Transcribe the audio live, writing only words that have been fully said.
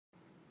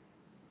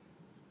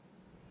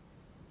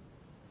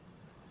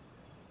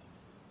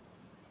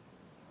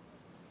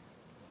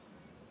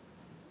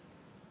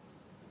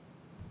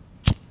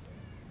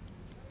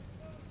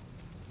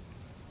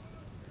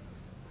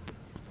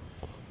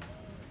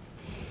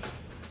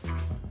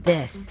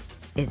This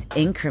is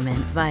Increment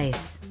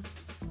Vice.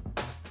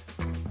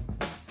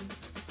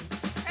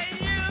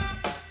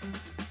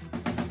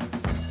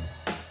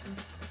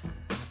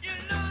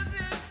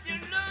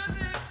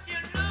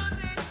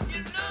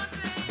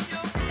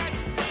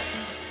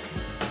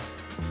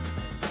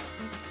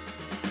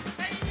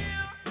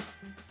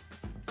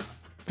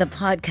 The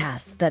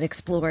podcast that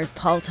explores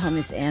Paul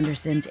Thomas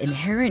Anderson's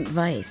inherent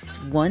vice,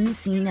 one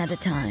scene at a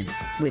time,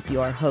 with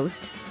your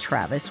host,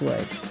 Travis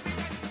Woods.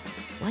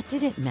 What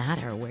did it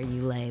matter where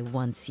you lay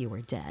once you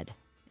were dead?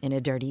 In a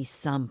dirty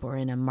sump or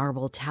in a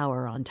marble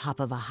tower on top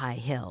of a high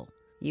hill?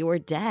 You were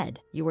dead.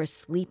 You were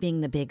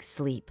sleeping the big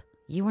sleep.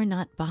 You were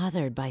not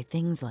bothered by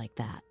things like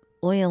that.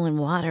 Oil and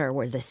water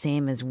were the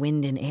same as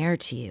wind and air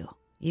to you.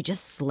 You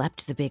just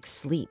slept the big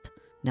sleep,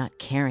 not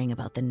caring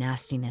about the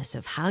nastiness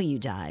of how you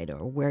died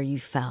or where you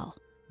fell.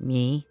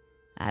 Me,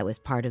 I was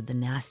part of the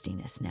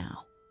nastiness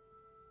now.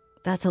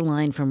 That's a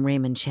line from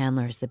Raymond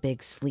Chandler's The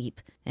Big Sleep,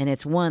 and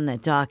it's one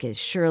that Doc is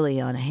surely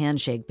on a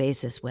handshake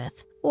basis with,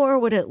 or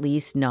would at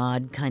least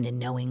nod kinda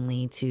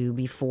knowingly to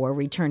before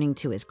returning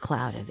to his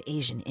cloud of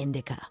Asian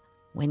indica.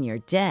 When you're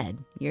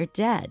dead,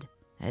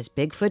 as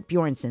Bigfoot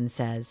Bjornsson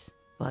says.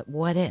 But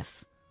what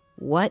if?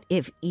 What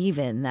if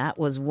even that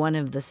was one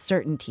of the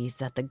certainties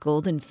that the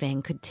Golden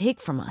Fang could take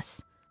from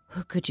us?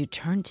 Who could you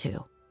turn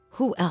to?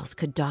 Who else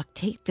could Doc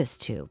take this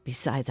to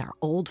besides our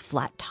old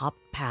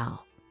flat-topped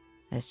pal?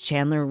 As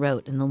Chandler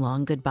wrote in The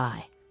Long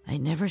Goodbye, I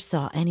never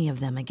saw any of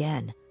them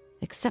again,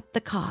 except the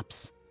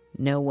cops.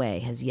 No way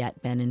has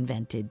yet been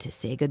invented to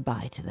say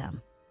goodbye to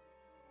them.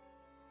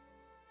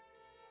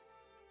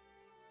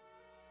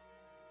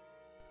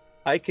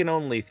 I can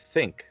only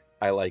think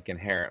I like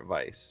Inherent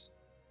Vice,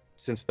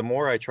 since the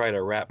more I try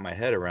to wrap my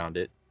head around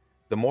it,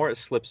 the more it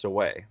slips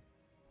away.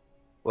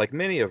 Like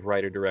many of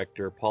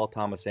writer-director Paul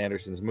Thomas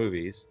Anderson's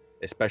movies,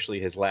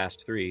 especially his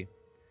last three,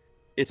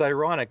 it's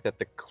ironic that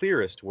the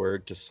clearest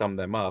word to sum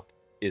them up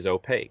is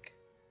opaque.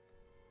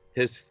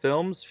 His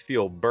films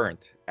feel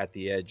burnt at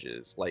the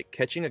edges, like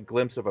catching a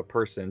glimpse of a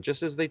person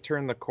just as they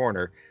turn the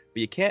corner, but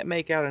you can't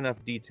make out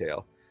enough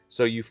detail,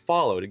 so you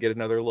follow to get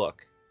another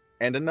look,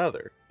 and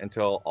another,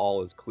 until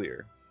all is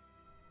clear.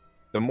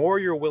 The more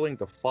you're willing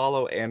to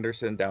follow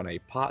Anderson down a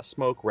pot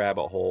smoke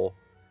rabbit hole,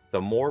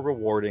 the more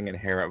rewarding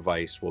Inherent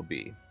Vice will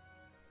be.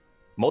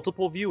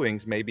 Multiple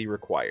viewings may be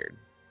required.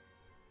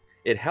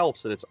 It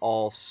helps that it's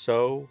all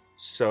so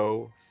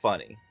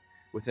funny,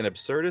 with an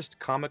absurdist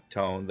comic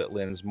tone that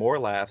lends more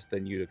laughs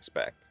than you'd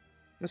expect.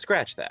 And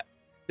scratch that.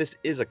 This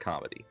is a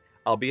comedy,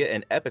 albeit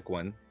an epic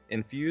one,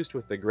 infused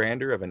with the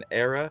grandeur of an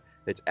era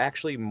that's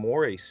actually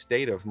more a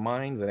state of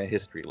mind than a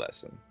history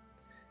lesson.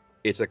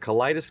 It's a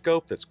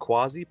kaleidoscope that's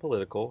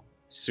quasi-political,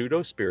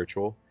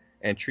 pseudo-spiritual,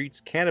 and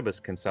treats cannabis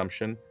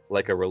consumption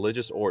like a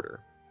religious order.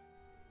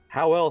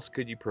 How else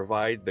could you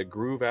provide the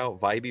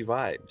groove-out vibey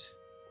vibes?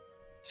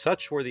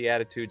 Such were the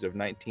attitudes of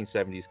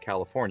 1970s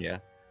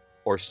California,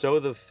 or so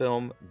the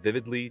film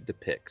vividly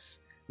depicts,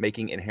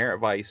 making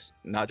Inherent Vice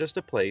not just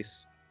a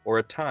place or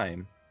a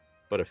time,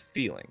 but a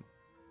feeling.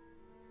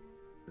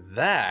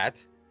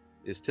 That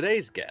is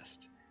today's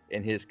guest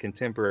in his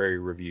contemporary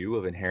review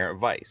of Inherent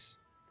Vice.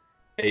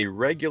 A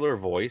regular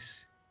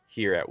voice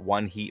here at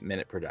One Heat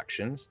Minute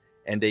Productions,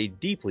 and a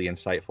deeply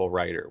insightful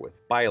writer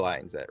with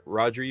bylines at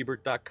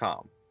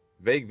RogerEbert.com,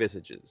 Vague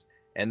Visages,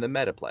 and The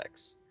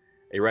Metaplex.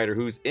 A writer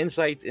whose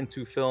insights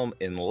into film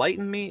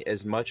enlighten me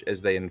as much as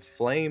they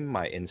inflame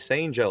my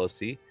insane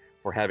jealousy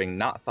for having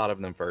not thought of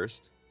them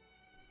first.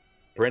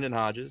 Brendan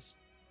Hodges,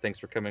 thanks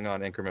for coming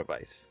on Increment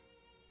Vice.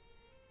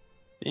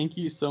 Thank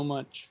you so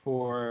much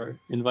for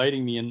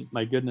inviting me, and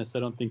my goodness,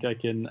 I don't think I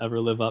can ever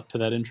live up to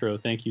that intro.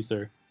 Thank you,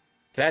 sir.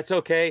 That's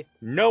okay.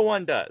 No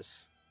one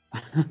does.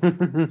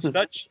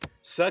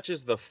 Such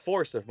is the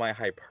force of my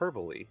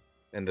hyperbole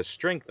and the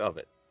strength of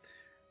it.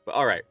 But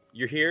all right,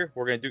 you're here.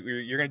 You're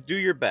gonna do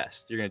your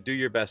best. You're gonna do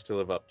your best to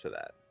live up to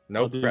that.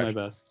 No I'll do pressure.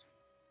 my best.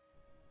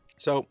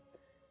 So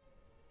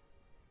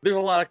there's a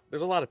lot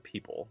of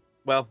people.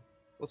 Well,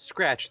 let's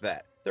scratch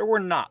that. There were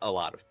not a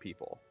lot of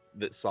people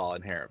that saw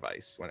Inherent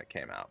Vice when it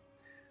came out,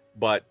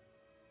 but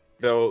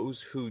those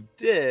who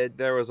did,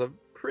 there was a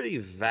pretty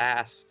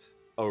vast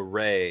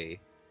array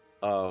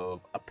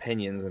of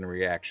opinions and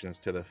reactions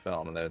to the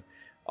film, and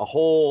a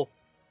whole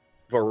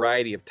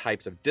variety of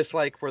types of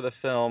dislike for the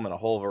film and a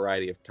whole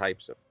variety of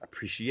types of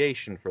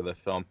appreciation for the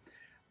film.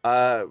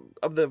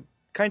 Of the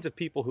kinds of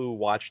people who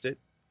watched it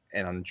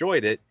and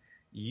enjoyed it,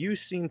 you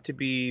seem to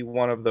be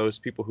one of those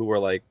people who were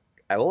like,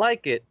 I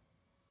like it,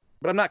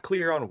 but I'm not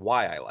clear on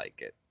why I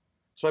like it.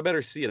 So I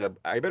better see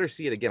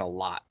it again a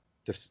lot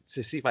to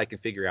see if I can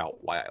figure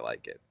out why I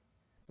like it.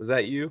 Was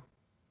that you?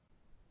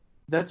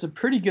 That's a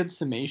pretty good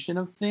summation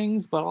of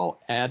things, but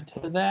I'll add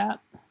to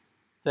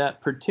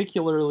that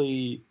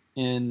particularly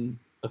in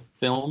a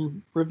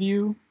film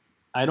review,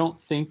 I don't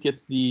think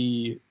it's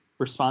the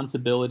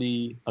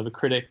responsibility of a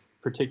critic,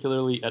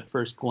 particularly at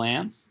first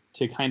glance,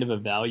 to kind of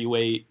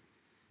evaluate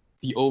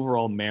the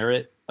overall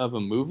merit of a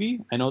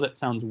movie. I know that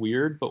sounds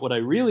weird, but what I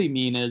really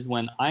mean is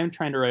when I'm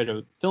trying to write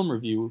a film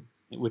review,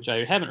 which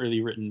I haven't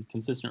really written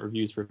consistent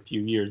reviews for a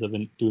few years. I've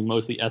been doing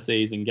mostly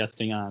essays and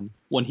guesting on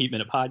 1 Heat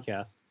Minute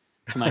podcasts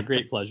to my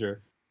great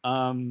pleasure.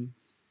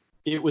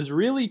 It was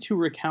really to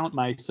recount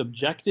my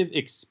subjective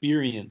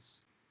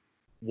experience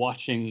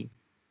watching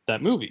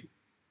that movie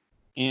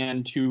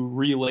and to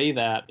relay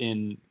that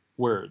in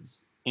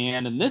words.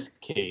 And in this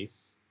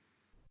case,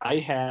 I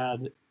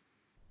had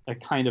a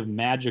kind of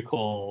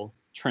magical,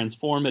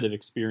 transformative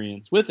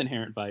experience with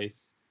Inherent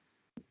Vice.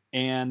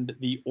 And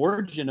the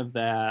origin of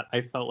that, I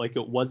felt like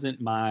it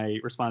wasn't my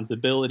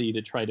responsibility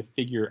to try to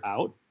figure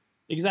out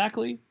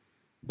exactly.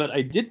 But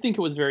I did think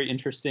it was very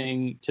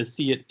interesting to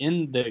see it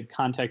in the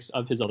context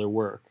of his other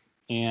work.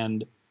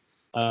 And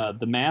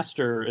The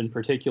Master, in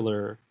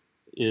particular,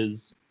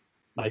 is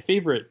my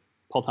favorite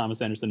Paul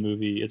Thomas Anderson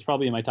movie. It's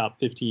probably in my top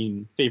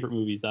 15 favorite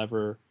movies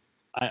ever.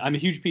 I'm a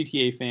huge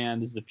PTA fan.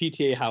 This is a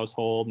PTA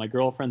household. My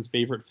girlfriend's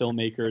favorite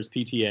filmmaker is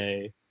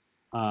PTA.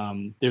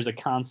 There's a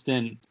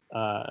constant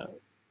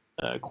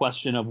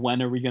question of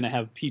when are we going to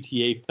have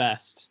PTA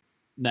Fest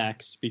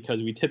next,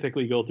 because we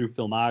typically go through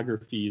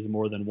filmographies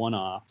more than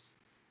one-offs.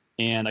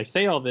 And I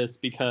say all this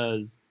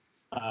because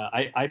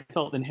I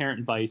felt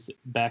Inherent Vice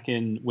back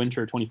in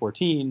winter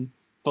 2014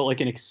 felt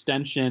like an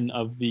extension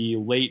of the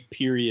late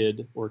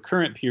period or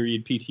current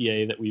period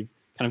PTA that we've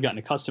kind of gotten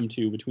accustomed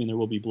to between There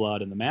Will Be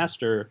Blood and The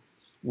Master,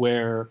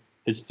 where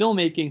his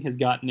filmmaking has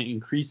gotten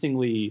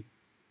increasingly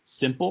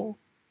simple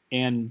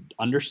and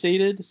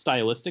understated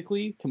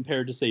stylistically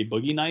compared to, say,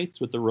 Boogie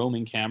Nights with the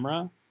roaming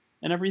camera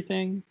and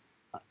everything.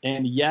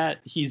 And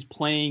yet he's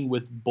playing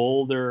with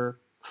bolder,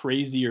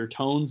 crazier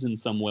tones in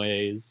some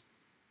ways.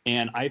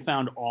 And I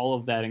found all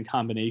of that in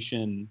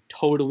combination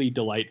totally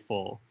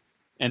delightful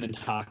and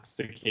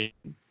intoxicating.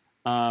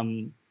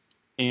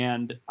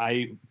 And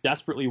I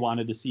desperately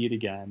wanted to see it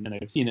again. And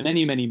I've seen it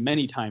many, many,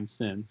 many times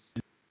since.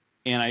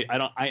 And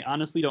I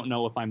honestly don't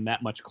know if I'm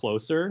that much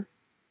closer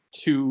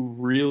to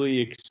really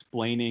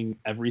explaining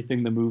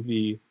everything the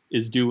movie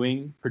is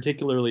doing,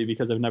 particularly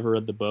because I've never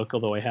read the book,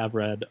 although I have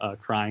read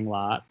Crying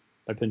Lot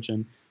by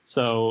Pynchon.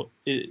 So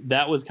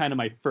that was kind of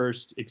my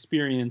first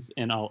experience.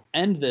 And I'll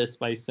end this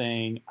by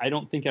saying I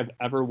don't think I've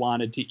ever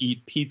wanted to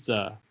eat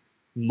pizza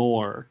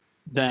more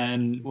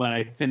than when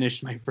I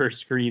finished my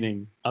first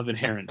screening of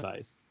Inherent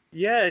Vice.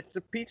 Yeah, it's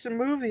a pizza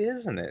movie,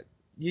 isn't it?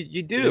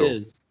 You do. It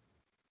is.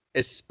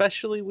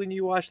 Especially when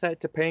you watch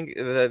that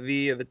Topanga,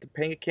 the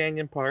Topanga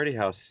Canyon party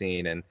house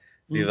scene and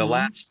the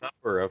Last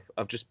Supper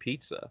of just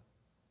pizza.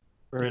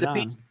 Right it's a on.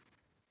 pizza.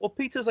 Well,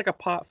 pizza's like a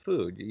pot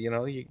food. You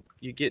know, you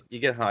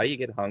get high, you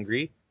get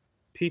hungry.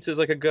 Pizza's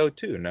like a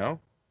go-to, no?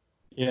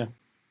 Yeah,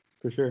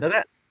 for sure.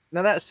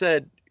 Now that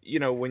said, you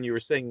know, when you were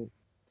saying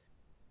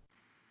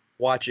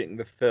watching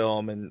the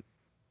film and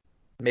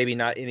maybe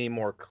not any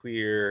more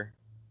clear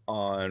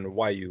on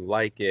why you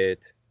like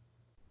it,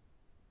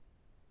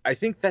 I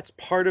think that's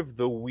part of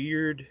the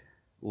weird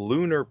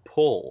lunar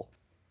pull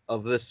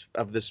of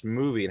this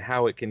movie and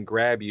how it can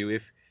grab you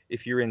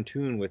if you're in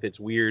tune with its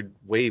weird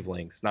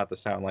wavelengths. Not to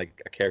sound like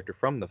a character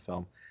from the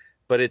film,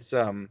 but it's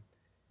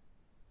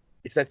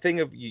that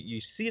thing of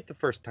you see it the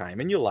first time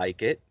and you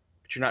like it,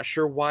 but you're not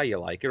sure why you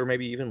like it, or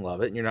maybe you even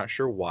love it and you're not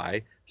sure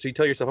why. So you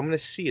tell yourself, I'm going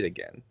to see it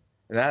again,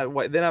 and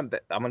then I'm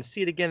going to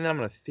see it again, and I'm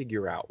going to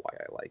figure out why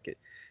I like it.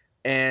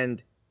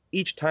 And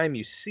each time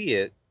you see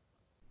it,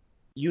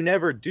 you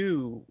never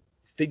do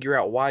figure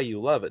out why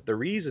you love it. The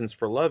reasons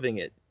for loving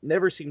it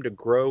never seem to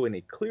grow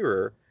any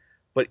clearer,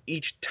 but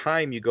each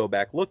time you go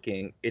back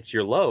looking, it's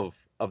your love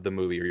of the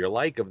movie or your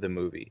like of the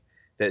movie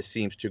that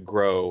seems to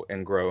grow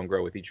and grow and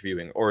grow with each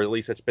viewing, or at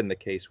least that's been the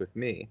case with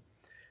me.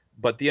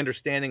 But the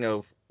understanding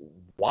of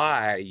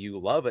why you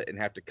love it and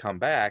have to come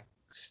back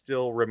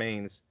still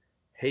remains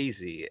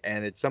hazy,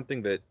 and it's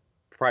something that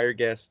prior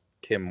guest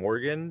Kim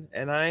Morgan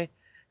and I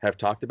have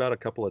talked about a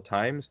couple of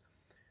times.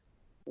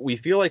 We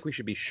feel like we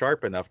should be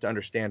sharp enough to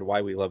understand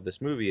why we love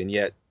this movie, and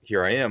yet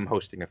here I am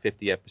hosting a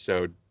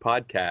 50-episode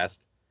podcast,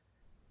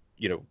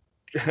 you know,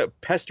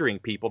 pestering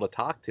people to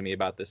talk to me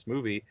about this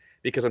movie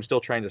because I'm still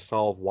trying to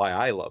solve why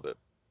I love it.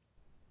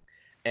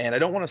 And I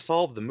don't want to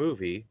solve the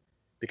movie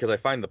because I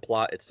find the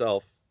plot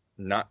itself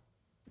not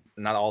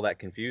all that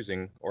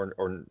confusing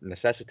or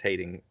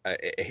necessitating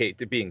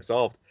to being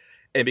solved,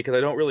 and because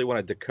I don't really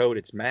want to decode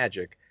its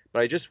magic,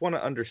 but I just want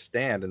to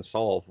understand and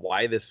solve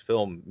why this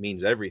film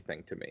means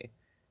everything to me.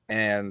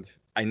 And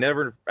I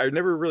never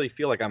really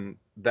feel like I'm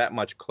that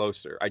much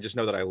closer. I just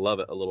know that I love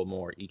it a little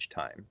more each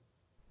time.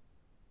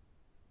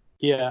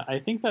 Yeah, I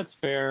think that's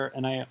fair.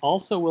 And I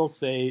also will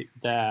say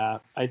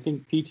that I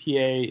think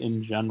PTA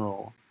in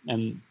general,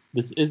 and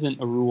this isn't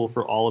a rule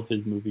for all of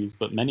his movies,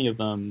 but many of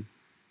them,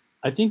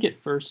 I think at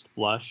first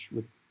blush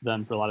with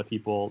them, for a lot of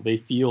people, they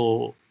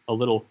feel a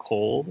little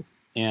cold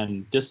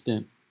and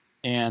distant.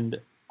 And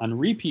on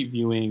repeat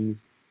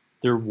viewings,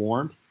 their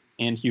warmth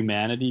and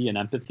humanity and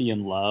empathy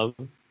and love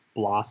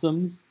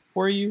blossoms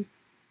for you.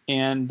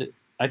 And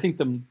I think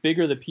the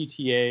bigger the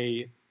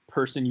PTA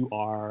person you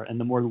are and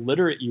the more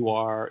literate you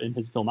are in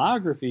his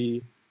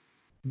filmography,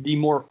 the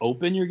more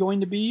open you're going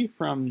to be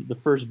from the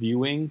first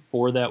viewing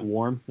for that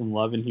warmth and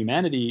love and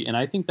humanity. And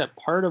I think that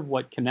part of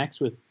what connects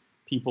with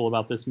people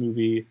about this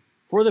movie,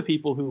 for the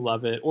people who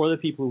love it or the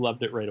people who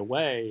loved it right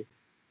away,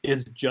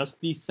 is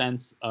just the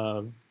sense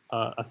of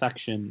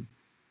affection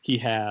he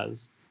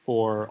has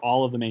for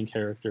all of the main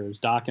characters,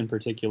 Doc in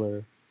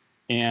particular.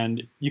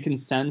 And you can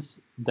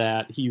sense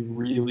that he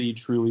really,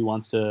 truly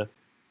wants to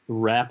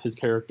wrap his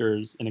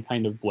characters in a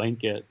kind of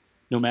blanket,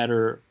 no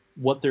matter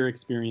what they're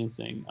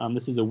experiencing.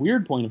 This is a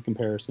weird point of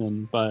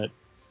comparison, but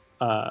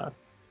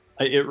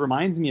it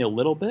reminds me a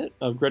little bit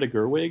of Greta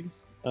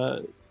Gerwig's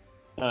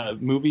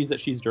movies that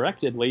she's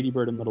directed, Lady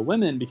Bird and Little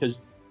Women, because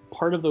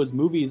part of those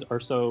movies are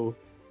so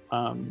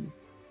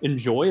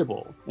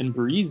enjoyable and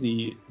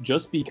breezy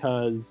just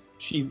because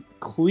she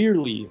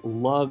clearly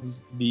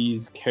loves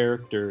these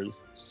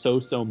characters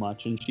so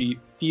much, and she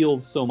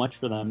feels so much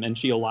for them, and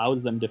she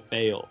allows them to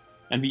fail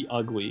and be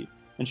ugly,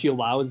 and she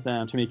allows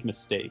them to make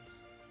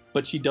mistakes,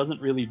 but she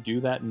doesn't really do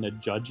that in a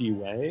judgy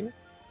way.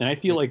 And I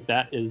feel like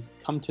that is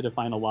come to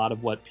define a lot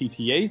of what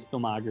PTA's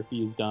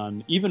filmography has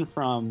done, even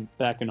from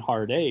back in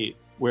Hard Eight,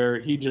 where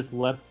he just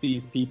left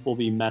these people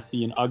be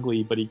messy and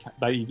ugly, but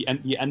by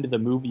the end of the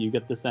movie, you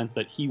get the sense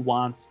that he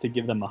wants to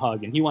give them a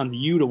hug, and he wants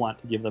you to want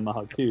to give them a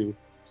hug too.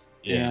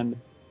 Yeah. And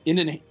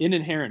in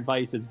Inherent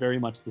Vice, it's very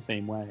much the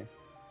same way.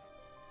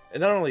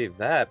 And not only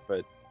that,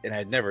 but, and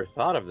I'd never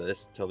thought of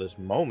this until this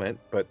moment,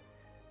 but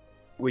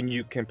when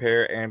you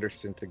compare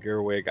Anderson to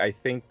Gerwig, I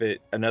think that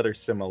another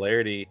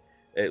similarity,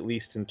 at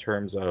least in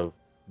terms of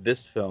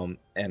this film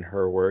and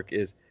her work,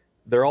 is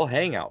they're all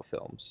hangout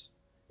films.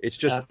 It's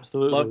just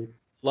absolutely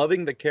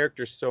loving the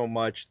characters so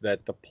much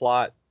that the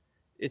plot,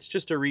 it's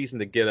just a reason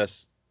to get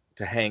us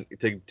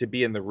to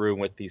be in the room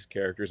with these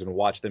characters and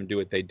watch them do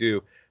what they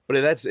do.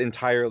 But that's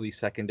entirely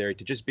secondary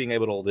to just being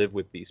able to live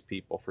with these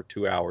people for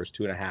 2 hours,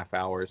 2.5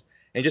 hours,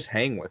 and just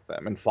hang with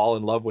them and fall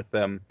in love with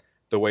them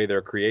the way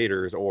their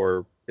creators,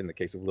 or in the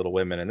case of Little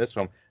Women in this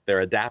film,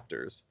 their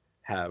adapters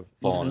have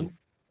fallen in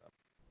love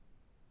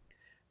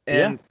with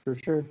them. And yeah, for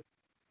sure.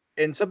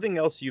 And something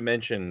else you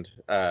mentioned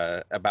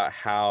about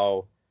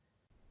how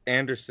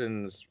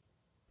Anderson's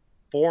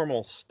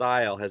formal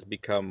style has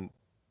become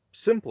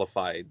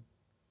simplified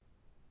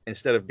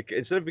instead of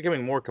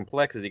becoming more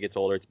complex as he gets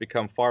older. It's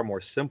become far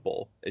more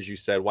simple, as you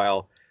said,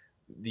 while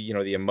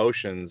the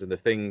emotions and the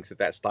things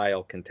that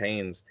style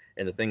contains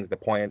and the things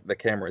the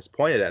camera is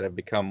pointed at have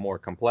become more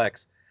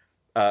complex.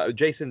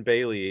 Jason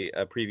Bailey,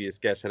 a previous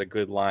guest, had a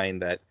good line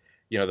that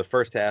the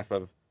first half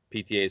of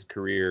PTA's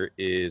career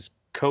is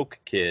Coke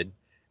Kid,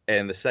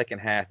 and the second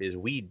half is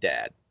Weed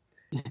Dad.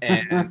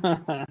 And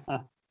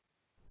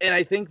and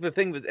I think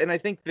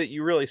that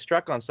you really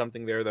struck on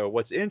something there, though.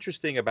 What's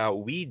interesting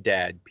about Weed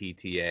Dad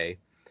PTA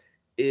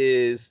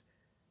is,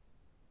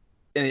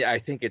 and I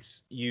think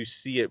you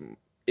see it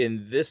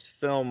in this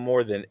film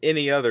more than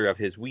any other of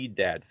his Weed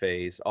Dad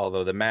phase,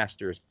 although the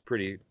master is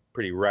pretty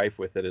rife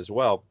with it as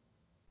well.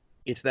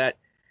 It's that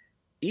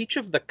each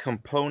of the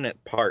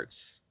component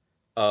parts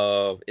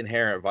of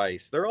Inherent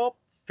Vice, they're all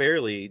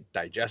fairly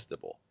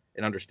digestible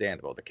and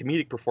understandable. The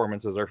comedic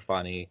performances are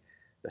funny.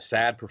 The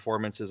sad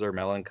performances are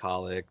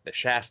melancholic. The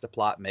Shasta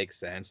plot makes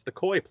sense. The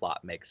Coy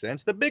plot makes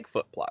sense. The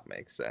Bigfoot plot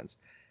makes sense.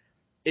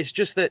 It's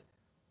just that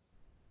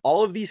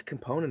all of these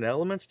component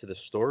elements to the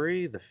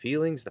story, the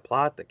feelings, the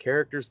plot, the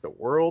characters, the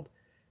world,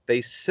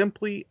 they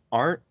simply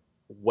aren't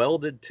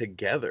welded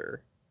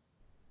together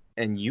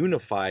and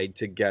unified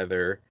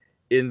together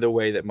in the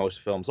way that most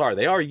films are.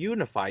 They are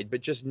unified,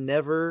 but just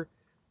never,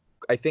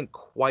 I think,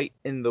 quite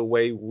in the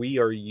way we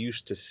are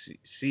used to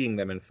seeing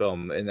them in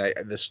film. And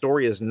the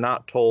story is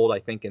not told, I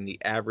think, in the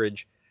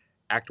average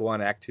Act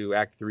 1, Act 2,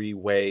 Act 3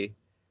 way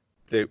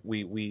that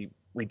we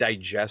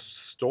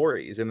digest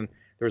stories. And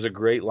there's a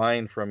great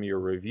line from your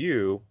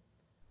review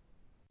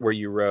where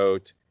you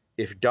wrote,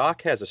 "If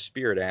Doc has a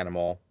spirit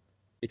animal,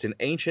 it's an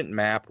ancient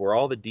map where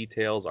all the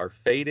details are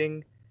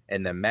fading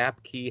and the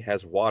map key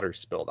has water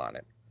spilled on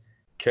it.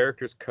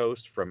 Characters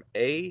coast from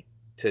A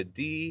to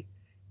D,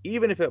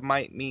 even if it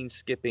might mean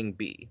skipping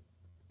B.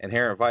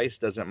 Inherent Vice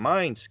doesn't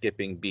mind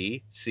skipping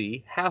B,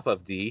 C, half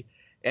of D,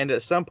 and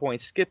at some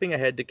point skipping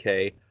ahead to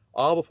K,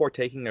 all before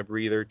taking a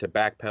breather to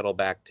backpedal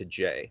back to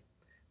J."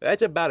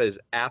 That's about as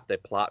apt a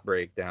plot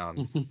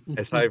breakdown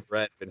as I've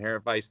read of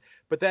Inherent Vice.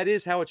 But that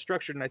is how it's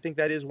structured, and I think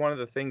that is one of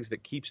the things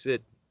that keeps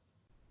it,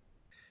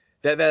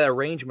 that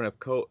arrangement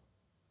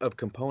of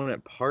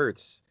component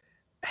parts,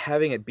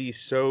 having it be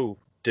so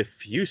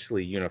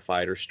diffusely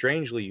unified or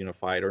strangely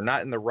unified or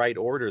not in the right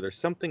order. There's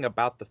something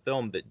about the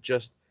film that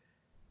just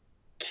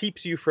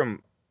keeps you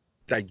from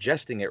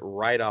digesting it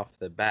right off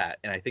the bat,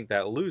 and I think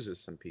that loses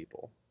some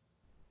people.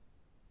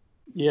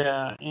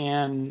 Yeah,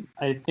 and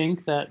I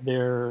think that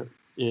there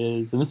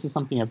is, and this is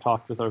something I've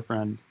talked with our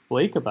friend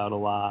Blake about a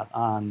lot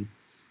on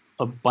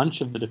a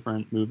bunch of the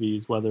different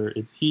movies, whether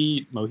it's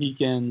Heat,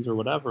 Mohicans, or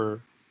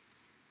whatever.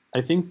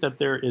 I think that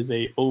there is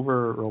a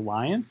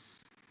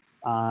over-reliance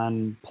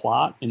on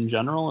plot in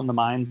general in the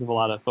minds of a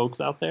lot of folks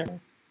out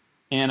there.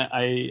 And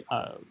I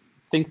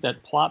think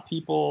that plot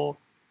people,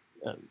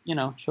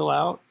 chill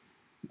out.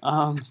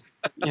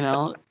 You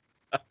know,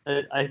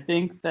 I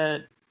think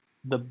that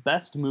the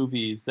best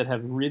movies that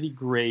have really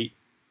great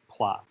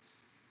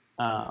plots,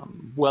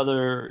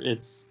 whether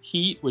it's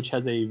Heat, which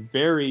has a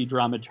very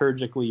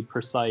dramaturgically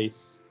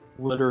precise,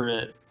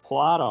 literate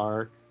plot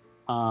arc,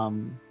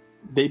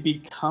 they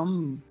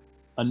become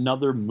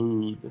another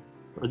mood,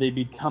 or they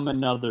become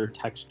another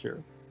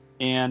texture.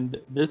 And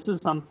this is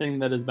something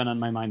that has been on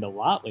my mind a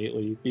lot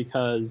lately,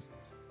 because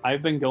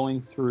I've been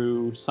going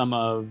through some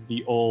of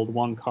the old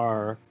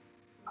Wong-Kar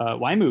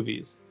Y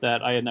movies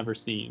that I had never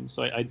seen.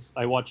 So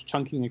I watched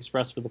Chungking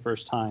Express for the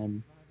first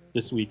time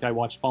this week. I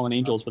watched Fallen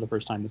Angels for the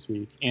first time this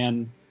week.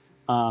 And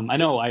I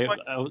know I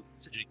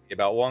messaging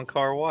about Wong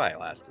Kar-wai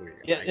last week.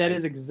 Yeah, that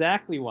is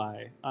exactly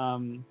why.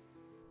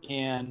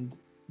 And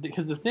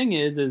because the thing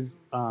is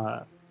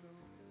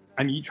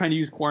I'm trying to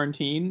use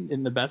quarantine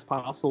in the best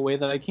possible way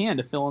that I can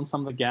to fill in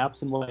some of the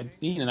gaps in what I'd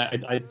seen. And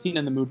I'd seen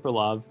In the Mood for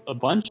Love a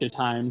bunch of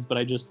times, but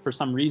I just, for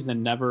some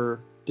reason,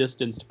 never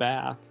distanced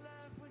back.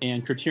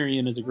 And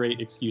Criterion is a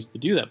great excuse to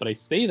do that. But I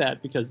say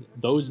that because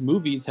those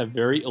movies have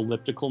very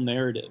elliptical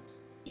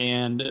narratives.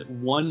 And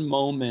one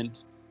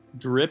moment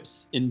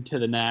drips into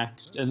the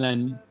next and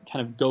then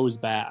kind of goes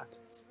back.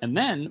 And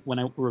then when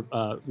I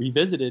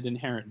revisited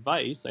Inherent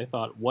Vice, I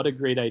thought, what a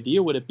great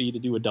idea would it be to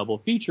do a double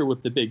feature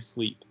with The Big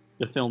Sleep,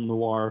 the film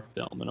noir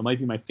film. And it might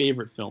be my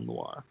favorite film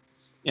noir.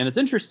 And it's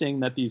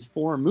interesting that these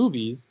 4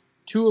 movies,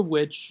 2 of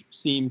which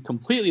seem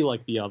completely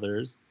like the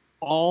others,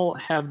 all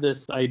have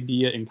this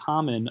idea in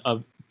common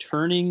of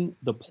turning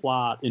the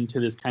plot into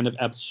this kind of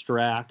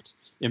abstract,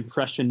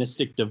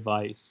 impressionistic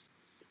device,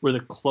 where the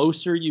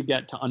closer you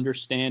get to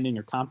understanding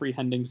or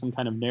comprehending some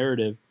kind of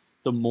narrative,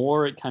 the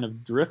more it kind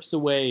of drifts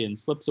away and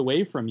slips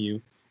away from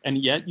you, and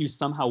yet you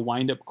somehow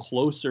wind up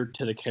closer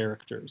to the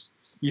characters.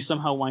 You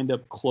somehow wind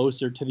up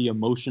closer to the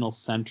emotional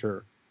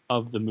center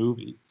of the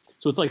movie.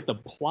 So it's like the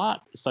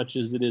plot, such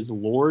as it is,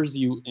 lures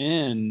you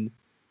in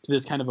to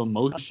this kind of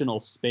emotional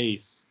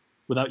space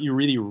without you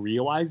really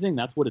realizing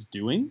that's what it's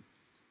doing.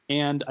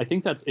 And I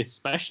think that's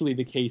especially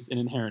the case in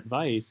Inherent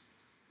Vice,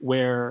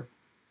 where,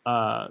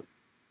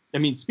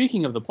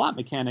 speaking of the plot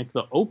mechanic,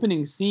 the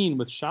opening scene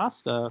with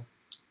Shasta,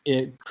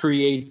 it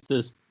creates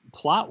this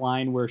plot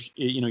line where,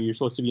 you're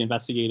supposed to be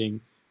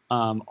investigating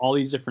all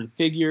these different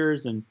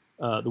figures and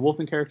the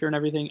Wolfen character and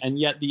everything. And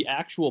yet the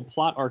actual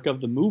plot arc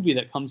of the movie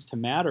that comes to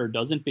matter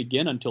doesn't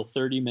begin until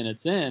 30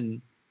 minutes in,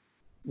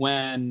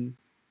 when,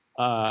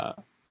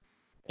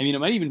 it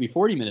might even be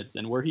 40 minutes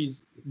in, where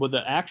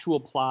the actual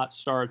plot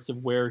starts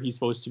of where he's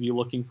supposed to be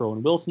looking for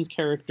Owen Wilson's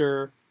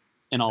character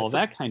and all of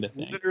that kind of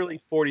thing. Literally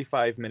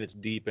 45 minutes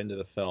deep into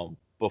the film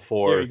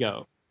before there you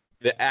go.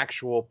 The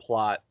actual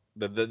plot,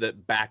 the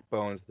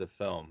backbones of the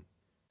film.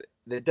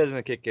 It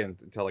doesn't kick in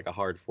until like a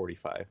hard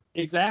 45.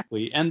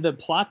 Exactly. And the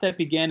plot that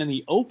began in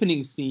the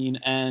opening scene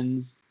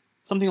ends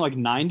something like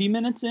 90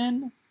 minutes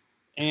in,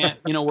 and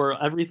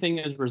where everything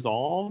is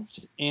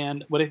resolved.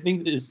 And what I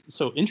think is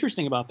so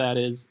interesting about that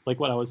is, like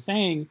what I was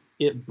saying,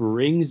 it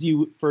brings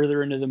you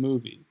further into the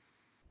movie.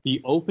 The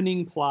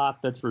opening plot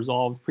that's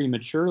resolved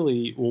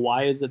prematurely, well,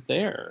 why is it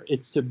there?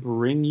 It's to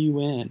bring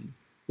you in.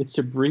 It's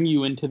to bring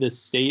you into this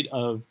state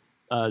of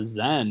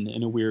zen,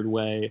 in a weird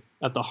way,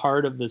 at the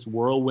heart of this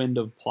whirlwind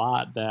of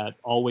plot that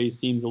always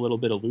seems a little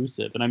bit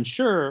elusive. And I'm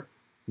sure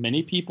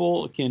many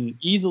people can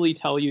easily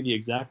tell you the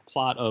exact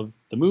plot of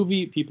the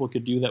movie. People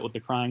could do that with The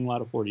Crying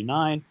Lot of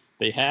 49.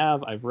 They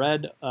have. I've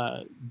read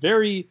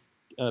very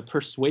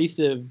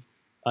persuasive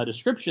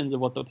descriptions of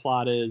what the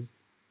plot is.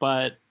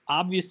 But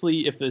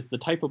obviously, if it's the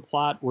type of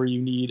plot where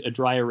you need a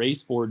dry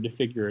erase board to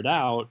figure it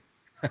out,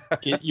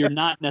 you're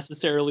not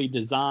necessarily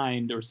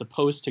designed or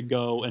supposed to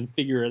go and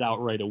figure it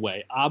out right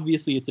away.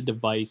 Obviously, it's a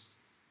device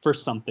for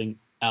something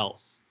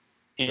else.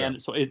 Sure.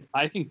 And so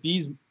I think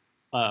these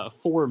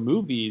 4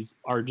 movies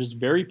are just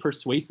very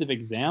persuasive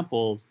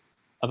examples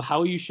of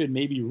how you should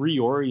maybe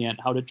reorient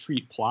how to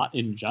treat plot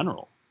in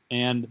general,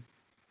 and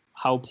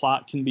how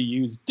plot can be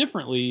used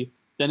differently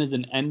than as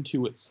an end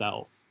to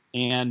itself.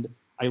 And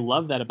I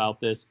love that about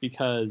this,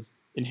 because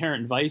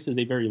Inherent Vice is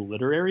a very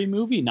literary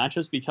movie, not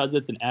just because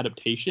it's an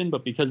adaptation,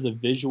 but because the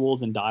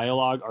visuals and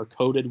dialogue are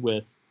coded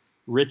with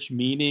rich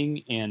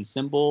meaning and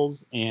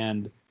symbols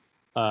and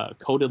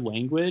coded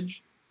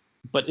language.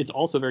 But it's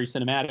also a very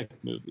cinematic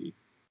movie.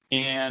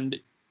 And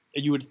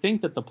you would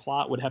think that the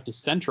plot would have to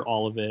center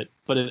all of it,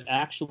 but it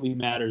actually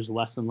matters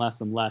less and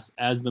less and less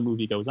as the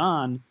movie goes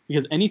on,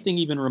 because anything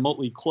even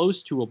remotely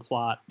close to a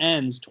plot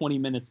ends 20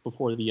 minutes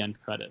before the end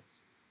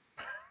credits.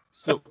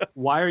 So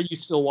why are you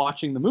still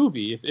watching the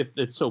movie if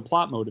it's so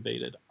plot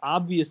motivated?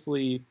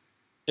 Obviously,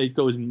 it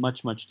goes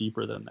much, much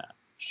deeper than that.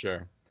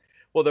 Sure.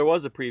 Well, there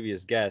was a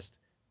previous guest,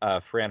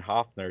 Fran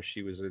Hoffner.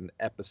 She was in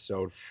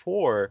episode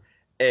 4,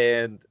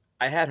 and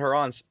I had her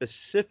on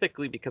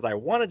specifically because I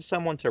wanted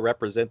someone to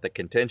represent the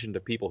contention to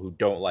people who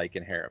don't like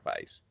Inherent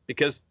Vice,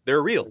 because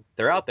they're real.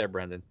 They're out there,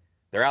 Brendan.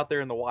 They're out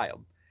there in the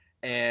wild.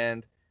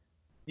 And,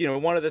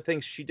 one of the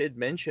things she did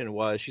mention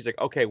was, she's like,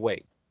 okay,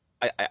 wait,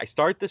 I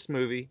start this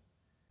movie,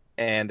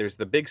 and there's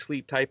the Big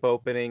Sleep type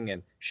opening,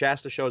 and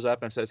Shasta shows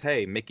up and says,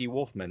 hey, Mickey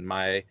Wolfman,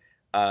 my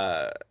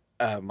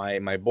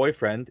my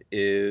boyfriend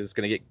is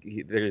gonna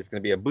there's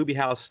gonna be a booby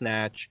house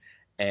snatch,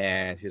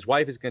 and his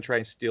wife is gonna try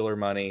and steal her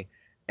money,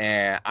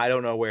 and I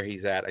don't know where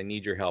he's at. I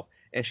need your help.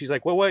 And she's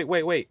like, well,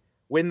 wait.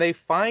 When they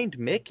find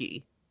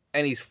Mickey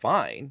and he's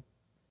fine,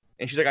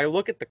 and she's like, I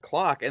look at the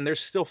clock and there's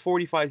still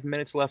 45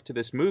 minutes left to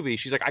this movie.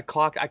 She's like, I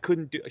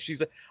couldn't do. She's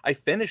like, I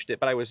finished it,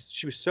 but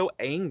she was so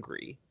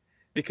angry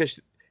because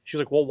she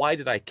was like, well, why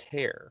did I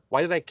care?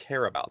 Why did I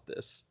care about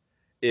this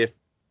if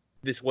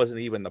this wasn't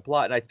even the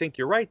plot? And I think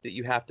you're right that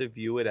you have to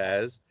view it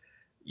as,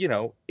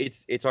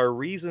 it's our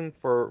reason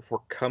for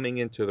coming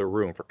into the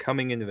room, for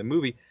coming into the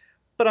movie.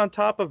 But on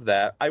top of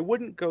that, I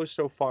wouldn't go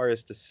so far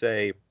as to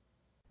say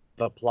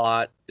the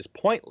plot is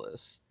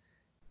pointless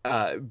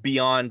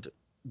beyond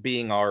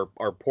being our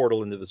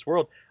portal into this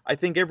world. I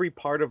think every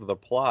part of the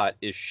plot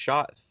is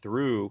shot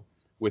through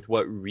with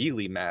what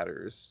really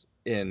matters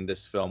in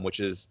this film, which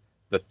is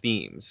the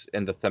themes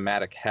and the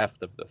thematic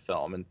heft of the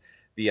film, and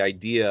the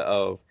idea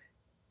of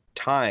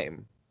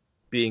time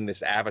being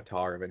this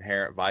avatar of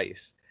inherent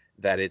vice,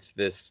 that it's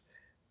this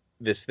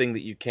thing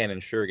that you can't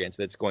insure against,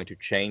 that's going to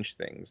change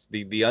things.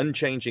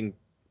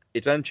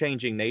 Its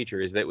unchanging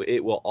nature is that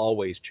it will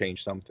always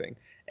change something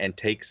and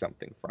take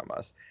something from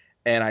us.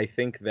 And I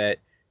think that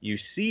you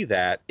see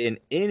that in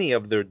any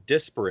of the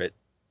disparate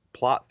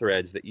plot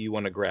threads that you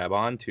want to grab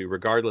onto,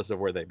 regardless of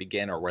where they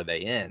begin or where they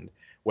end,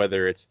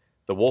 whether it's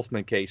the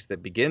Wolfman case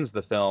that begins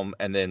the film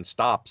and then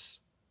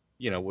stops,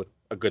 with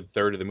a good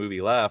third of the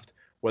movie left,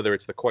 whether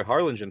it's the Coy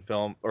Harlingen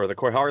film or the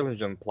Coy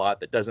Harlingen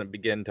plot that doesn't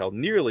begin until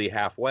nearly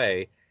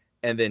halfway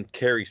and then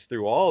carries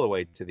through all the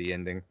way to the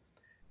ending.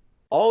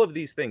 All of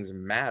these things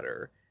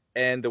matter,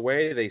 and the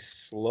way they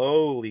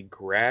slowly,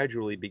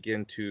 gradually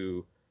begin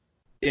to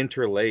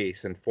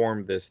interlace and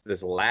form this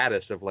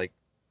lattice of like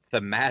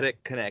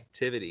thematic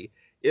connectivity,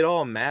 it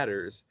all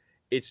matters.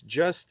 It's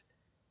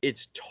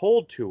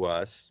told to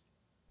us,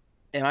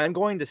 and I'm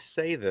going to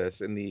say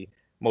this in the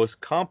most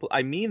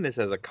I mean this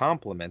as a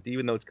compliment,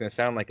 even though it's going to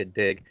sound like a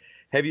dig.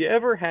 Have you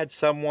ever had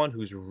someone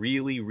who's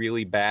really,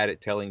 really bad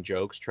at telling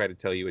jokes try to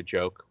tell you a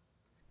joke?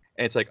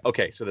 And it's like,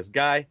 okay, so this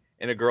guy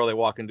and a girl, they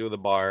walk into the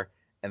bar,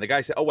 and the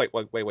guy said, oh, wait,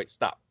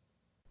 stop.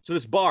 So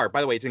this bar, by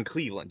the way, it's in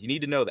Cleveland. You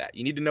need to know that.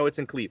 You need to know it's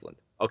in Cleveland.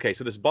 Okay,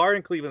 so this bar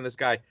in Cleveland, this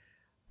guy,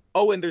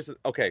 so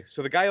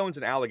the guy owns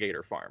an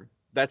alligator farm.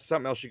 That's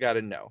something else you got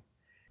to know.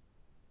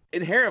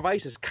 Inherent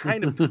Vice is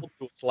kind of told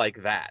to us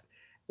like that.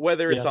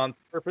 Whether it's on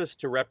purpose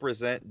to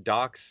represent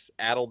Doc's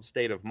addled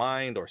state of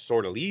mind, or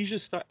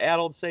Sortilège's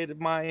addled state of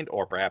mind,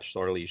 or perhaps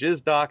Sortilège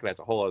is Doc, that's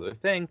a whole other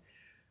thing.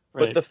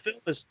 Right. But the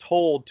film is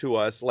told to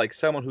us like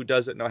someone who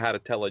doesn't know how to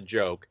tell a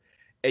joke,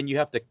 and you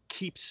have to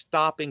keep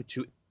stopping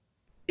to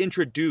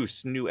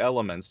introduce new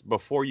elements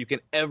before you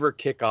can ever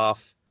kick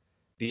off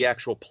the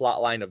actual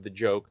plot line of the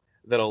joke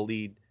that'll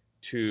lead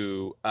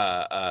to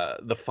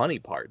the funny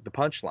part, the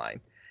punchline.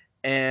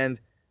 And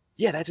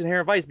yeah, that's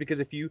Inherent Vice, because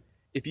if you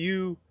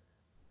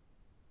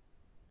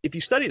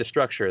study the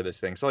structure of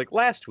this thing, so like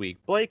last week,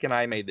 Blake and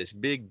I made this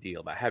big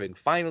deal about having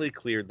finally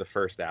cleared the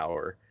first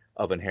hour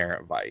of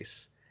Inherent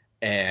Vice.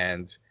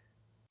 And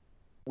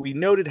we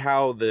noted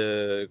how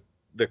the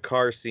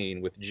car scene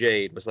with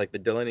Jade was like the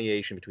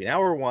delineation between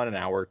hour 1 and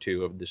hour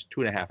 2 of this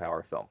 2.5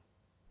 hour film.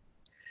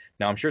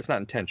 Now, I'm sure it's not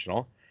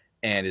intentional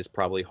and is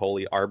probably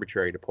wholly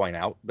arbitrary to point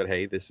out, but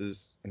hey, this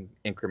is an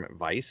Increment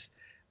Vice.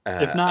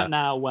 If not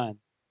now, when?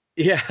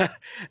 Yeah.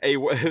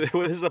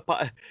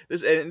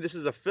 This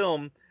is a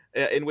film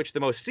in which the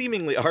most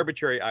seemingly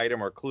arbitrary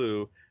item or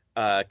clue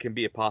can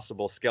be a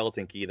possible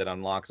skeleton key that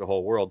unlocks a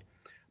whole world.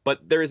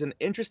 But there is an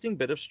interesting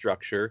bit of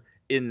structure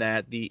in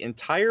that the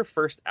entire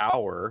first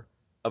hour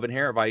of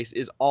Inherent Vice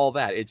is all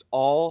that. It's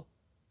all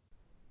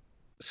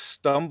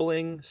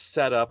stumbling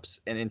setups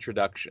and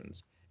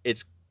introductions.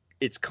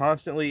 It's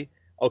constantly,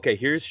 okay,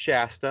 here's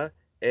Shasta,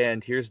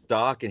 and here's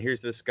Doc, and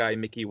here's this guy,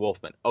 Mickey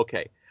Wolfman.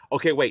 Okay,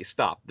 wait,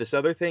 stop. This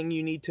other thing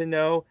you need to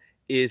know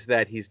is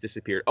that he's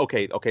disappeared.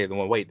 Okay,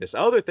 then wait, this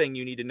other thing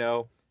you need to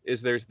know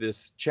is there's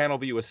this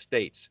Channelview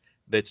Estates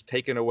that's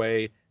taken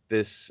away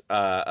this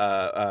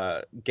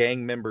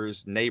gang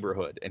member's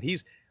neighborhood. And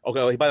he's,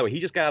 okay, by the way, he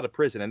just got out of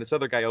prison, and this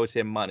other guy owes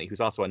him money,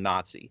 who's also a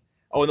Nazi.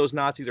 Oh, and those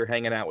Nazis are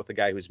hanging out with the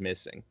guy who's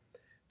missing.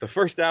 The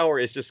first hour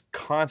is just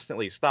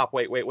constantly, stop,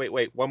 wait,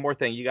 one more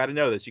thing. You got to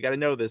know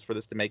this for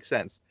this to make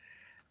sense.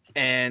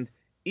 And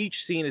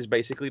each scene is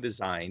basically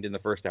designed in the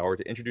first hour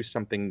to introduce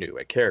something new,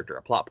 a character,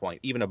 a plot point,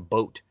 even a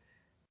boat.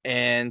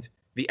 And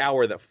the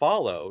hour that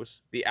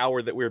follows, the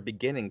hour that we're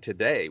beginning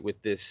today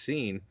with this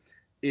scene,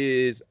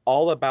 is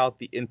all about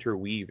the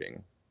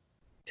interweaving,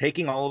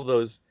 taking all of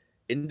those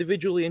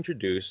individually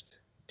introduced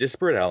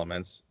disparate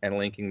elements and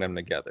linking them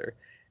together.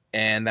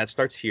 And that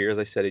starts here, as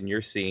I said, in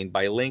your scene,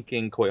 by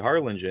linking Coy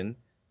Harlingen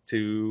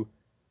to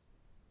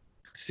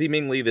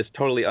seemingly this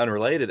totally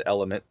unrelated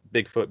element,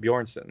 Bigfoot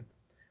Bjornsson,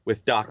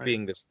 with Doc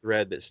being this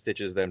thread that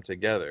stitches them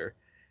together.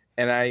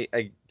 And I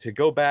to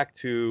go back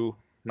to,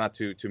 not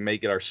to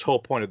make it our sole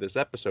point of this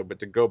episode, but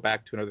to go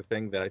back to another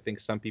thing that I think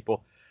some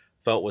people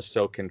felt was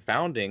so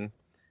confounding,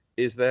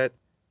 is that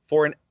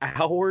for an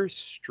hour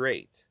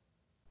straight,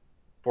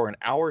 For an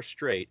hour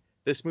straight,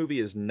 this movie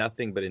is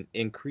nothing but an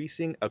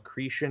increasing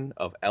accretion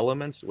of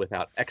elements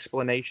without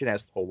explanation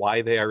as to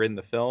why they are in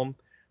the film,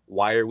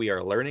 why we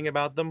are learning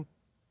about them.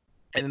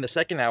 And then the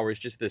second hour is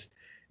just this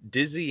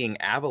dizzying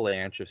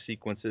avalanche of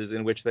sequences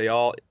in which they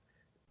all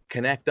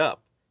connect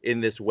up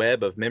in this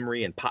web of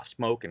memory and pot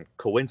smoke and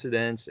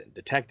coincidence and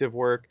detective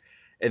work.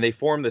 And they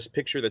form this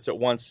picture that's at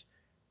once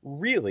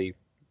really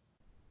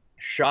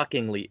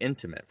shockingly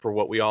intimate for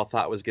what we all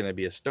thought was going to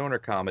be a stoner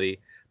comedy,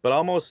 but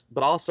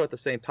also at the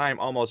same time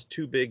almost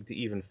too big to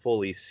even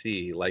fully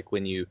see, like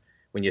when you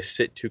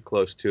sit too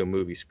close to a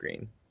movie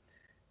screen.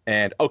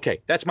 And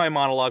okay, that's my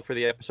monologue for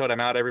the episode. I'm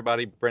out,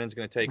 everybody. Brendan's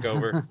going to take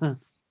over.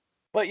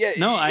 But yeah,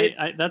 no,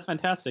 I that's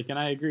fantastic, and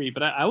I agree.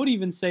 But I would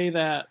even say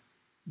that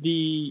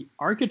the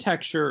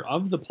architecture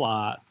of the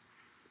plot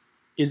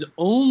is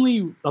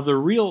only of the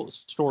real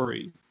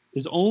story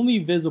is only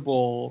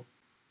visible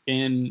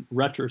in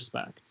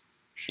retrospect.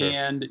 Sure.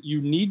 And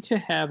you need to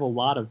have a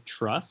lot of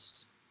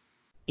trust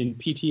in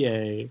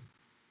PTA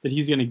that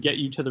he's going to get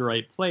you to the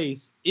right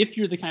place if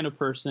you're the kind of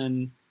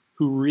person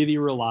who really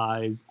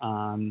relies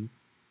on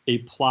a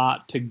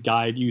plot to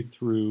guide you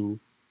through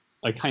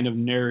a kind of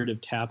narrative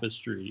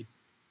tapestry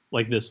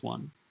like this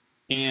one.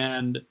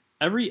 And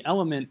every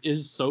element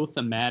is so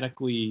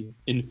thematically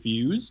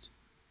infused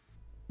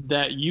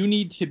that you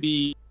need to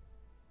be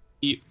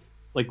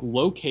like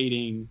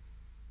locating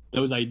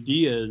those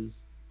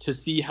ideas to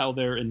see how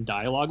they're in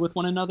dialogue with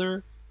one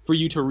another for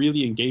you to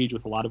really engage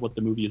with a lot of what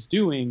the movie is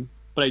doing.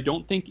 But I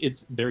don't think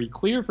it's very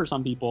clear for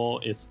some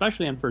people,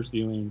 especially on first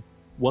viewing,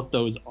 what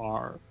those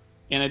are.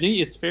 And I think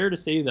it's fair to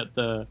say that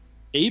the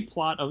A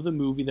plot of the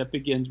movie that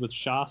begins with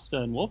Shasta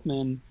and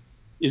Wolfman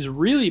is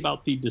really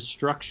about the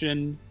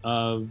destruction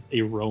of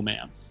a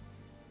romance.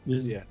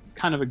 This is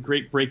kind of a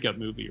great breakup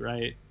movie,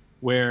 right?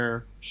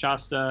 Where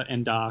Shasta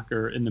and Doc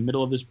are in the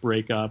middle of this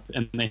breakup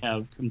and they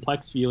have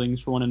complex feelings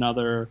for one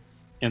another,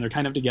 and they're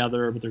kind of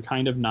together, but they're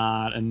kind of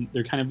not. And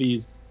they're kind of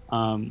these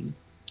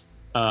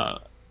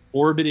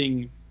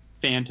orbiting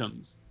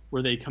phantoms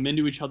where they come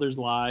into each other's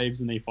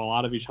lives and they fall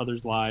out of each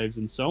other's lives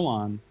and so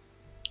on.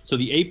 So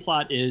the A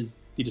plot is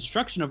the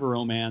destruction of a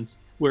romance,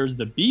 whereas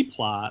the B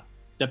plot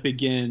that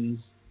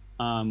begins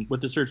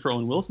with the search for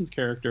Owen Wilson's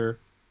character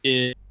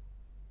is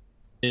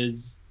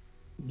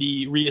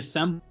the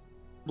reassembly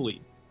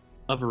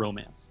of a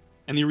romance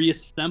and the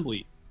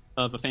reassembly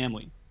of a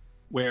family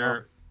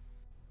where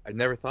I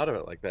never thought of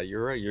it like that.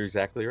 You're right. You're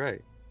exactly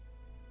right.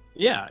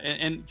 Yeah.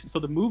 And so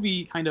the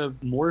movie kind of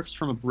morphs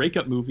from a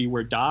breakup movie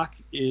where Doc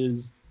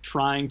is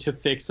trying to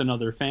fix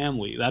another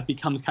family. That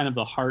becomes kind of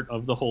the heart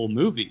of the whole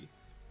movie.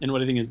 And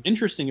what I think is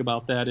interesting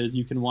about that is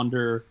you can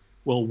wonder,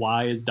 well,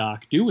 why is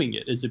Doc doing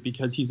it? Is it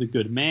because he's a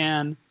good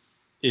man?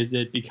 Is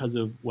it because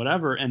of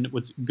whatever? And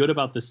what's good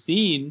about the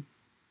scene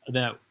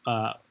that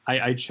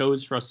I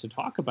chose for us to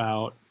talk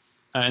about,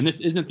 and this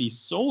isn't the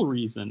sole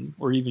reason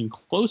or even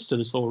close to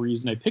the sole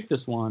reason I picked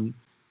this one,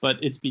 but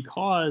it's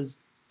because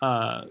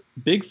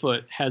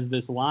Bigfoot has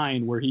this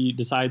line where he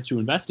decides to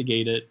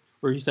investigate it,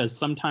 where he says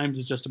sometimes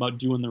it's just about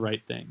doing the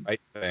right thing.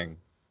 Right thing.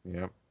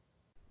 Yep.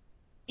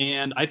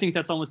 And I think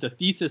that's almost a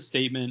thesis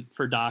statement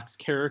for Doc's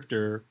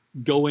character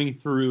going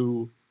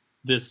through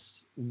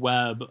this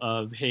web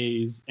of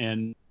haze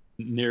and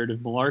narrative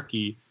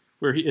malarkey,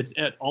 where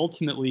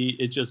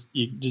ultimately you just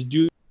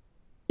do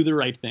the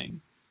right thing.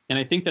 And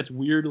I think that's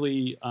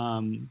weirdly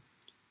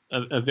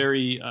a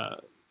very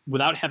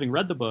without having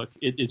read the book,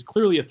 it is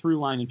clearly a through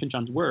line in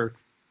Pynchon's work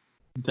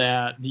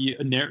that the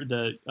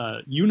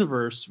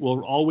universe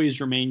will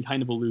always remain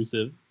kind of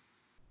elusive,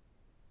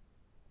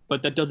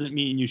 but that doesn't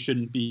mean you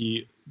shouldn't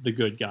be the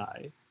good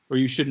guy or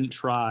you shouldn't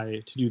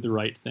try to do the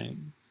right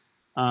thing.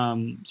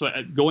 So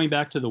going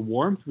back to the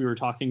warmth we were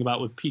talking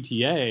about with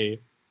PTA,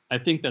 I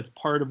think that's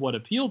part of what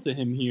appealed to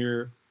him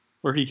here,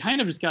 where he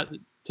kind of just got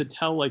to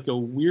tell like a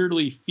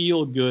weirdly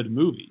feel-good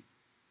movie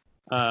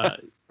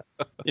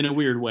in a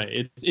weird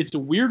way. It's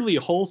weirdly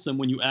wholesome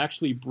when you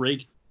actually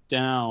break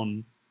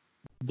down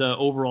the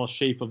overall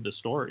shape of the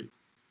story.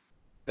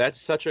 That's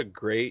such a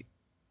great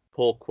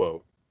pull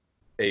quote.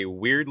 A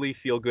weirdly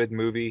feel-good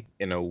movie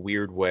in a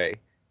weird way.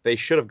 They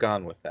should have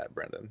gone with that,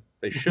 Brendan.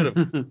 They should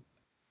have.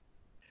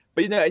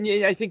 But, and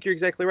I think you're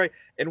exactly right.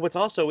 And what's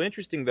also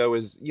interesting, though,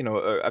 is,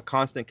 a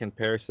constant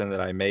comparison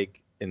that I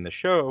make in the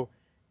show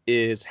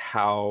is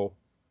how,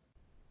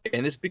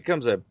 and this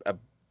becomes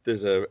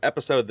there's a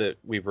episode that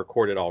we've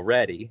recorded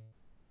already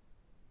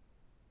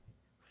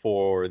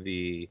for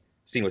the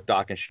scene with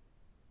Doc and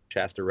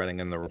Shasta running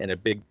and a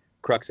big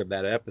crux of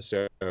that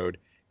episode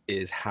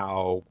is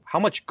how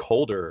much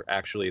colder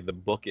actually the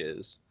book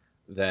is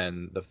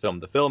than the film.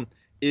 The film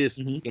is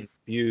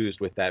infused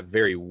with that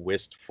very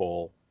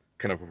wistful,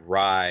 kind of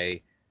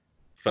wry,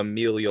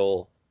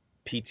 familial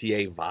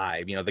PTA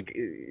vibe.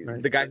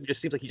 The guy who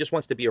just seems like he just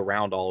wants to be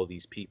around all of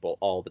these people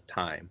all the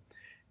time.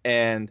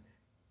 And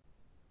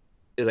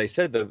as I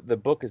said, the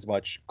book is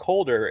much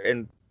colder,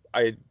 and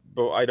I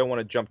don't want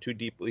to jump too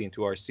deeply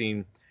into our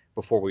scene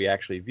before we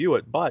actually view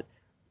it, but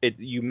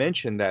you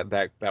mentioned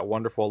that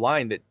wonderful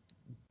line that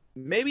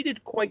maybe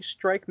didn't quite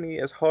strike me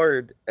as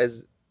hard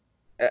as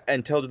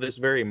until this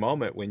very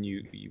moment when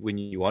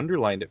you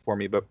underlined it for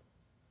me. But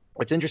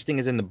what's interesting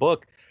is in the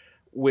book,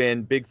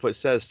 when Bigfoot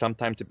says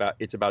sometimes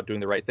it's about doing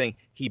the right thing,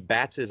 he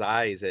bats his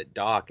eyes at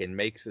Doc and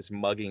makes this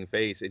mugging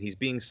face, and he's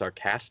being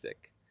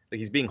sarcastic. Like,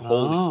 he's being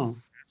wholly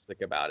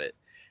sarcastic about it.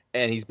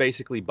 And he's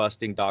basically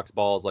busting Doc's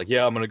balls, like,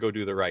 yeah, I'm going to go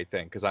do the right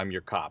thing because I'm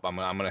your cop. I'm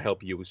going to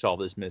help you solve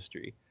this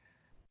mystery.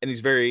 And it's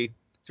very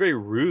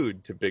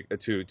rude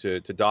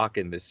to Doc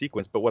in this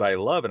sequence. But what I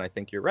love, and I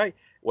think you're right,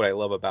 what I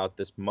love about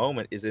this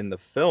moment is in the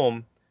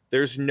film,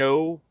 there's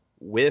no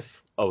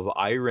whiff of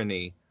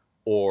irony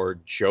or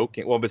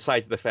joking. Well,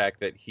 besides the fact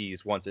that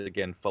he's once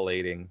again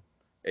filleting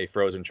a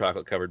frozen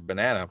chocolate covered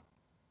banana,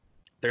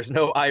 there's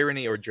no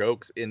irony or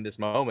jokes in this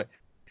moment.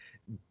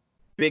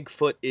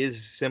 Bigfoot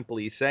is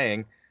simply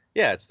saying,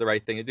 yeah, it's the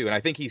right thing to do. And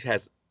I think he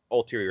has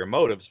ulterior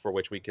motives for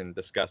which we can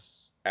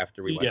discuss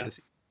after we watch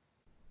this.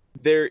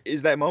 There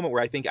is that moment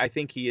where I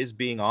think he is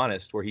being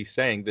honest, where he's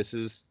saying this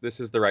is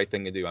the right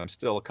thing to do. I'm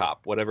still a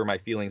cop, whatever my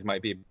feelings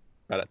might be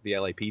about the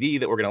LAPD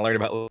that we're going to learn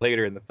about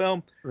later in the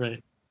film.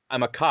 Right.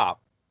 I'm a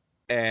cop.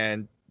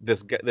 And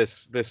this little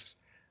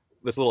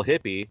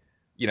hippie,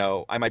 you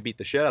know, I might beat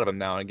the shit out of him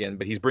now and again,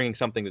 but he's bringing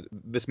something that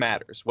this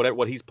matters.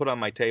 What he's put on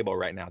my table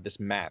right now, this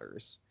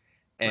matters.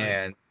 Right.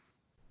 And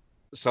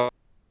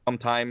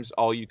sometimes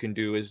all you can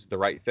do is the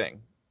right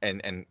thing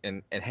and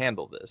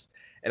handle this.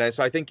 And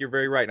so I think you're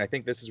very right. And I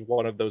think this is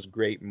one of those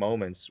great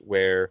moments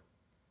where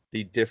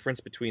the difference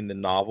between the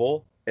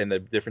novel and the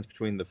difference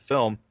between the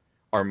film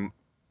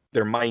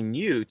they're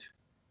minute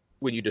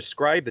when you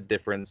describe the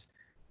difference,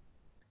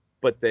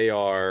 but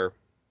the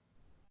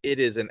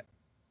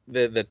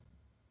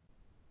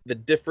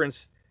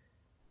difference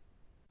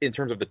in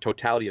terms of the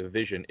totality of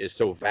vision is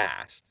so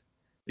vast,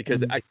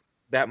 because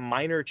that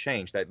minor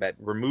change, that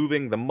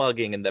removing the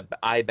mugging and the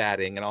eye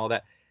batting and all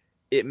that,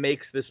 it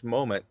makes this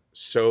moment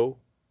so,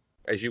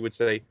 as you would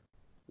say,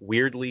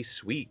 weirdly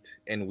sweet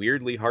and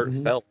weirdly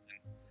heartfelt,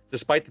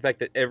 despite the fact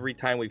that every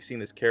time we've seen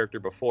this character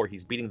before,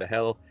 he's beating the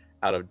hell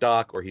out of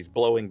Doc or he's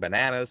blowing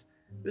bananas.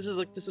 This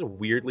is a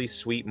weirdly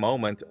sweet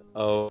moment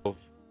of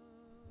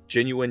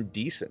genuine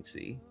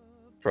decency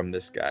from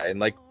this guy. And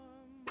like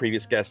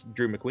previous guest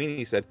Drew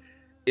McQueen said,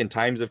 in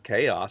times of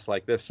chaos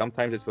like this,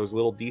 sometimes it's those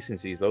little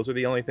decencies. Those are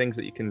the only things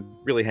that you can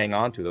really hang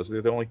on to. Those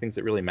are the only things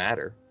that really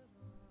matter.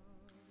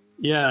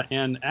 Yeah,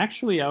 and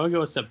actually I would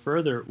go a step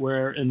further,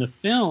 where in the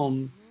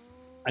film,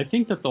 I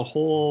think that the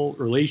whole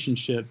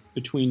relationship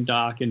between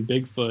Doc and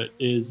Bigfoot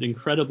is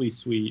incredibly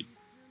sweet.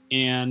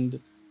 And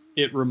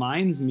it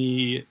reminds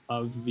me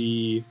of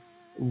the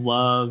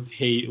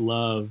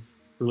love-hate-love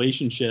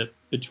relationship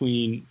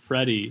between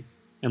Freddy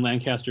and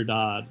Lancaster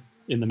Dodd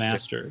in The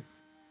Master,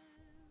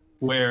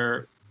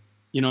 where,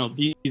 you know,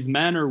 these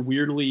men are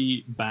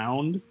weirdly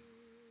bound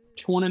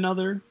to one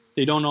another.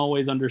 They don't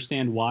always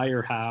understand why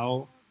or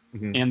how,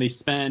 and they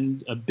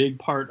spend a big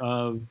part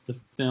of the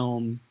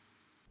film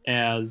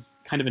as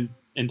kind of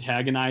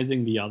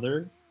antagonizing the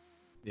other.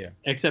 Yeah.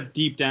 Except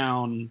deep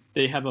down,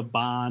 they have a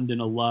bond and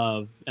a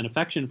love and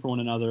affection for one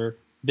another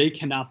they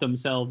cannot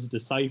themselves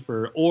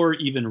decipher or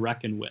even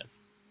reckon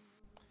with.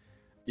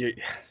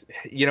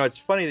 You know, it's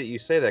funny that you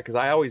say that, because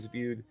I always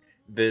viewed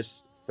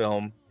this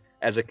film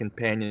as a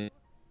companion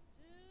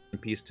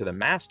piece to The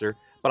Master,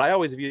 but I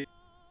always viewed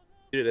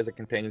it as a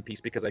companion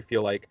piece because I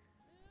feel like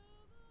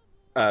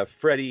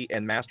Freddy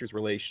and Master's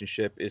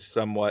relationship is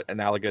somewhat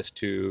analogous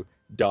to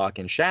Doc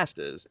and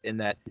Shasta's in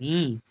that,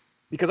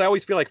 because I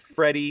always feel like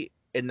Freddy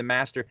and the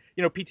Master,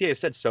 you know, PTA has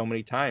said so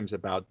many times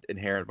about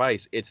Inherent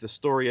Vice, it's the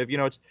story of, you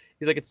know,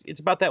 he's like, it's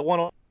about that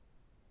one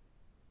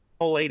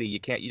old lady you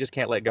just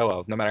can't let go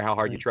of, no matter how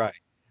hard you try.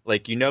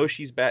 Like, you know,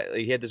 she's bad.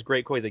 He had this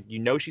great quote. He's like, you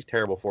know, she's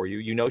terrible for you.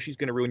 You know, she's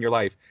going to ruin your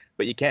life,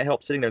 but you can't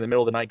help sitting there in the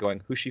middle of the night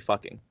going, who's she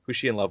fucking? Who's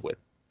she in love with?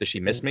 Does she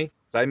miss me?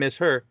 'Cause I miss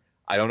her.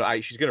 I don't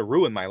know. She's going to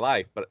ruin my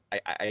life, but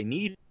I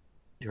need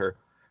her.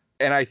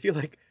 And I feel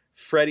like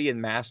Freddy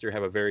and Master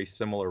have a very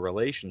similar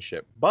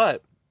relationship.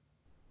 But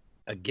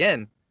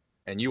again,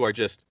 and you are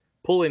just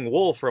pulling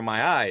wool from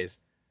my eyes,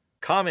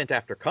 comment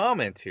after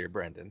comment here,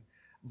 Brendan.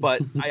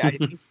 But I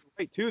think you're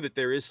right, too, that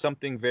there is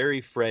something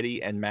very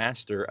Freddy and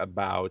Master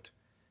about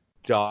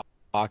Doc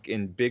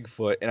and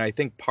Bigfoot. And I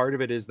think part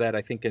of it is that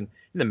I think in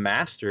The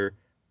Master,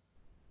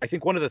 I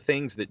think one of the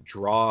things that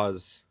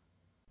draws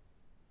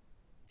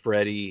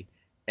Freddy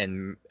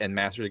and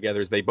Master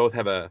together is they both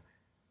have a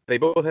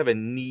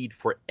need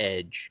for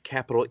edge,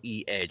 capital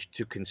E edge,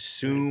 to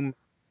consume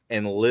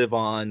and live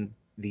on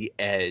the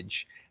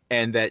edge,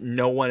 and that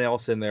no one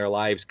else in their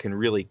lives can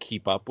really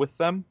keep up with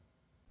them.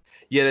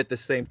 Yet at the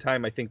same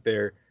time, I think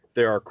there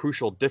are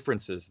crucial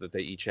differences that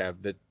they each have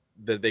that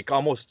they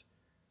almost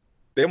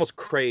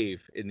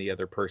crave in the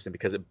other person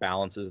because it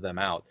balances them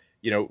out.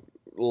 You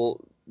know,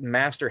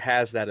 Master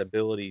has that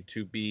ability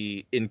to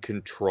be in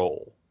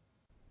control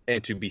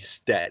and to be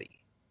steady.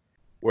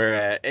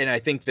 And I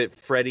think that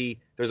Freddy,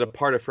 there's a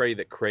part of Freddy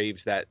that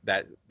craves that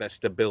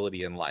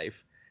stability in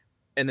life.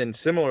 And then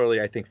similarly,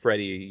 I think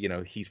Freddy, you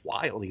know, he's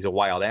wild. He's a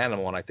wild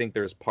animal, and I think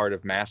there's part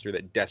of Master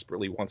that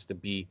desperately wants to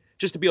be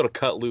able to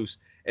cut loose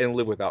and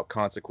live without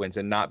consequence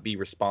and not be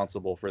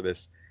responsible for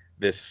this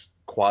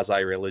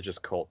quasi-religious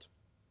cult.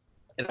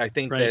 And I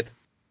think that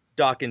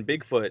Doc and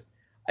Bigfoot,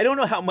 I don't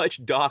know how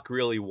much Doc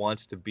really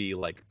wants to be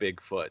like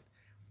Bigfoot,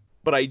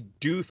 but I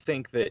do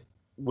think that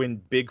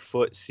when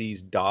Bigfoot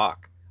sees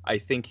Doc, I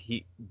think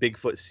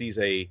Bigfoot sees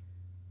a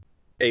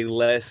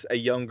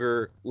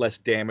younger, less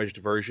damaged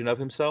version of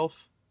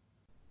himself,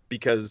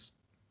 because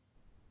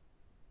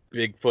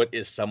Bigfoot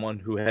is someone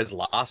who has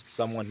lost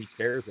someone he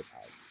cares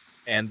about,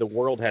 and the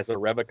world has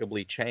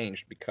irrevocably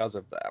changed because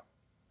of that.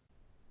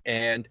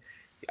 And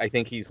I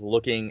think he's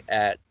looking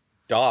at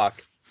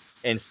Doc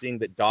and seeing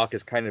that Doc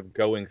is kind of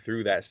going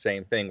through that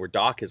same thing, where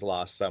Doc has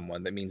lost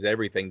someone that means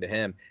everything to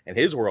him, and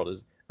his world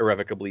is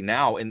irrevocably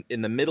now in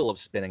the middle of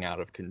spinning out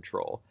of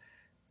control.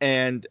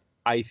 And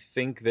I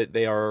think that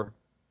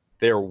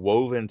they're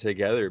woven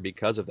together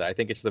because of that. I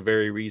think it's the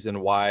very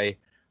reason why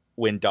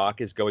when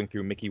Doc is going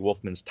through Mickey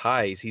Wolfman's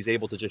ties, he's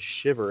able to just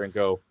shiver and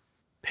go,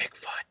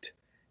 Bigfoot,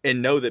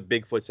 and know that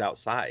Bigfoot's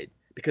outside,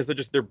 because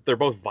they're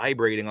both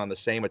vibrating on the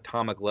same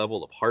atomic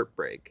level of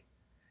heartbreak.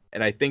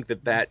 And I think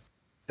that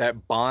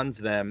bonds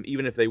them,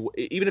 even if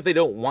they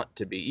don't want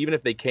to be, even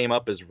if they came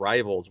up as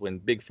rivals when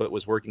Bigfoot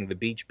was working the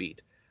beach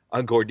beat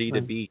on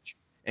Gordita Beach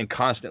and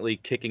constantly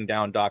kicking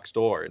down Doc's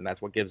door, and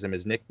that's what gives him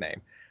his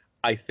nickname.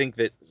 I think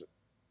that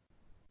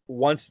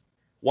once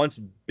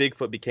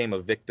Bigfoot became a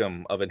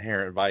victim of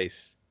inherent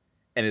vice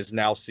and is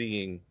now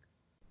seeing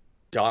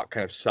Doc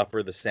kind of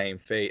suffer the same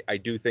fate, I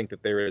do think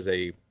that there is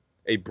a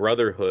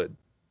brotherhood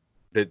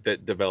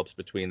that develops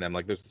between them.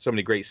 Like, there's so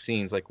many great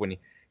scenes, like when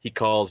he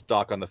calls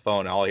Doc on the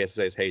phone, and all he has to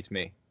say is, hey, it's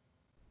me.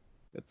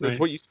 That's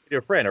what you say to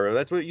a friend, or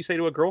that's what you say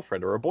to a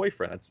girlfriend or a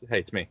boyfriend. Hey,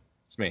 it's me.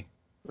 It's me.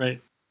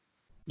 Right.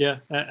 Yeah,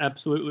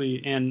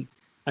 absolutely. And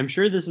I'm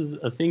sure this is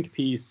a think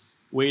piece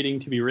waiting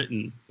to be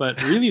written,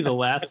 but really the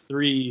last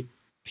three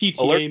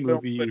PTA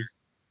movies,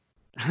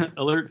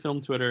 Alert Film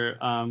Twitter,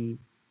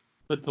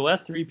 but the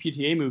last three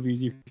PTA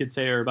movies you could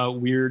say are about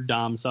weird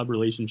dom sub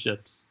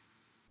relationships,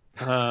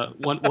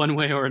 one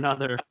way or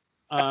another,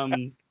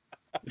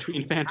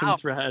 between Phantom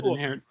Thread and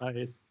Inherent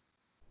Vice.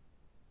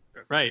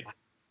 Right.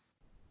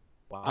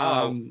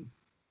 Wow.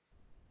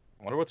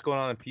 I wonder what's going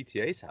on in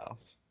PTA's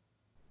house.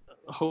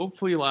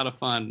 Hopefully a lot of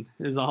fun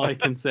is all I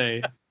can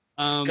say.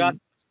 God,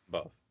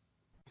 both.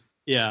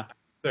 Yeah,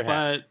 they're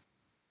happy.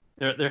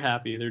 They're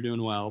happy. They're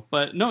doing well.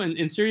 But no,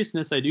 in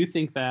seriousness, I do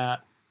think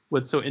that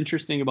what's so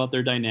interesting about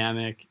their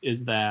dynamic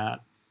is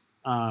that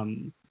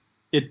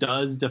it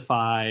does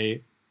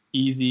defy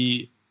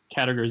easy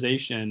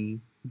categorization.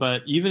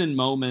 But even in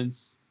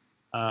moments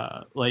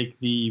like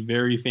the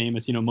very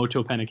famous,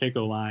 Moto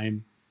Panakeko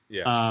line,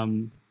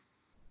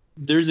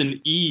 there's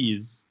an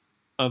ease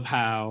of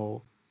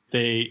how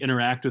they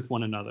interact with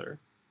one another.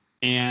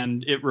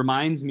 And it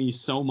reminds me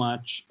so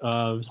much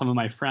of some of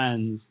my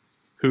friends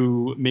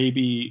who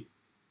maybe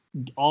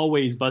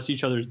always bust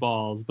each other's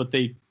balls, but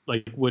they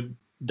would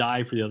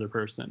die for the other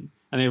person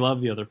and they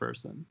love the other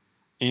person.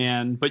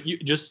 But you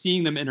just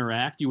seeing them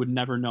interact, you would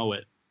never know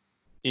it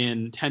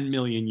in 10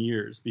 million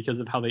years because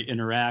of how they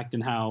interact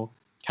and how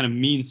kind of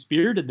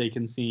mean-spirited they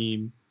can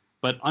seem.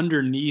 But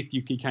underneath,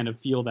 you could kind of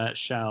feel that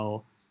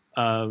shell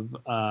of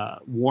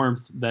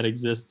warmth that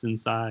exists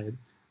inside.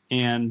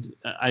 And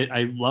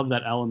I love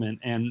that element.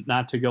 And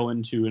not to go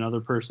into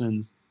another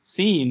person's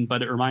scene,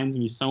 but it reminds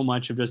me so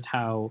much of just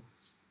how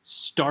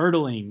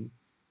startling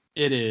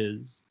it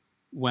is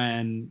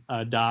when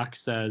Doc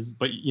says,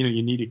 but you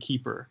need a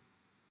keeper.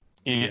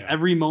 And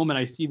every moment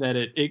I see that,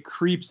 it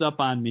creeps up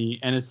on me,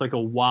 and it's like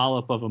a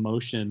wallop of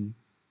emotion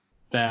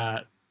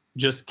that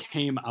just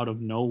came out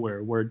of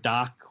nowhere, where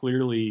Doc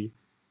clearly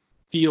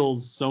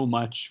feels so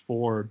much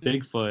for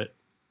Bigfoot,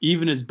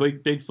 even as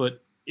Bigfoot,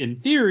 in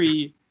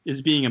theory,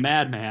 is being a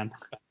madman.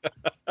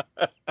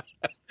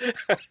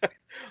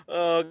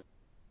 Oh,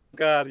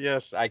 God,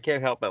 yes. I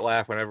can't help but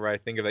laugh whenever I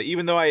think of that,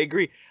 even though I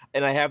agree.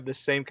 And I have the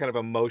same kind of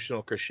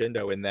emotional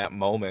crescendo in that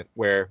moment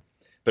where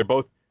they're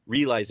both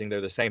realizing they're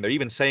the same. They're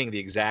even saying the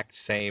exact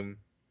same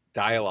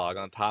dialogue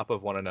on top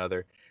of one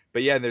another.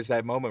 But yeah, there's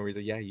that moment where he's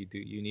like, yeah,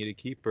 you need a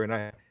keeper.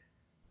 And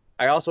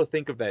I also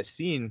think of that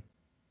scene,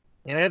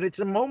 and it's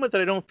a moment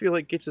that I don't feel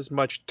like gets as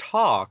much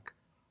talk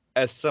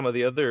as some of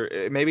the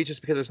other, maybe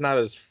just because it's not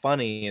as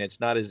funny and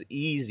it's not as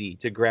easy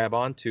to grab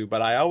onto.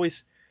 But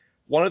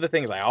one of the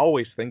things I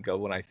always think of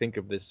when I think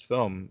of this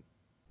film,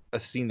 a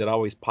scene that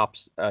always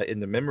pops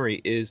into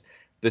memory, is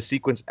the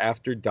sequence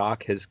after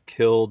Doc has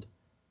killed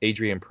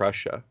Adrian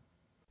Prussia,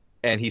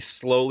 and he's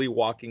slowly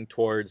walking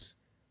towards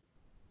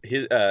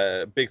his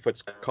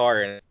Bigfoot's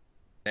car, and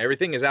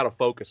everything is out of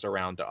focus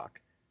around Doc.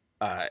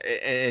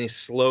 And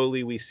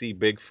slowly we see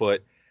Bigfoot,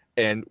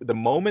 and the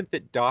moment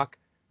that Doc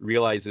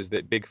realizes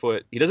that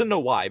Bigfoot, he doesn't know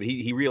why, but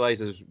he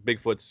realizes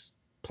Bigfoot's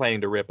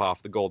planning to rip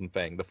off the Golden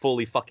Fang, the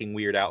fully fucking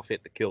weird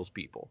outfit that kills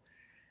people.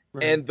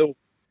 Right. And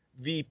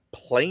the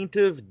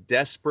plaintive,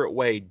 desperate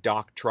way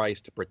Doc tries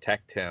to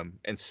protect him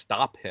and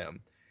stop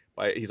him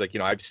He's like,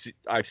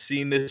 I've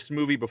seen this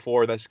movie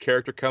before. This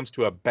character comes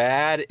to a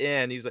bad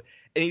end. He's like,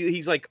 and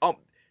he's like,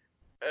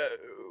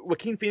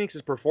 Joaquin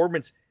Phoenix's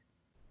performance.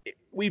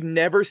 We've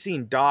never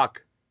seen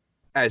Doc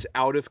as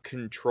out of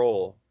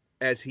control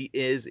as he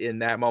is in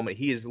that moment.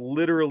 He is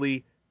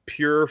literally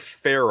pure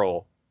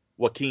feral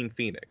Joaquin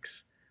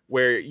Phoenix,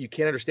 where you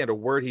can't understand a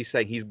word he's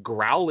saying. He's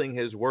growling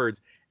his words,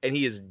 and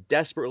he is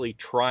desperately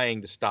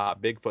trying to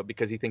stop Bigfoot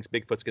because he thinks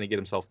Bigfoot's going to get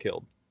himself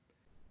killed.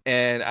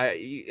 And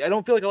I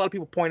don't feel like a lot of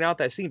people point out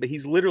that scene, but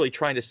he's literally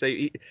trying to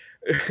say,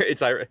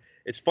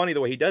 it's funny the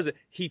way he does it.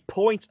 He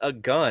points a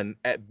gun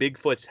at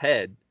Bigfoot's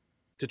head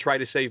to try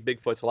to save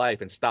Bigfoot's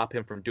life and stop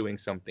him from doing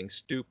something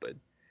stupid.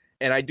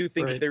 And I do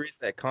think that there is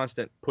that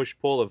constant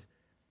push-pull of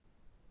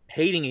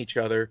hating each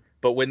other,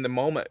 but when the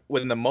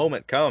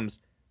moment comes,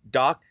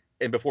 Doc,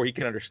 and before he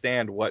can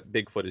understand what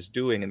Bigfoot is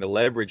doing and the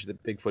leverage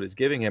that Bigfoot is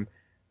giving him,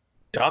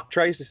 Doc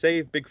tries to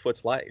save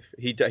Bigfoot's life.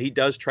 He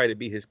does try to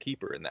be his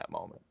keeper in that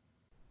moment.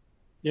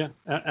 Yeah,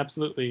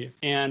 absolutely.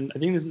 And I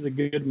think this is a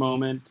good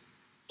moment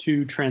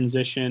to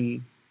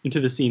transition into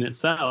the scene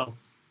itself,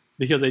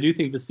 because I do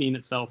think the scene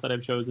itself that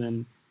I've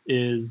chosen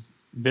is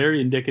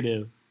very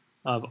indicative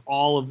of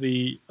all of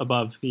the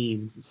above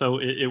themes. So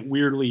it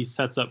weirdly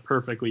sets up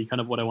perfectly kind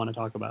of what I want to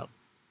talk about.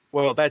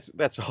 Well,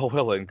 that's all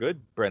well and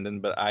good, Brendan,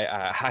 but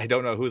I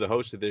don't know who the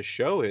host of this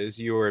show is,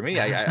 you or me.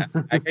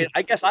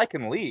 I guess I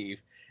can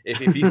leave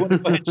if you want to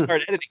go ahead and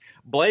start editing.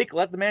 Blake,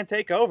 let the man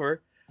take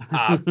over.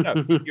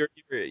 No,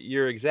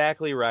 you're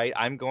exactly right.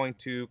 I'm going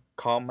to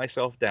calm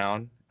myself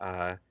down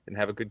and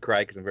have a good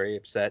cry because I'm very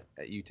upset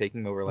at you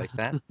taking over like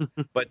that.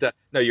 But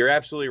no, you're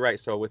absolutely right.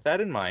 So with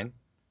that in mind,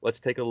 let's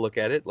take a look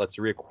at it. Let's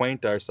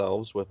reacquaint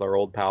ourselves with our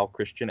old pal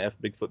Christian F.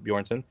 Bigfoot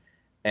Bjornson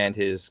and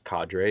his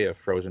cadre of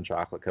frozen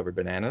chocolate-covered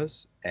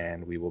bananas,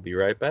 and we will be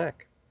right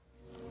back.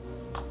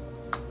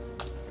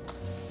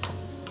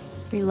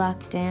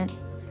 Reluctant,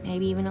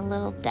 maybe even a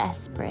little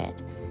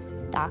desperate,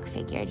 Doc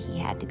figured he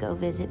had to go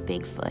visit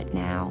Bigfoot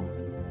now.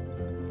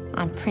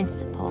 On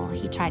principle,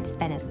 he tried to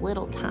spend as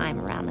little time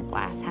around the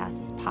glass house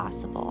as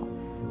possible.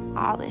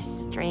 All this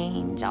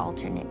strange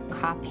alternate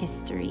cop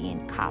history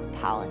and cop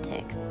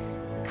politics,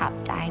 cop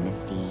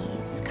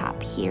dynasties,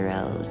 cop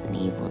heroes and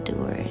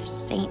evildoers,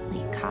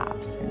 saintly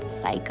cops and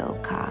psycho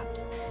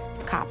cops,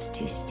 cops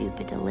too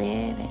stupid to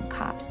live and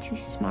cops too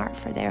smart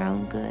for their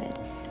own good,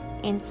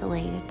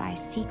 insulated by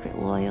secret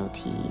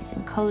loyalties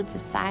and codes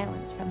of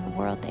silence from the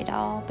world they'd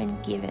all been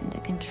given to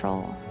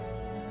control.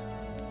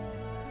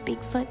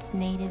 Bigfoot's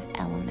native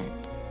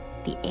element,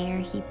 the air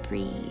he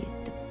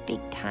breathed, the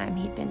big time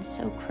he'd been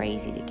so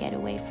crazy to get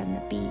away from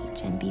the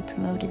beach and be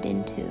promoted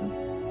into.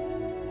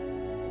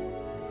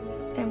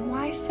 Then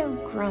why so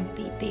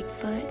grumpy,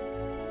 Bigfoot?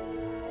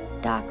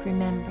 Doc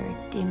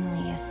remembered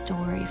dimly a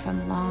story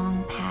from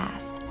long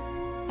past,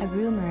 a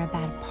rumor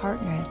about a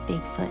partner of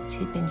Bigfoot's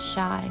who'd been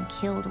shot and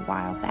killed a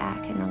while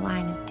back in the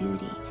line of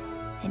duty.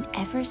 And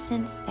ever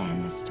since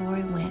then, the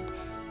story went,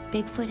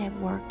 Bigfoot had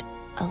worked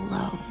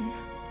alone.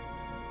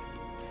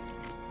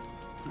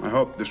 I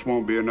hope this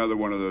won't be another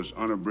one of those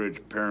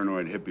unabridged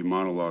paranoid hippie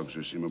monologues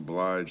you seem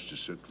obliged to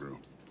sit through.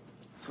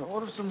 So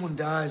what if someone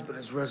dies but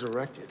is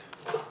resurrected?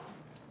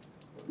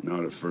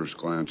 Not at first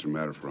glance a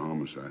matter for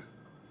homicide.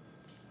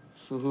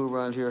 So who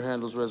around here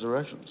handles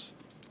resurrections?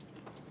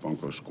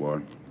 Bunko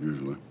squad,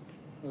 usually.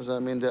 Does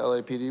that mean the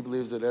LAPD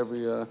believes that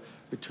every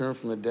return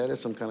from the dead is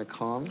some kind of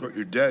con? Look,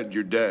 you're dead,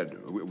 you're dead.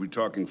 Are we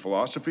talking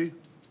philosophy?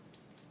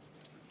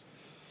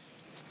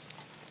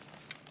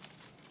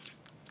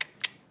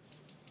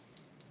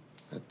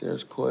 That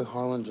there's Coy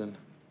Harlingen,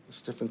 the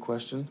stiff in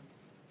question.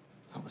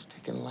 That was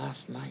taken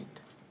last night.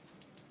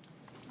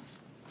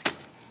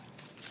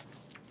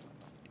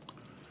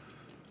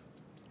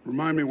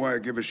 Remind me why I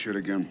give a shit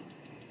again.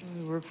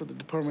 You work for the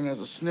department as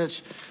a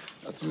snitch.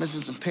 Not to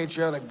mention some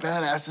patriotic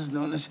badasses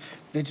known as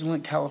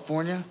Vigilant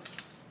California.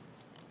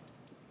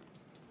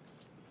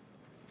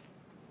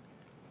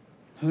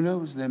 Who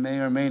knows? They may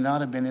or may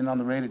not have been in on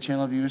the raid at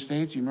Channelview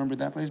Estates. You remember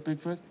that place,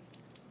 Bigfoot?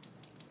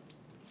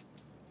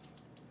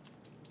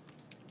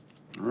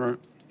 All right.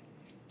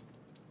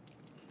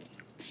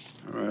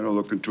 All right, I'll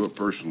look into it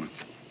personally.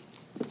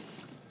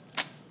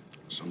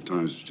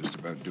 Sometimes it's just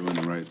about doing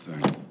the right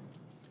thing.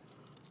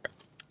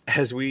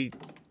 As we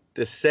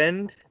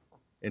descend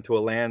into a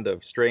land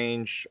of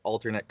strange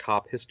alternate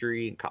cop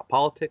history and cop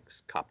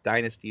politics, cop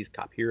dynasties,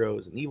 cop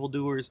heroes and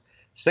evildoers,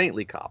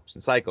 saintly cops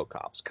and psycho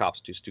cops,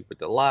 cops too stupid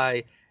to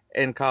lie,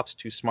 and cops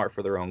too smart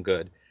for their own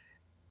good.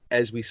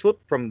 As we slip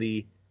from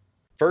the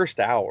first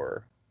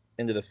hour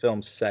into the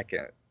film's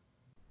second,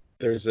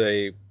 I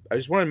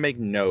just want to make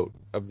note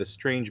of the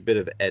strange bit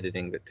of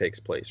editing that takes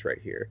place right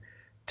here.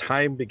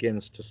 Time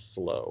begins to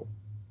slow.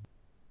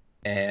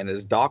 And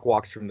as Doc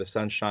walks from the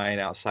sunshine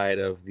outside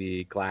of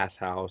the glass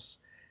house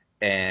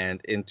and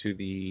into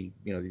the,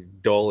 these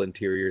dull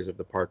interiors of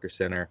the Parker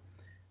Center,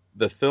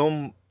 the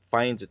film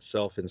finds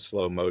itself in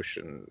slow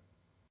motion.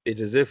 It's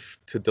as if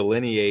to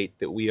delineate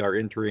that we are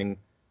entering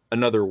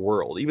another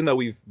world, even though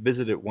we've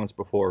visited it once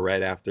before,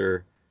 right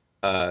after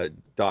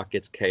Doc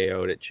gets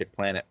KO'd at Chick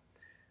Planet.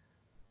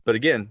 But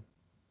again,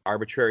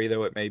 arbitrary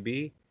though it may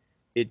be,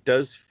 it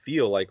does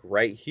feel like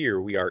right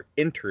here we are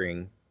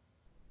entering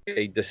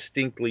a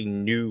distinctly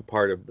new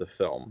part of the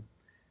film,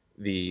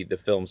 the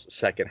film's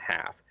second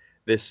half.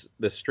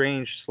 The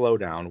strange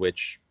slowdown,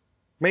 which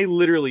may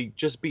literally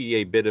just be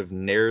a bit of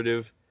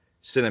narrative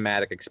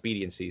cinematic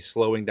expediency,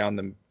 slowing down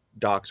the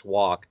Doc's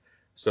walk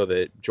so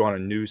that Joanna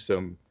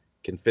Newsom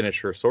can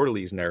finish her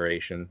sororly's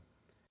narration.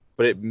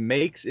 But it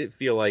makes it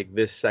feel like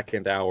this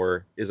second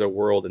hour is a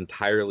world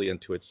entirely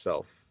unto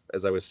itself,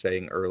 as I was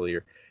saying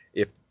earlier.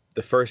 If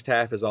the first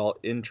half is all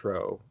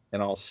intro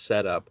and all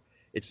setup,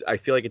 I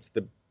feel like it's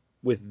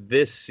with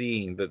this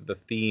scene, the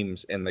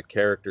themes and the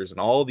characters and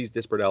all these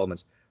disparate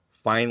elements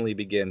finally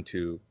begin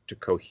to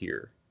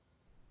cohere.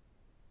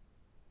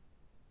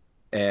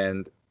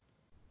 And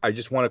I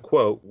just want to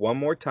quote one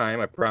more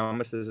time. I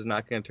promise this is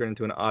not going to turn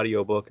into an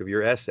audiobook of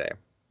your essay.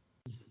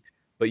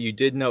 But you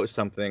did note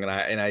something, and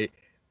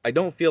I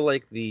don't feel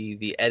like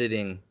the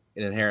editing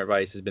in Inherent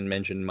Vice has been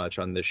mentioned much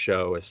on this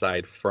show,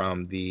 aside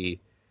from the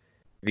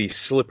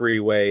slippery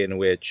way in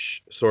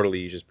which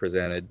Sortilege is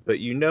presented. But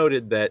you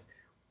noted that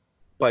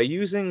by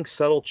using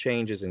subtle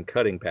changes in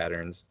cutting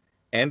patterns,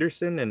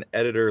 Anderson and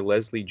editor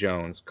Leslie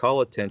Jones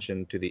call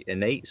attention to the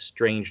innate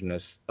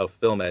strangeness of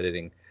film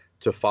editing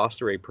to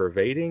foster a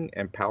pervading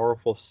and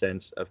powerful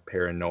sense of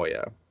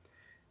paranoia.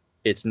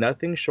 It's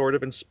nothing short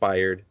of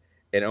inspired,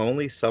 and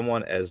only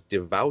someone as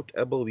devout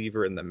a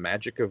believer in the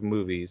magic of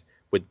movies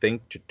would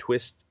think to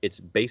twist its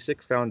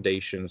basic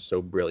foundation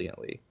so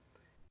brilliantly.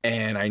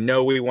 And I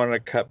know we want to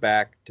cut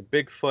back to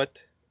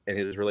Bigfoot and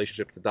his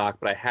relationship to the Doc,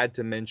 but I had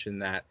to mention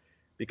that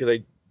because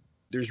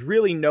there's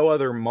really no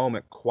other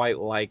moment quite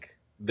like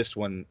this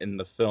one in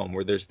the film,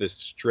 where there's this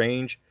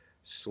strange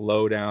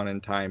slowdown in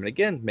time. And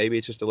again, maybe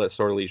it's just to let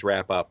Sortilege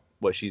wrap up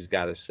what she's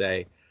got to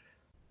say,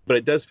 but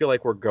it does feel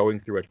like we're going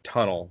through a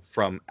tunnel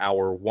from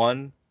hour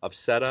 1 of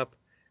setup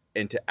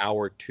into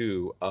hour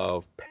 2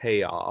 of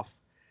payoff,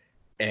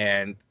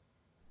 and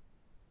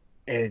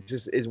it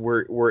just is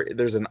we're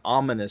there's an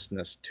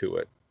ominousness to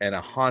it and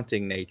a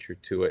haunting nature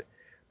to it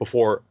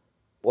before,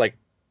 like,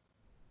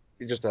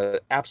 just an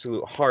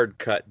absolute hard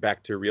cut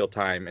back to real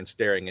time and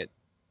staring at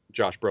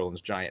Josh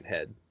Brolin's giant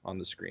head on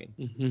the screen.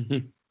 Mm-hmm.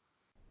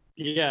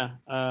 Yeah,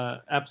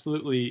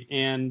 absolutely.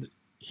 And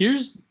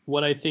here's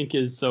what I think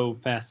is so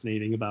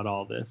fascinating about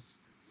all this,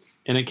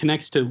 and it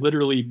connects to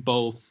literally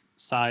both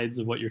sides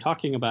of what you're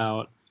talking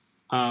about.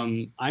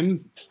 I'm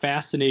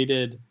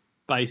fascinated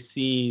by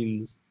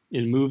scenes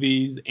in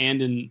movies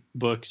and in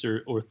books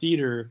or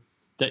theater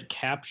that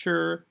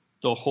capture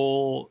the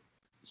whole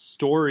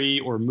story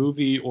or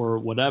movie or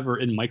whatever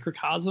in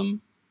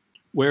microcosm,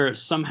 where it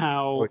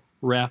somehow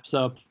wraps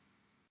up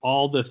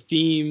all the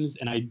themes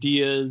and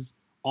ideas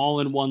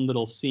all in one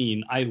little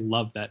scene. I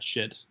love that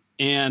shit.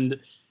 And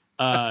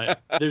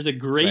there's a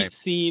great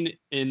scene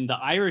in The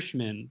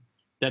Irishman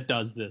that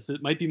does this.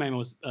 It might be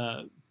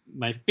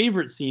my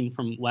favorite scene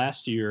from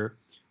last year,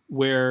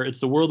 where it's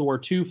the World War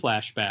II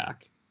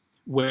flashback,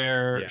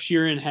 where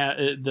Sheeran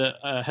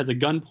has a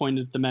gun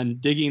pointed at the men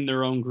digging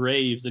their own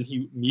graves, and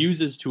he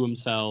muses to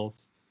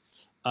himself,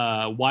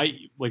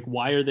 why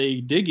are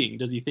they digging?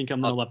 Does he think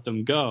I'm going to let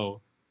them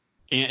go?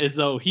 And as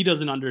though he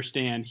doesn't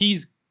understand,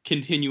 he's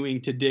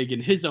continuing to dig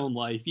in his own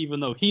life, even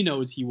though he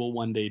knows he will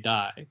one day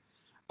die.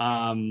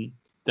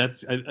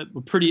 That's a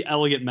pretty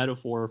elegant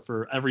metaphor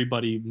for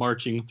everybody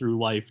marching through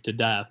life to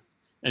death,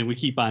 and we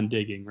keep on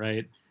digging,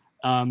 right?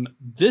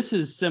 This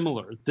is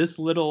similar, this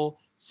little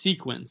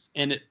sequence,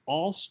 and it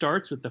all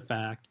starts with the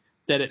fact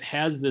that it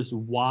has this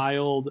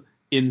wild,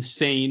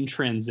 insane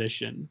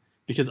transition,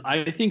 because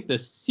I think the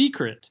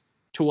secret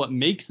to what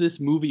makes this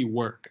movie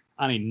work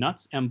on a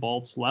nuts and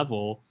bolts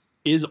level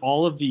is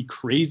all of the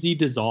crazy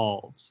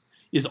dissolves,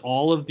 is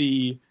all of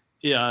the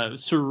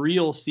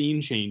surreal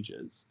scene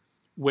changes,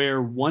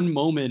 where one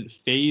moment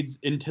fades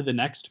into the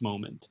next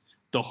moment.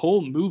 The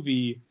whole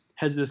movie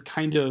has this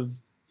kind of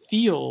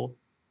feel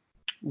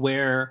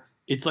where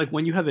it's like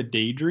when you have a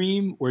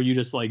daydream where you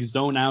just like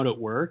zone out at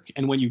work,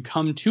 and when you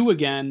come to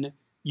again,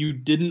 you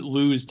didn't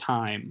lose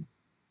time.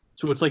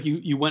 So it's like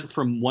you went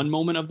from one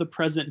moment of the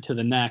present to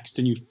the next,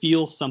 and you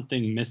feel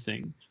something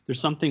missing. There's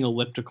something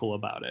elliptical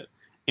about it.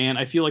 And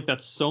I feel like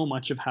that's so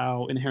much of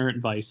how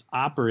Inherent Vice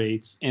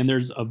operates. And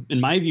there's, in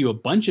my view, a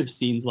bunch of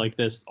scenes like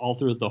this all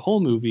throughout the whole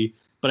movie.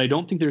 But I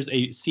don't think there's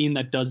a scene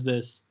that does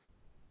this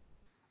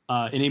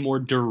in a more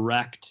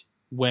direct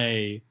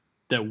way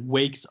that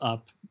wakes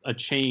up a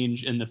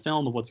change in the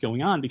film of what's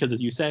going on. Because,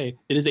 as you say,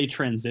 it is a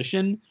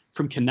transition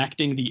from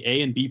connecting the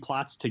A and B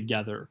plots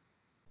together.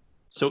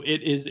 So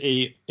it is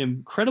a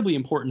incredibly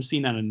important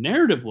scene on a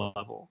narrative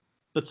level.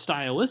 But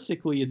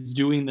stylistically, it's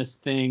doing this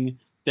thing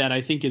that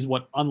I think is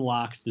what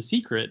unlocked the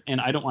secret. And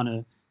I don't want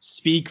to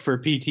speak for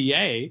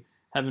PTA,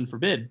 heaven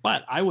forbid,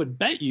 but I would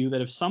bet you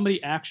that if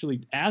somebody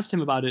actually asked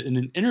him about it in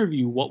an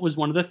interview, what was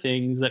one of the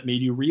things that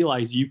made you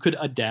realize you could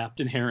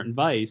adapt Inherent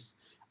Vice,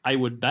 I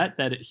would bet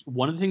that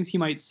one of the things he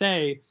might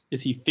say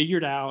is he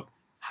figured out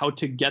how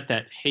to get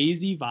that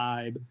hazy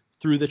vibe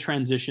through the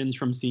transitions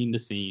from scene to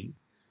scene.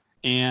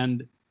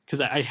 And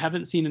because I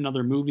haven't seen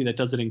another movie that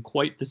does it in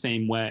quite the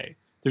same way.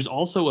 There's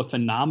also a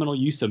phenomenal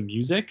use of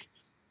music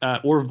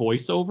or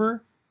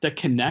voiceover that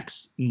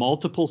connects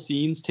multiple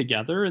scenes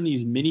together in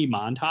these mini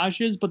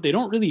montages, but they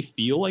don't really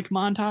feel like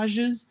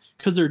montages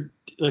because they're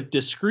like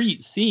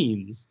discrete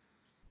scenes.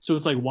 So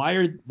it's like,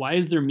 why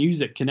is there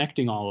music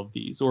connecting all of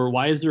these? Or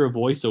why is there a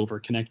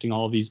voiceover connecting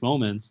all of these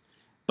moments?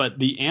 But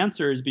the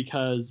answer is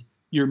because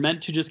you're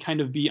meant to just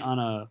kind of be on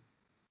a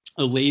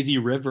lazy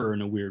river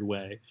in a weird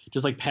way,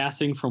 just like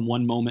passing from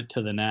one moment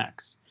to the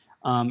next.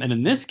 And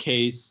in this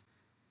case,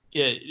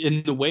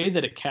 in the way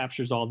that it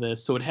captures all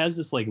this, so it has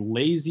this like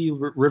lazy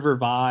river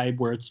vibe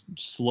where it's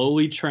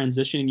slowly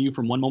transitioning you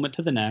from one moment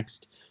to the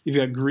next. You've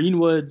got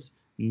Greenwood's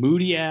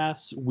moody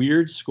ass,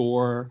 weird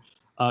score.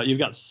 You've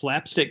got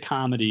slapstick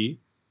comedy,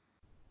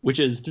 which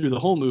is through the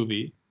whole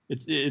movie.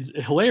 It's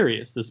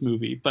hilarious, this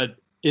movie, but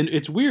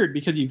it's weird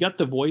because you've got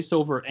the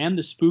voiceover and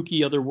the spooky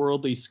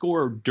otherworldly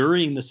score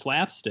during the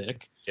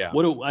slapstick. Yeah.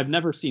 I've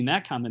never seen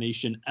that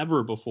combination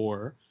ever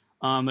before.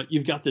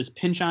 You've got this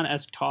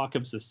Pynchon-esque talk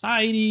of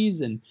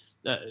societies and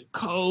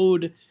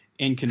code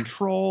and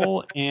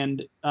control.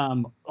 And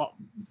I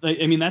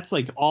mean, that's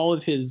like all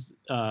of his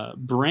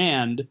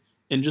brand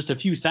in just a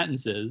few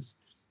sentences.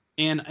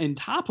 And on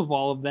top of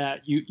all of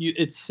that,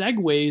 it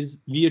segues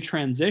via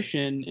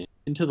transition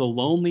into the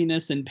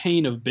loneliness and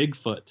pain of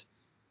Bigfoot.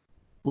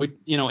 Which,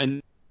 you know,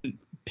 and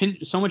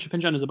so much of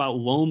Pynchon is about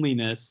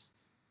loneliness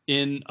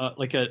in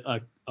like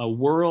a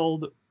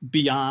world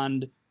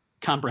beyond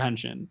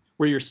comprehension,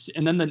 where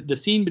and then the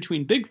scene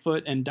between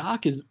Bigfoot and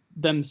Doc is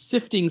them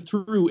sifting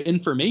through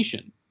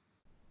information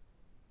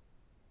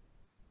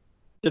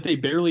that they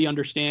barely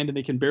understand and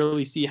they can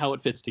barely see how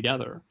it fits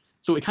together.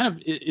 So it kind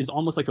of is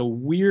almost like a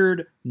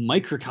weird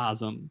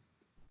microcosm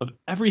of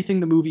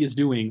everything the movie is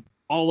doing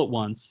all at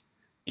once.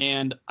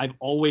 And I've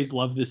always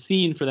loved this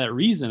scene for that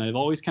reason. I've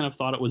always kind of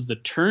thought it was the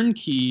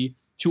turnkey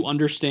to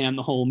understand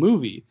the whole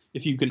movie.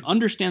 If you can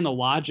understand the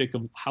logic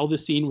of how the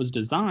scene was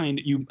designed,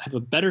 you have a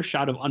better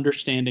shot of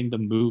understanding the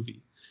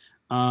movie.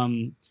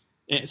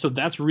 So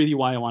that's really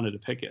why I wanted to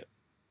pick it.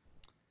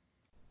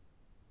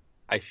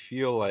 I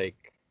feel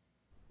like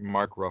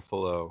Mark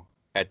Ruffalo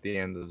at the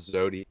end of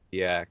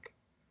Zodiac,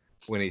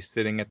 when he's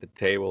sitting at the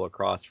table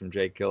across from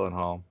Jake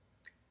Gyllenhaal,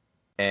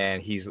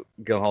 and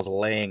Gyllenhaal's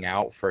laying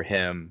out for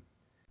him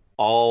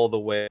all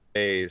the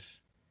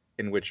ways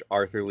in which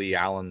Arthur Lee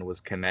Allen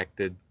was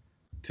connected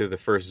to the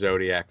first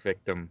Zodiac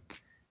victim.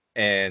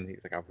 And he's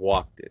like, I've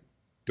walked it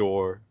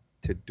door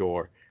to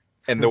door.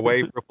 And the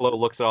way Ruffalo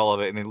looks at all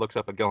of it, and he looks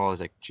up at Gyllenhaal, he's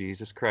like,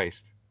 Jesus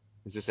Christ,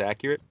 is this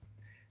accurate?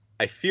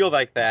 I feel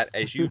like that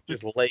as you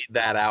just laid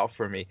that out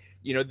for me.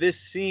 You know, this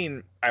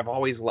scene, I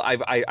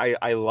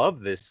love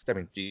this. I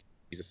mean,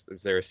 Jesus,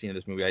 is there a scene in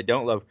this movie I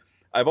don't love?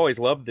 I've always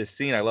loved this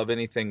scene. I love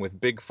anything with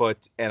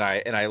Bigfoot, and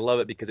I love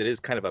it because it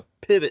is kind of a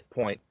pivot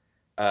point,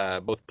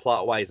 both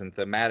plot-wise and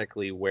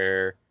thematically,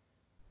 where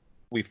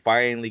we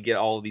finally get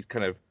all of these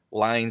kind of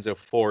lines of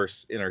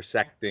force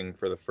intersecting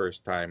for the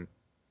first time.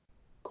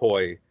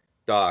 Coy,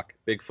 Doc,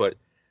 Bigfoot.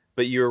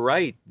 But you're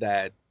right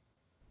that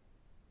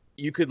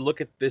you could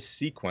look at this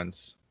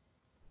sequence,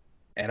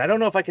 and I don't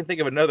know if I can think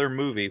of another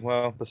movie,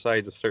 well,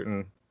 besides a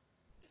certain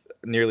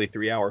nearly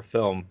 3-hour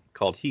film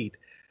called Heat,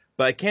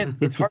 but I can't,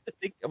 it's hard to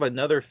think of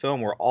another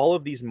film where all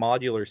of these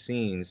modular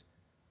scenes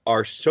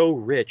are so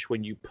rich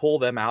when you pull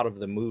them out of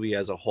the movie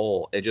as a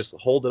whole and just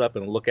hold it up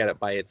and look at it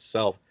by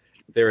itself.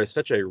 There is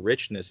such a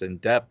richness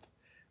and depth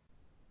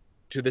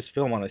to this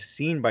film on a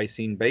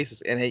scene-by-scene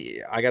basis, and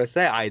I gotta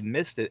say, I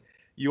missed it.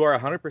 You are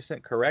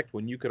 100% correct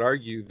when you could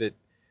argue that,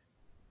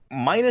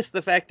 minus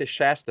the fact that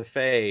Shasta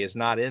Faye is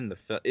not in the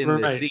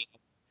scene,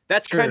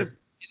 that's kind of,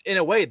 in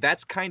a way,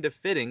 that's kind of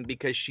fitting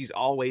because she's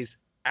always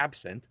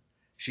absent.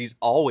 She's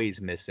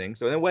always missing.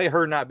 So in a way,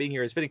 her not being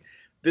here is fitting.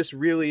 This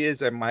really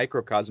is a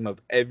microcosm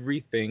of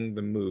everything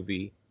the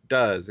movie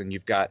does. And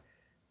you've got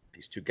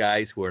these two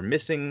guys who are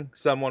missing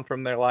someone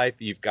from their life.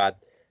 You've got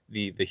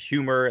the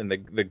humor and the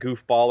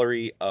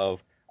goofballery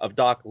of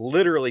Doc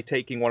literally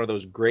taking one of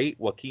those great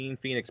Joaquin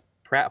Phoenix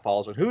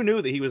pratfalls. And who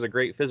knew that he was a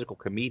great physical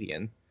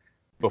comedian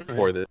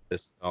before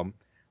this film?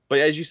 But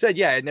as you said,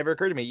 yeah, it never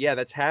occurred to me. Yeah,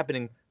 that's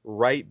happening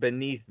right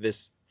beneath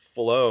this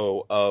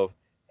flow of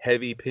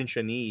heavy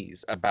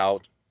Pynchonese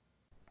about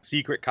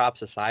secret cop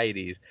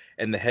societies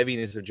and the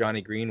heaviness of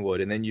Johnny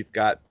Greenwood. And then you've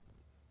got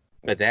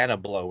banana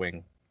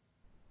blowing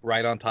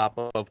right on top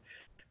of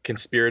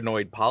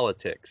conspiranoid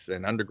politics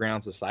and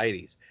underground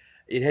societies.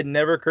 It had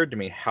never occurred to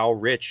me how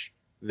rich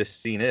this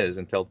scene is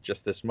until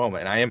just this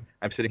moment. And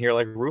I'm sitting here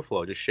like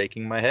Ruffalo, just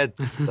shaking my head.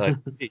 Like,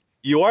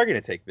 you are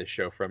going to take this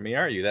show from me,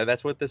 aren't you?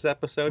 That's what this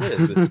episode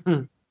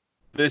is.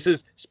 This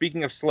is,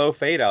 speaking of slow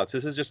fade outs,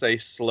 this is just a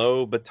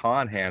slow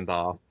baton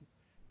handoff.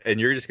 And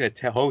you're just going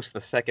to host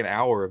the second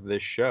hour of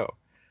this show.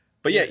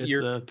 But yeah, it's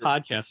a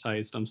podcast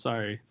heist. I'm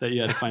sorry that you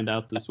had to find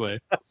out this way.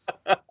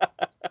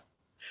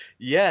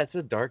 Yeah, it's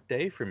a dark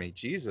day for me.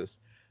 Jesus.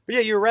 But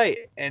yeah, you're right.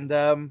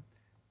 And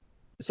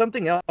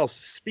something else,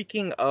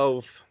 speaking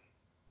of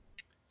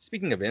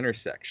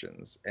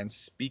intersections and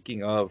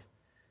speaking of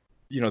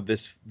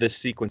this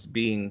sequence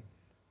being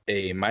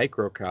a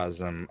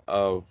microcosm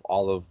of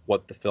all of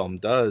what the film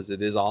does,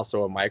 it is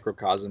also a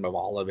microcosm of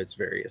all of its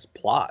various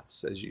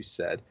plots, as you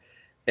said.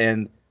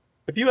 And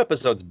a few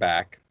episodes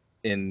back,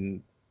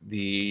 in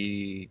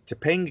the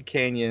Topanga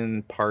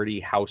Canyon party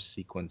house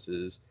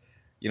sequences,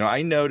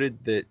 I noted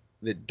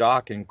that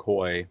Doc and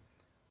Coy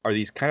are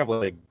these kind of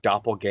like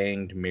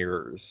doppelganged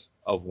mirrors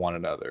of one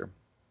another.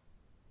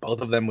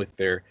 Both of them with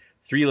their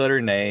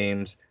 3-letter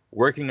names,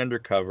 working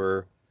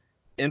undercover,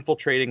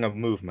 infiltrating a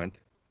movement,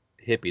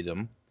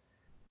 hippiedom,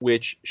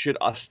 which should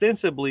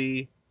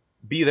ostensibly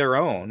be their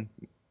own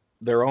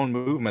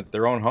movement,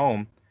 their own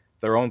home,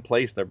 their own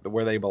place,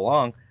 where they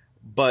belong.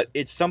 But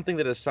it's something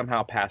that has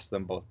somehow passed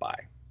them both by.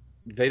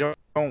 They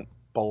don't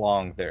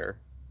belong there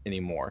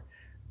anymore.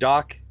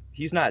 Doc,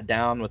 he's not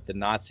down with the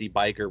Nazi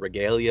biker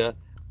regalia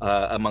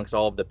amongst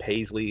all of the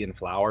paisley and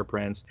flower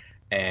prints,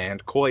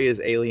 and Coy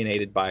is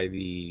alienated by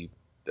the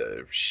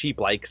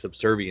sheep-like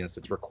subservience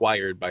that's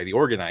required by the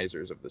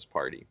organizers of this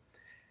party.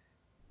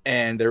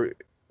 And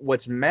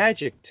what's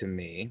magic to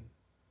me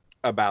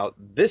about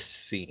this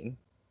scene,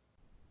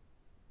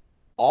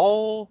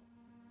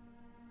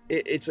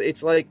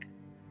 it's like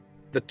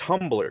the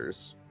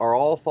tumblers are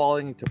all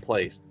falling into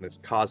place in this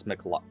cosmic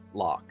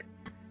lock.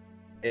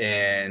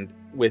 And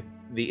with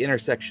the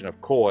intersection of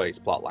Coy's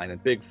plotline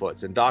and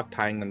Bigfoot's and Doc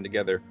tying them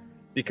together,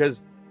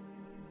 because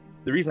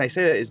the reason I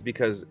say that is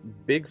because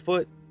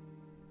Bigfoot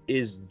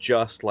is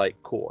just like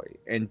Coy,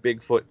 and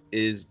Bigfoot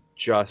is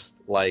just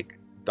like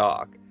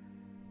Doc.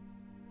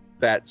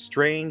 That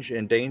strange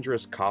and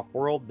dangerous cop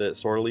world that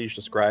Sortilege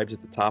describes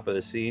at the top of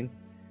the scene,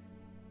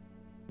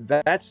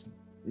 that's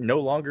no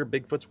longer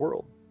Bigfoot's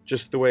world.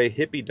 Just the way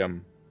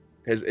hippiedom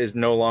is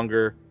no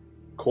longer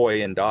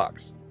Coy and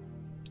Doc's.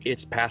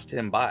 It's passed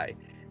him by.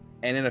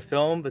 And in a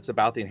film that's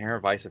about the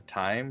inherent vice of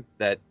time,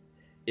 that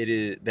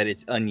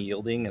its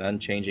unyielding and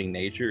unchanging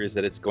nature is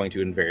that it's going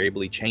to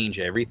invariably change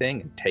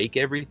everything and take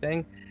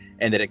everything,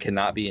 and that it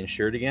cannot be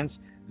insured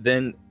against,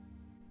 then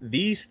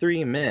these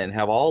three men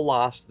have all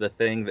lost the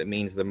thing that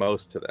means the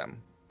most to them.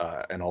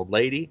 An old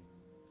lady,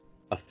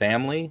 a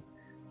family,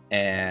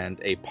 and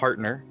a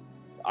partner,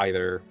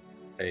 either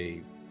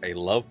a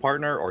love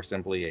partner or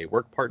simply a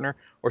work partner,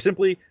 or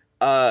simply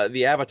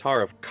the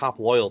avatar of cop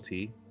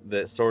loyalty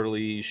that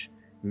Sortilege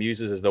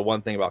muses as the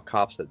one thing about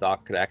cops that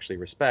Doc could actually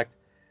respect.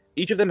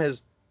 Each of them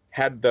has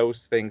had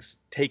those things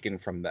taken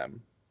from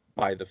them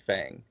by the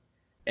Fang,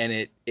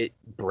 and it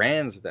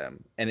brands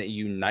them and it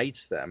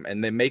unites them,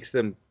 and it makes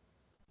them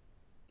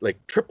like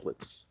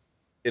triplets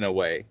in a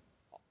way,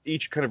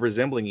 each kind of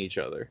resembling each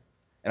other.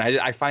 And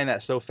I find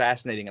that so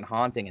fascinating and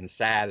haunting and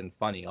sad and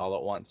funny all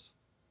at once.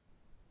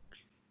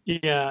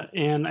 Yeah,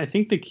 and I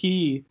think the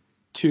key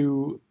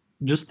to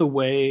just the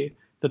way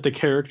that the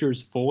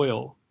characters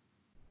foil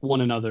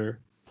one another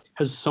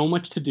has so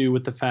much to do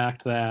with the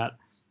fact that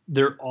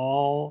they're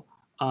all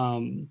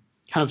kind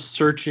of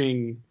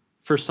searching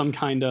for some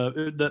kind of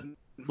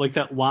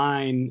that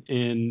line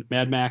in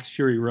Mad Max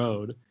Fury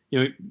Road,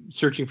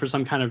 searching for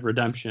some kind of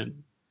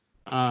redemption.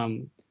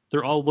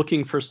 They're all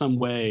looking for some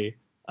way,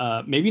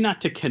 maybe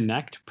not to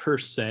connect per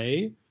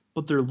se,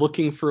 but they're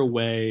looking for a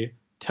way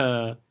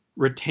to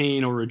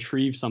retain or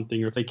retrieve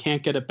something, or if they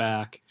can't get it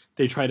back,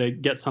 they try to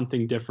get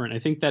something different. I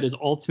think that is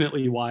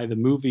ultimately why the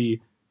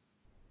movie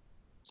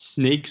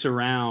snakes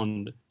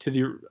around to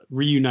the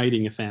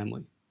reuniting a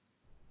family,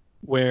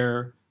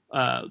 where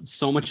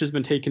so much has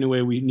been taken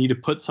away. We need to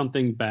put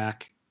something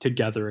back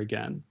together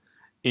again.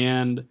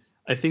 And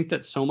I think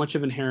that so much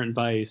of Inherent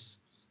Vice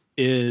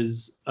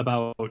is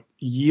about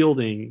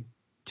yielding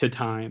to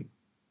time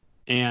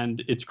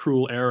and its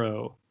cruel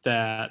arrow,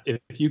 that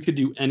if you could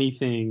do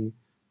anything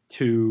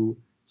to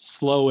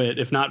slow it,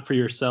 if not for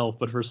yourself,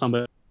 but for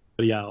somebody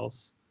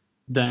else,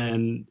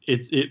 then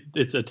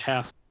it's a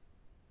task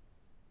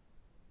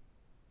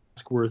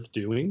worth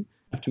doing.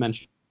 I have to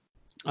mention,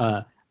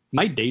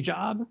 my day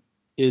job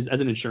is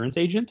as an insurance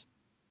agent,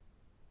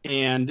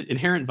 and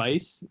Inherent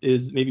Vice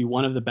is maybe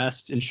one of the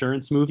best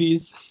insurance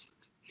movies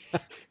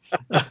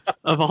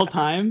of all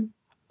time,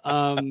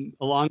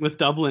 along with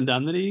Double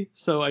Indemnity.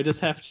 So I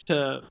just have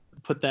to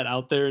put that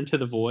out there into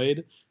the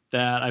void,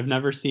 that I've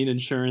never seen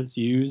insurance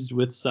used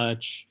with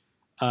such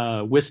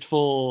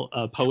wistful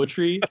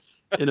poetry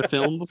in a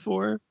film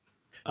before,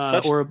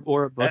 or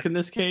a book in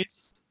this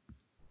case.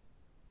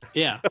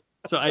 Yeah.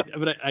 So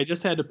I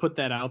just had to put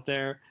that out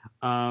there.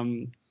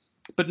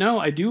 But no,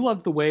 I do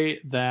love the way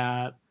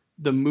that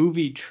the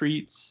movie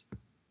treats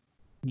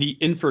the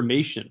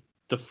information,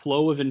 the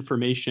flow of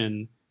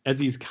information, as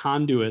these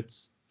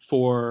conduits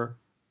for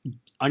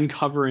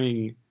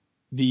uncovering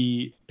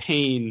the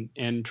pain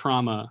and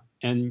trauma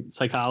and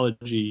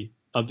psychology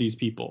of these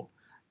people.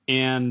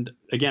 And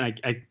again,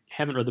 I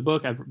haven't read the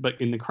book,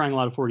 but in The Crying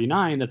Lot of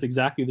 49, that's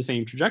exactly the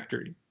same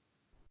trajectory,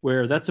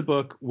 where that's a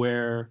book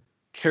where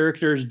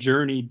characters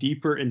journey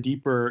deeper and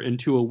deeper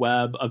into a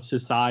web of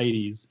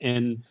societies,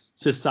 and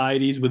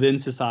societies within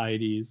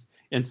societies,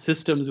 and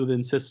systems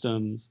within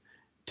systems,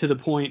 to the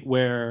point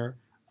where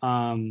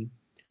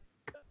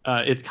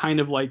It's kind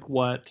of like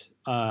what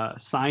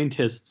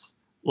scientists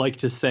like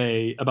to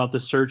say about the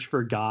search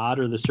for God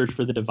or the search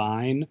for the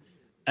divine.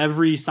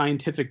 Every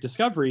scientific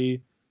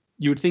discovery,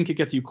 you would think it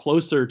gets you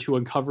closer to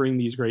uncovering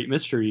these great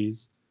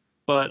mysteries.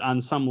 But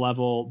on some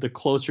level, the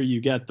closer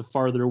you get, the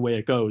farther away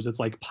it goes. It's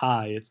like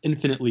pi. It's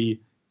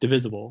infinitely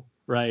divisible,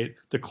 right?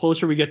 The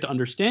closer we get to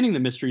understanding the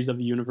mysteries of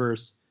the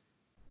universe,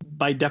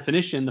 by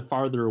definition, the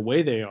farther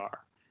away they are.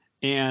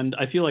 And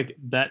I feel like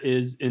that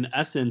is, in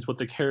essence, what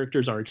the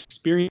characters are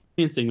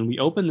experiencing. And we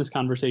open this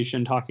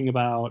conversation talking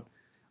about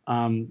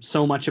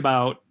so much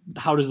about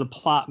how does the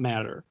plot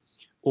matter,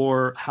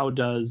 or how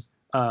does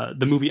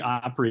the movie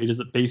operate? Is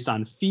it based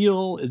on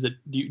feel? Is it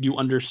do you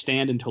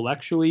understand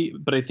intellectually?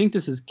 But I think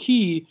this is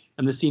key,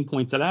 and the scene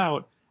points it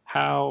out,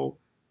 how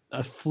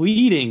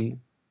fleeting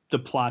the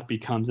plot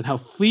becomes and how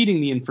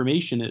fleeting the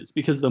information is,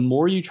 because the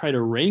more you try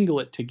to wrangle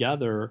it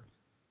together,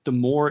 the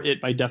more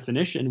it, by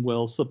definition,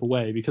 will slip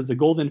away, because the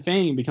golden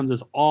fang becomes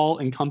this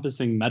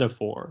all-encompassing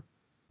metaphor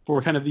for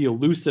kind of the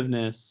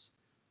elusiveness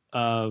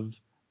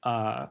of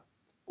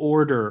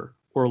order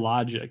or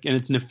logic, and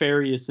it's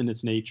nefarious in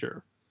its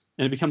nature,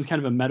 and it becomes kind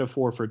of a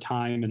metaphor for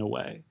time in a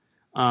way.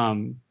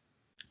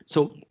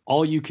 So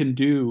all you can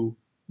do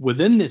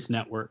within this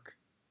network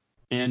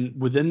and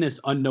within this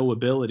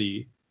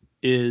unknowability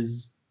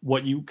is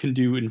what you can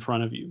do in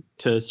front of you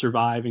to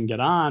survive and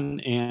get on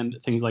and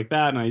things like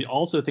that. And I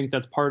also think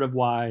that's part of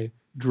why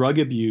drug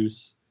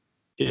abuse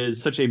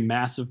is such a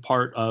massive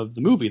part of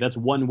the movie. That's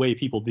one way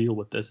people deal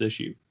with this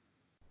issue.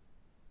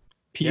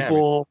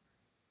 People...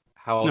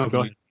 How else can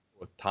you deal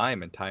with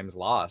time and time's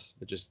loss,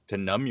 but just to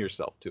numb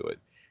yourself to it?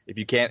 If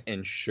you can't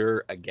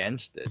insure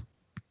against it,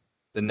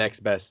 the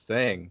next best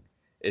thing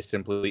is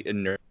simply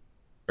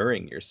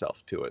inuring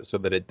yourself to it so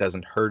that it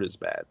doesn't hurt as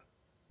bad.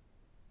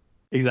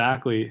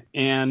 Exactly.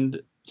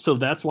 And so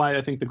that's why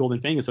I think the golden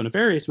fang is so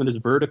nefarious, with this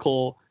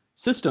vertical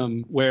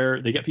system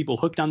where they get people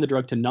hooked on the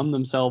drug to numb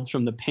themselves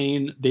from the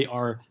pain they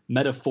are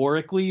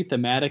metaphorically,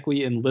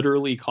 thematically, and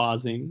literally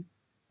causing.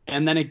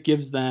 And then it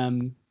gives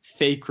them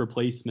fake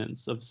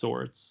replacements of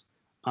sorts.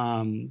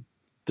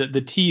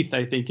 The teeth,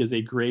 I think, is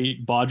a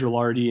great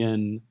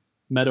Baudrillardian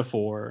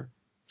metaphor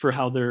for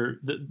how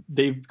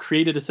they've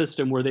created a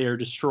system where they are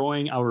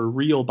destroying our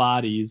real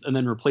bodies and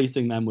then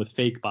replacing them with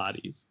fake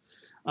bodies,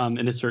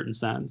 in a certain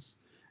sense.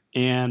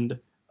 And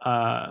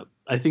I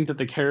think that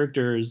the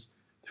characters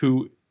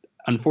who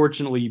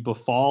unfortunately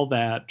befall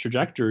that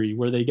trajectory,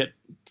 where they get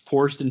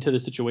forced into the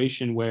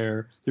situation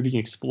where they're being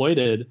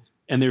exploited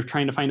and they're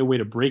trying to find a way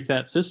to break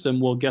that system,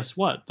 well, guess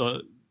what?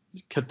 The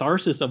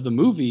catharsis of the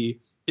movie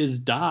is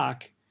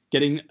Doc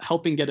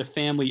helping get a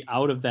family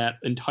out of that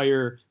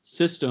entire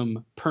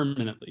system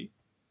permanently.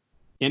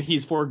 And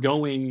he's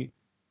foregoing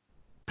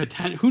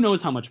who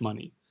knows how much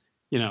money,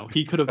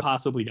 he could have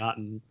possibly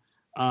gotten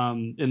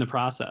in the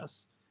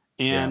process.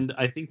 And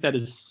I think that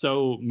is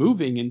so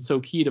moving and so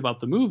key about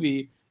the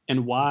movie,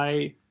 and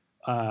why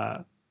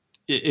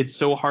it's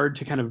so hard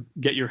to kind of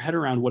get your head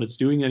around what it's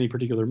doing at any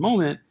particular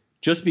moment,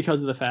 just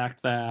because of the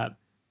fact that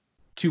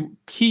to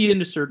key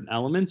into certain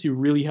elements, you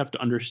really have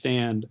to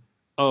understand,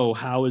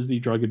 how is the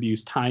drug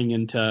abuse tying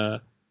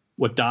into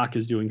what Doc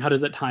is doing? How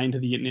does that tie into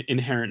the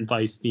inherent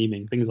vice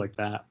theming? Things like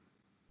that.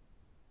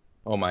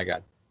 Oh my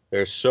God.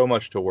 There's so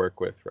much to work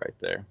with right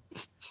there.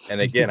 And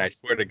again, I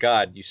swear to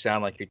God, you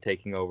sound like you're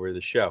taking over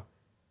the show.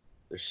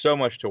 There's so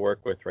much to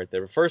work with right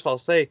there. But first, I'll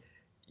say,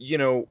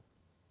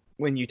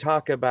 when you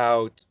talk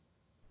about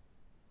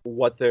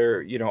what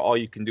they're, all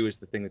you can do is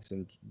the thing that's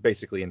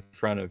basically in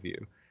front of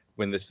you.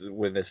 When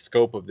the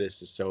scope of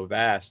this is so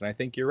vast, and I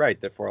think you're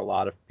right that for a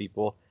lot of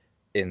people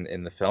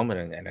in the film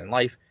and in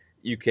life,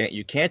 you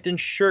can't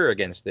insure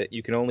against it.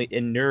 You can only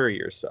inure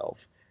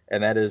yourself,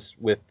 and that is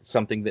with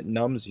something that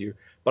numbs you.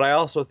 But I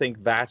also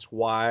think that's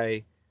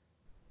why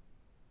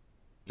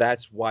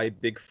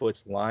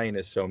Bigfoot's line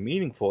is so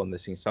meaningful in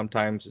this scene.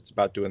 Sometimes it's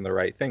about doing the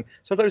right thing.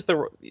 Sometimes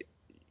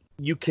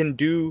you can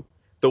do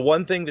the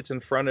one thing that's in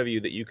front of you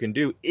that you can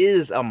do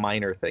is a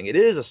minor thing. It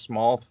is a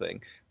small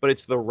thing, but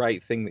it's the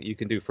right thing that you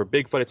can do. For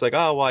Bigfoot, it's like,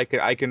 oh well,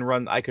 I can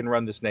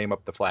run this name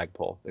up the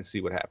flagpole and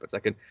see what happens.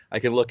 I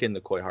can look in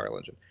the Coy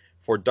Harlingen.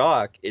 For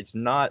Doc, it's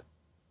not.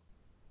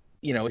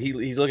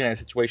 He's looking at a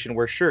situation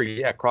where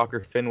Crocker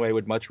Finway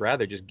would much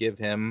rather just give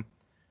him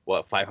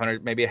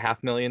 $500, maybe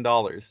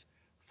 $500,000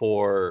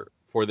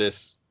 for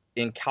this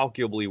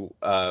incalculably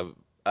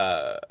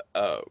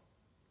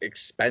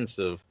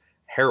expensive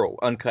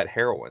uncut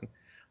heroin.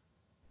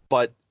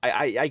 But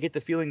I get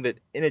the feeling that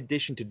in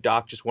addition to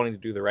Doc just wanting to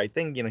do the right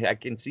thing, I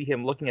can see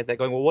him looking at that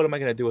going, well, what am I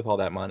going to do with all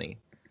that money?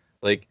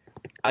 Like,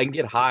 I can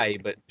get high,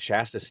 but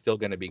Shasta's still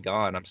going to be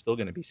gone. I'm still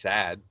going to be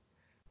sad.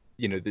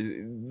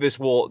 This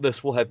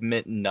will have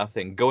meant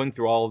nothing. Going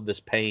through all of this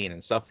pain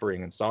and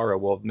suffering and sorrow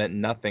will have meant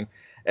nothing.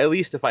 At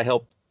least if I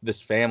help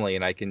this family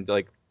and I can,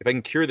 if I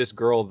can cure this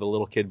girl of the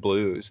little kid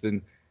blues,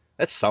 then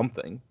that's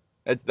something.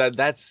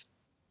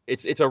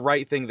 It's a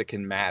right thing that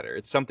can matter.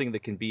 It's something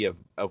that can be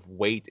of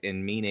weight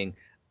and meaning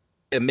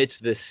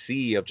amidst this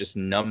sea of just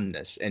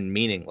numbness and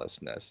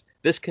meaninglessness.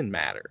 This can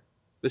matter.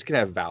 This can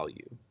have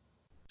value.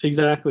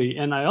 Exactly.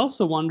 And I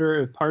also wonder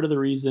if part of the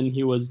reason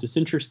he was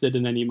disinterested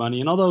in any money,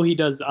 and although he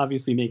does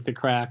obviously make the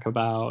crack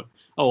about,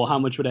 oh, well, how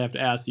much would I have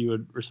to ask you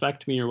would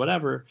respect me or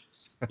whatever,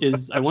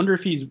 is I wonder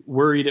if he's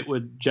worried it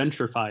would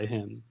gentrify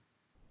him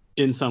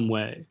in some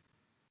way.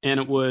 And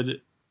it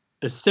would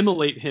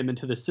assimilate him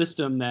into the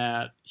system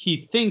that he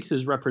thinks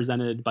is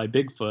represented by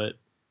Bigfoot,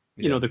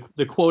 you know,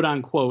 the quote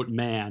unquote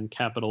man,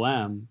 capital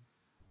M.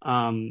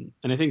 And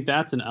I think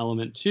that's an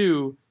element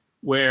too,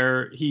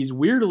 where he's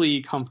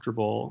weirdly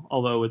comfortable,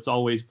 although it's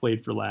always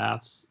played for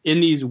laughs, in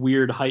these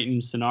weird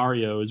heightened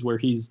scenarios where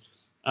he's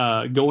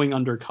going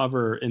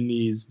undercover in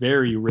these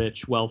very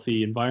rich,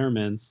 wealthy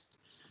environments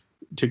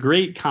to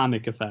great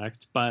comic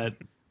effect. But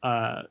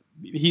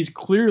he's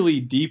clearly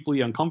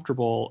deeply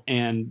uncomfortable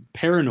and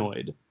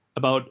paranoid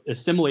about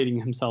assimilating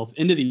himself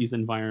into these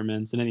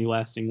environments in any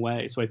lasting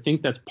way. So I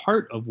think that's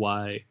part of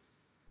why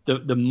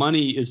the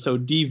money is so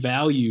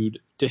devalued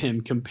to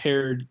him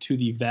compared to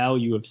the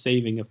value of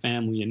saving a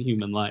family and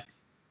human life.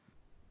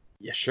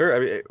 Yeah, sure. I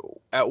mean,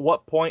 at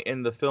what point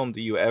in the film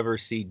do you ever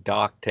see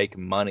Doc take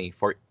money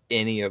for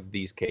any of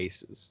these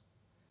cases?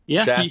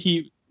 Yeah, Shasta,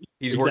 he's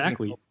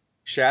exactly.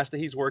 Shasta,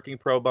 he's working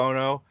pro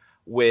bono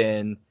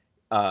when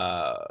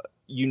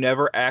you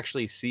never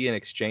actually see an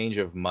exchange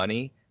of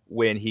money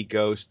when he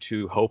goes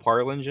to Hope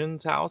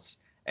Harlingen's house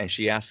and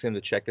she asks him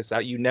to check this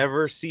out. You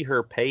never see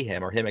her pay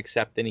him or him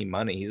accept any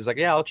money. He's just like,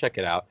 yeah, I'll check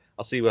it out.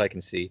 I'll see what I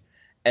can see.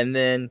 And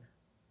then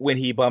when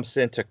he bumps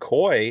into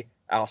Coy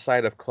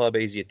outside of Club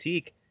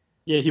Asiatique,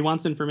 yeah, he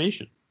wants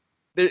information.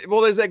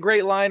 There's that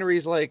great line where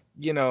he's like,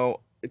 you know,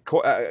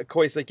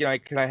 Coy's like, you know,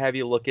 can I have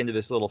you look into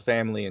this little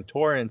family in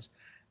Torrance?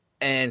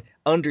 And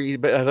but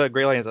the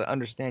great line is, I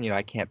understand, you know,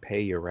 I can't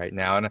pay you right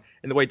now. And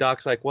the way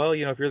Doc's like, well,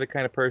 you know, if you're the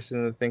kind of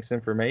person that thinks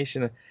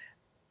information,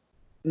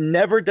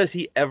 never does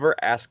he ever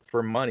ask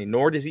for money,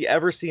 nor does he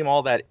ever seem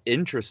all that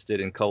interested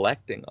in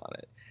collecting on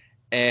it.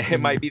 And it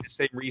might be the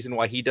same reason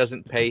why he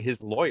doesn't pay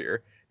his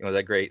lawyer. You know,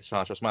 that great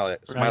Sancho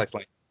Smilek's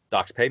line,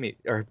 Docs pay me,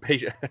 or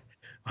pay,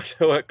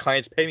 so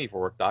clients pay me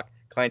for work, Doc.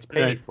 Clients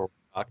pay me for work,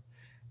 Doc.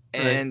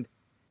 And,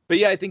 but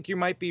yeah, I think you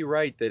might be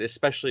right that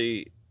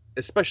especially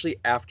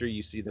after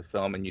you see the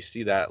film and you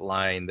see that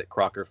line that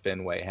Crocker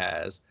Fenway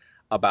has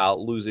about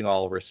losing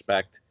all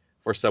respect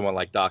for someone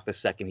like Doc the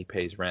second he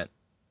pays rent,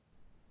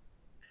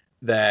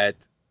 that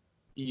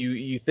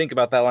you think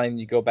about that line and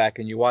you go back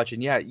and you watch,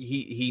 and yeah,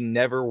 he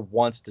never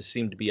wants to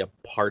seem to be a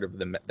part of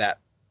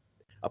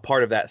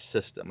that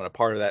system and a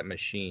part of that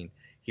machine.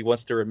 He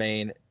wants to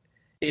remain,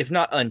 if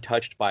not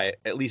untouched by it,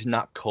 at least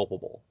not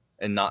culpable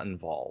and not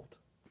involved.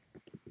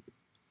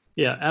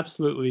 Yeah,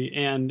 absolutely.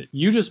 And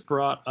you just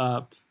brought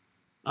up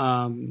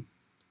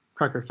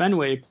Crocker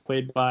Fenway,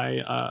 played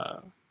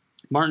by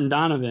Martin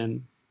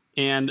Donovan.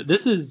 And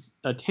this is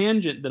a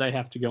tangent that I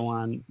have to go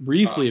on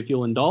briefly, if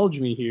you'll indulge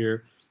me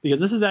here,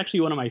 because this is actually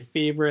one of my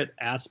favorite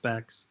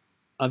aspects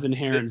of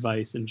Inherent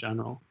Vice in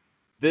general.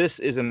 This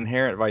is an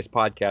Inherent Vice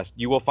podcast.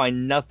 You will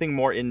find nothing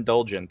more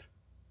indulgent.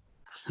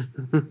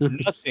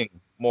 Nothing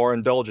more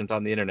indulgent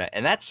on the internet.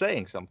 And that's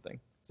saying something.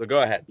 So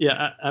go ahead.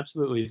 Yeah,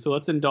 absolutely. So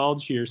let's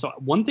indulge here. So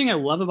one thing I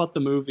love about the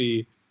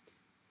movie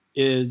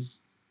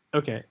is,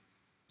 okay,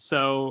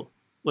 so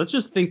let's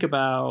just think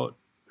about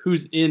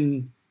who's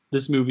in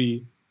this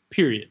movie,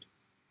 period,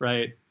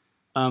 right?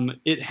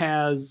 It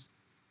has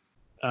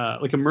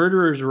like a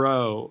murderer's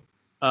row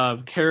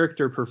of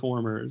character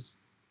performers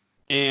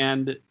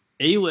and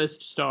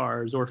A-list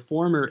stars or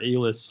former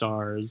A-list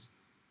stars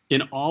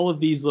in all of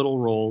these little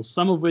roles,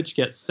 some of which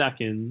get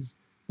seconds.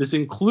 This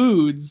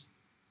includes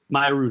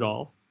Maya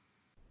Rudolph.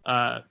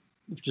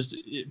 Just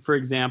for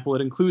example,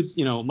 it includes,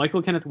 you know,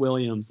 Michael Kenneth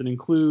Williams. It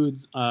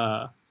includes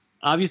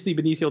obviously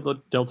Benicio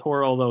del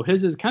Toro, although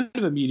his is kind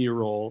of a media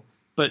role.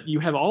 But you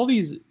have all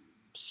these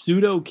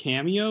pseudo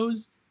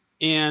cameos,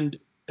 and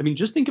I mean,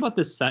 just think about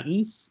this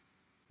sentence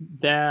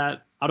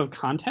that out of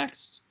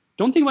context.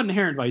 Don't think about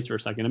Inherent Vice for a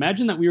second.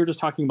 Imagine that we were just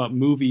talking about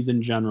movies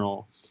in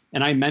general,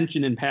 and I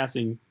mentioned in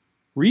passing,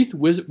 Reese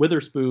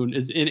Witherspoon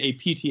is in a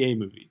PTA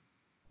movie.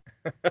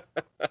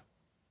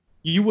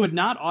 You would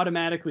not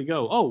automatically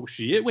go, oh,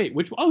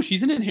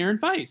 she's in Inherent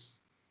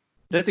Vice.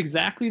 That's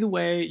exactly the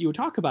way you would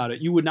talk about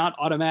it. You would not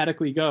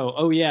automatically go,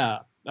 oh yeah,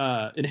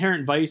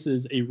 Inherent Vice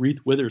is a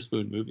Reese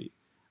Witherspoon movie.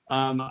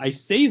 I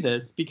say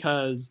this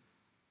because,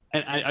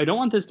 and I don't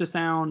want this to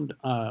sound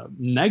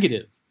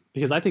negative,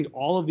 because I think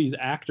all of these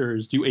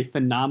actors do a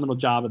phenomenal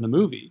job in the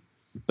movie.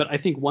 But I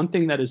think one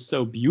thing that is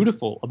so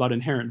beautiful about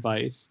Inherent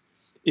Vice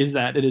is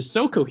that it is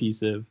so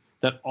cohesive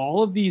that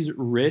all of these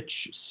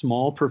rich,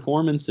 small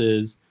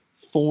performances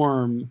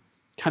form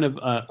kind of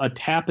a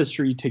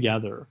tapestry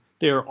together.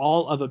 They are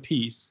all of a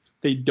piece.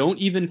 They don't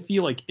even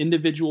feel like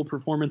individual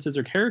performances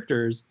or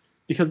characters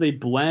because they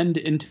blend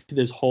into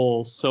this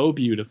whole so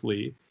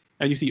beautifully.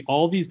 And you see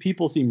all these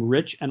people seem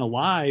rich and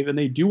alive, and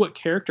they do what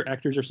character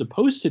actors are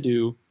supposed to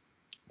do,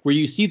 where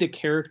you see the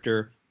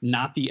character,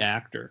 not the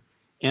actor.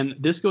 And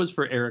this goes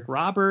for Eric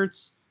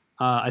Roberts.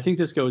 I think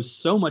this goes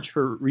so much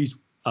for Reese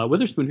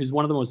Witherspoon, who's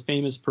one of the most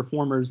famous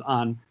performers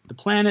on the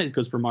planet. It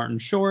goes for Martin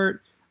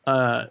Short.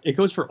 it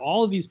goes for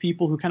all of these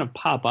people who kind of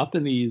pop up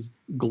in these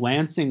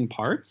glancing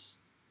parts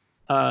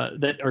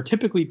that are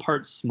typically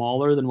parts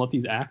smaller than what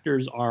these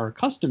actors are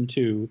accustomed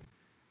to.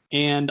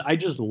 And I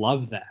just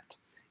love that.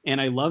 And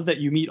I love that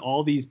you meet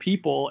all these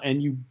people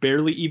and you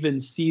barely even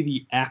see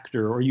the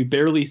actor, or you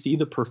barely see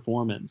the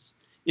performance.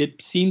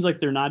 It seems like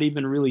they're not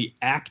even really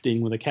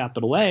acting with a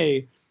capital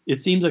A. It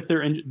seems like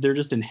they're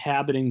just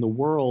inhabiting the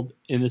world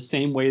in the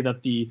same way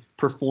that the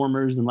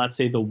performers in, let's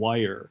say, The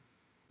Wire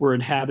were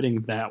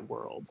inhabiting that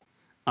world.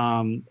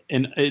 And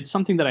it's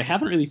something that I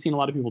haven't really seen a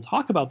lot of people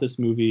talk about this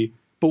movie.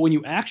 But when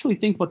you actually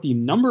think about the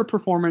number of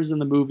performers in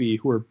the movie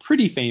who are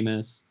pretty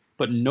famous,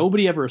 but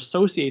nobody ever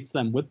associates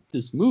them with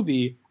this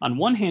movie, on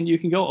one hand, you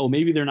can go, oh,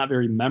 maybe they're not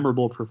very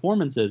memorable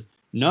performances.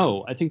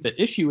 No, I think the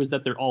issue is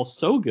that they're all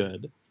so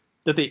good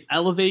that they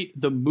elevate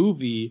the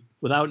movie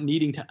without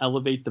needing to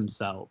elevate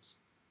themselves.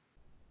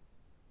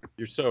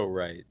 You're so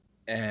right.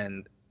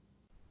 And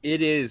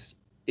it's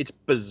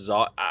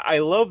bizarre. I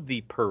love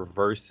the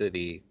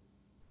perversity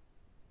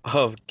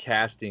of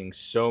casting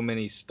so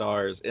many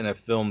stars in a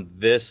film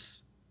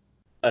this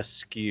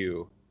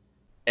askew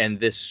and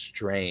this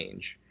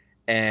strange.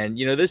 And,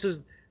 this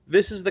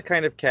is the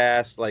kind of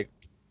cast, like,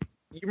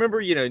 you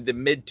remember, the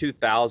mid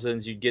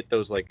 2000s, you'd get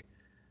those like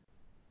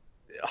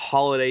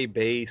holiday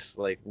based,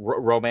 like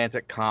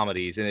romantic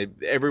comedies, and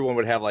everyone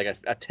would have like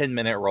a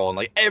 10-minute role, and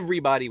like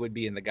everybody would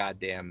be in the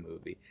goddamn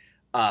movie.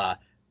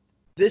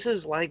 This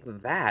is like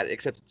that,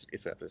 except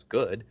it's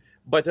good.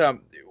 But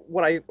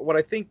what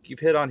I think you've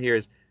hit on here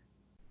is,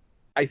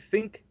 I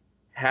think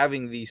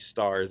having these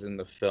stars in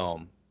the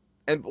film,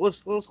 and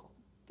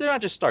they're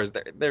not just stars,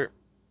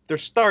 they're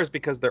stars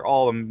because they're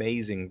all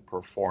amazing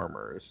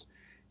performers.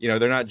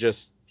 They're not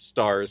just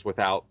stars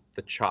without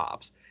the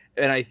chops.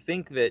 And I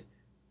think that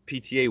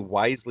PTA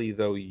wisely,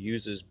 though,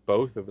 uses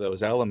both of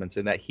those elements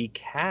in that he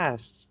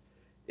casts,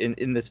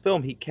 in this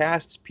film, he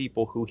casts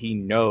people who he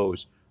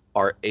knows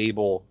are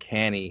able,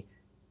 canny,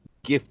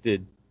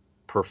 gifted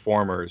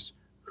performers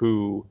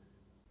who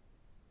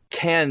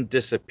can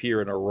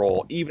disappear in a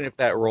role, even if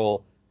that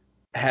role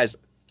has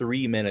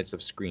 3 minutes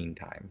of screen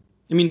time.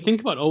 I mean, think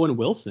about Owen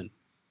Wilson.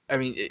 I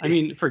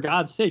mean, for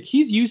God's sake,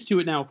 he's used to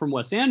it now from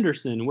Wes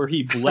Anderson, where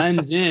he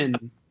blends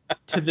in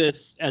to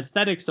this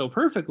aesthetic so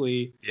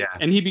perfectly,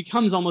 and he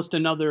becomes almost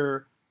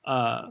another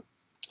a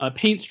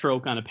paint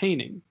stroke on a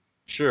painting.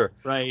 Sure.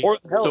 Right. Or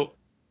so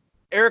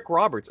Eric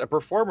Roberts, a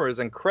performer as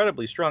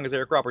incredibly strong as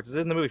Eric Roberts, is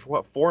in the movie for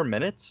what, 4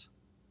 minutes?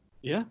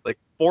 Yeah. Like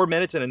 4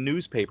 minutes in a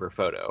newspaper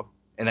photo,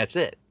 and that's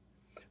it.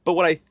 But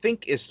what I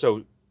think is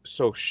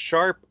so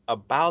sharp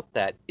about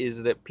that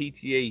is that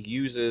PTA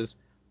uses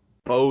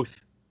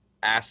both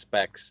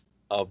aspects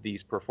of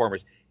these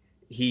performers.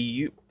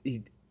 He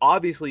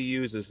obviously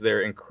uses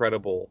their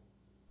incredible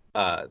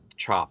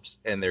chops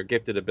and their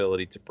gifted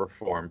ability to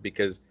perform,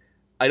 because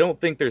I don't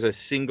think there's a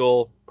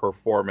single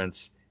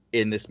performance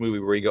in this movie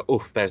where you go,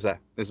 oh, this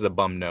is a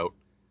bum note.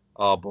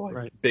 Oh boy,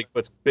 right.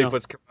 Bigfoot's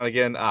coming on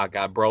again. Ah,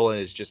 God,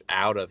 Brolin is just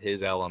out of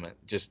his element,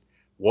 just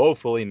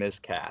woefully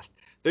miscast.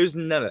 There's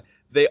none of.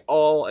 They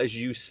all, as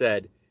you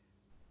said,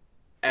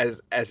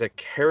 as a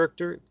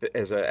character,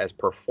 as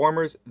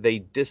performers, they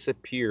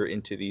disappear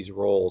into these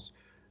roles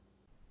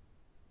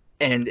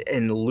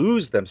and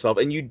lose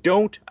themselves. And you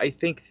don't, I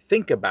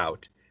think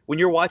about, when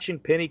you're watching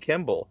Penny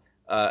Kimball,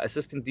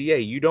 assistant DA,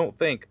 you don't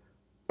think,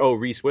 oh,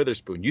 Reese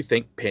Witherspoon. You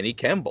think Penny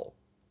Kimball.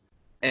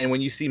 And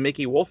when you see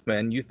Mickey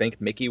Wolfman, you think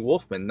Mickey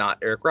Wolfman, not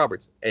Eric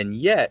Roberts. And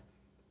yet,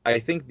 I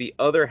think the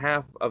other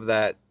half of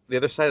that, the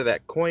other side of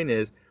that coin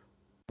is,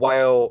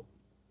 while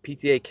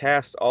PTA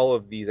cast all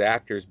of these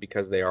actors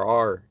because they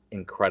are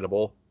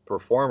incredible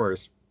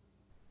performers,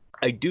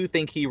 I do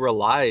think he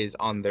relies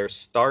on their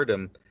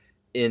stardom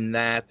in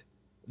that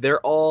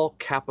they're all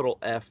capital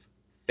F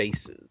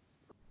faces.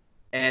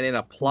 And in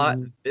a plot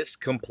this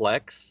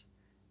complex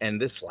and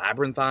this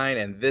labyrinthine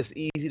and this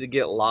easy to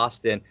get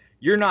lost in,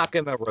 you're not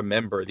going to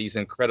remember these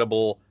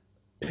incredible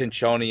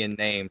Pinchonian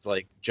names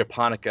like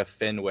Japonica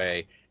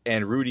Fenway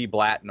and Rudy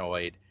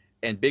Blatnoid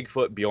and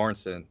Bigfoot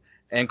Bjornson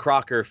and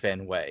Crocker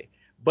Fenway.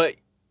 But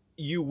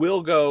you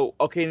will go,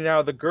 okay,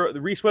 now the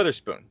Reese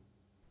Witherspoon.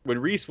 When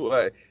Reese,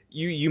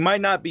 you might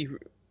not be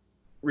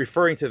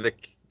referring to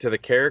the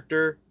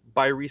character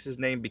by Reese's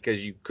name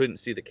because you couldn't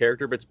see the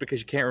character, but it's because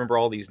you can't remember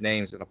all these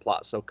names in a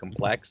plot so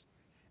complex.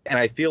 And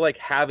I feel like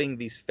having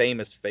these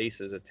famous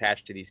faces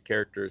attached to these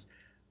characters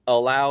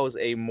allows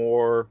a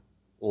more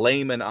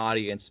layman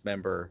audience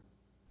member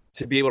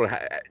to be able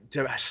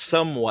to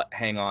somewhat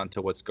hang on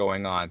to what's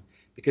going on,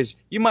 because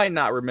you might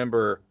not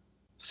remember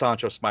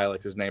Sancho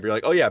Smilex's name. You're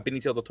like, oh yeah,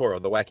 Benicio del Toro,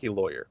 the wacky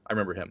lawyer. I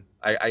remember him.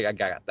 I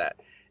got that.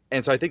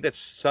 And so I think that's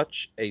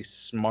such a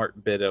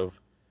smart bit of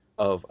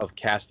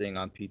casting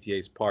on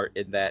PTA's part,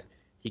 in that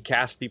he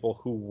cast people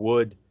who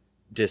would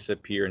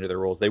disappear into their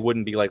roles. They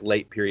wouldn't be like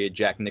late period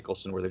Jack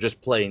Nicholson where they're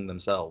just playing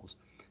themselves.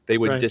 They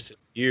would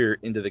disappear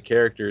into the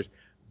characters,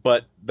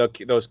 but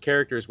those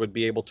characters would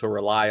be able to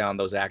rely on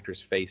those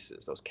actors'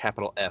 faces, those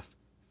capital F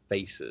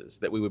faces,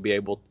 that we would be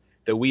able,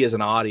 that we as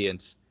an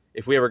audience,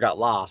 if we ever got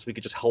lost, we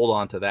could just hold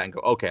on to that and go,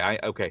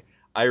 okay,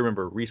 I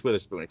remember Reese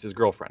Witherspoon. It's his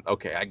girlfriend.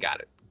 Okay, I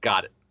got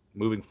it.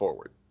 Moving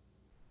forward.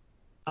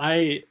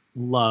 I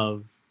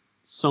love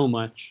so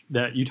much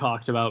that you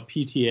talked about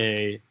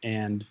PTA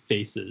and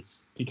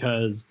Faces,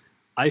 because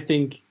I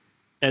think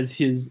as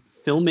his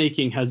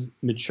filmmaking has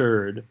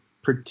matured,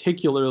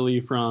 particularly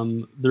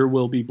from There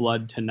Will Be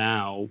Blood to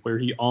now, where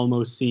he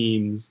almost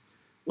seems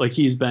like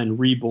he's been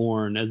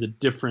reborn as a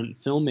different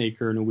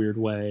filmmaker in a weird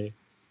way.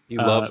 He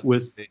loves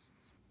with Faces.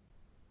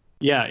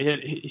 Yeah,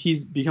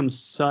 he's become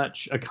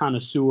such a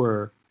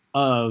connoisseur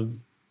of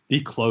the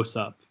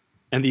close-up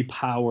and the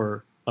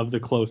power of the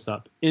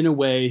close-up in a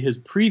way his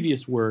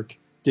previous work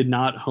did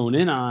not hone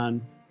in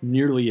on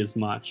nearly as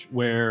much,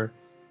 where,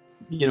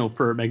 you know,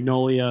 for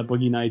Magnolia,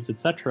 Boogie Nights,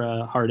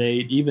 etc., Hard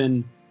Eight,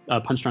 even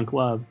Punch Drunk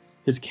Love,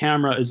 his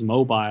camera is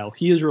mobile.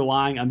 He is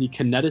relying on the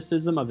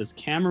kineticism of his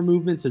camera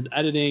movements, his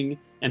editing,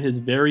 and his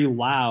very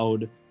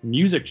loud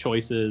music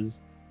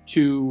choices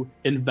to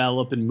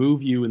envelop and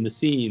move you in the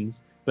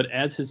scenes. But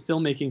as his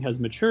filmmaking has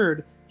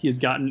matured, he has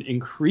gotten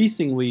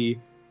increasingly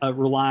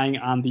relying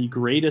on the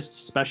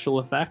greatest special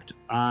effect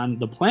on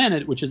the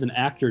planet, which is an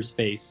actor's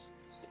face.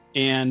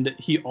 And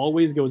he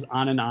always goes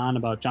on and on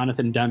about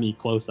Jonathan Demme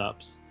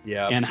close-ups,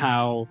 and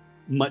how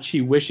much he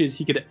wishes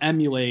he could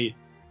emulate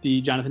the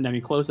Jonathan Demme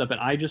close-up. And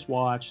I just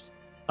watched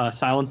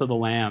Silence of the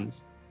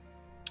Lambs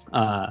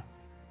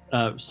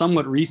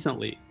somewhat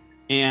recently,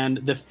 and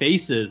the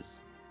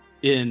faces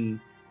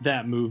in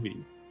that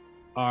movie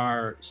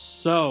are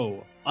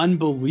so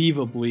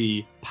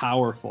unbelievably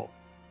powerful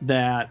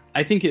that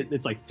I think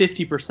it's like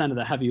 50% of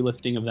the heavy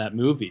lifting of that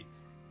movie.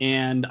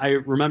 And I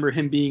remember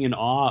him being in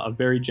awe of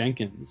Barry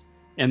Jenkins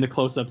and the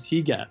close-ups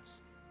he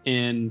gets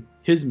in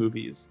his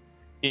movies.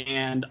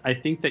 And I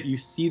think that you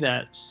see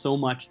that so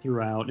much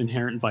throughout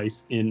Inherent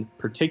Vice in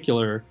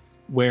particular,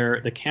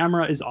 where the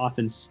camera is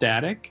often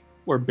static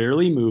or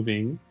barely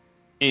moving,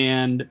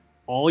 and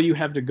all you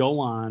have to go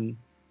on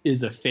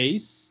is a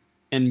face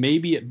and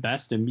maybe at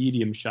best a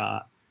medium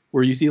shot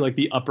where you see like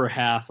the upper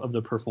half of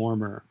the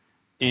performer.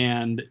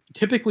 And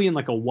typically in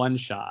like a one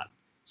shot.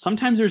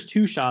 Sometimes there's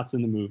two shots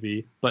in the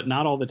movie, but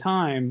not all the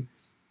time.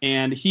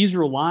 And he's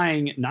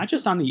relying not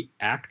just on the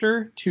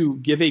actor to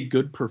give a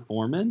good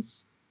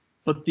performance,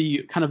 but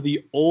the kind of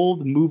the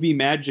old movie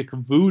magic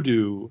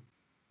voodoo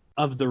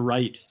of the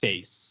right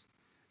face.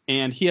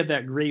 And he had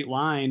that great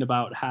line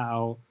about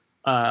how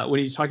when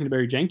he's talking to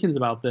Barry Jenkins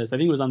about this, I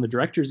think it was on the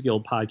Directors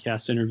Guild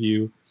podcast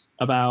interview,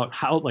 about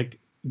how, like,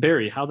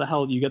 Barry, how the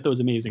hell do you get those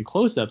amazing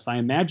close-ups? I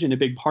imagine a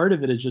big part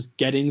of it is just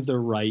getting the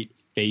right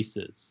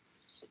faces.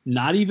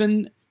 Not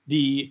even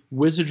the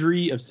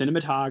wizardry of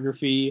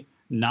cinematography,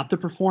 not the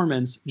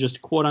performance,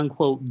 just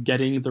quote-unquote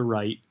getting the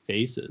right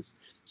faces.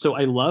 So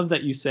I love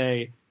that you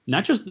say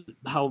not just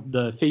how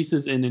the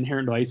faces in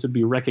Inherent Vice would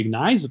be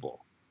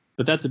recognizable,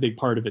 but that's a big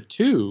part of it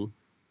too,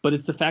 but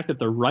it's the fact that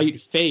the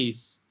right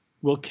face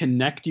will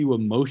connect you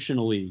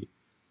emotionally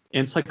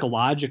and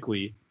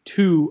psychologically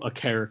to a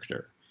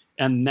character.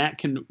 And that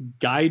can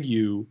guide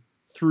you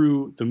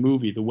through the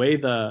movie. The way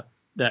that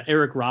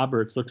Eric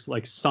Roberts looks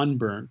like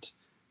sunburnt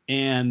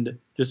and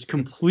just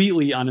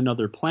completely on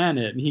another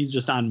planet, and he's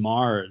just on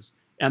Mars.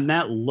 And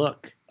that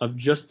look of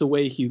just the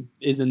way he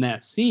is in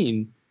that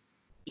scene,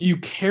 you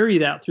carry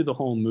that through the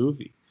whole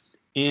movie.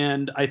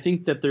 And I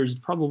think that there's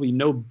probably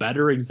no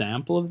better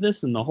example of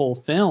this in the whole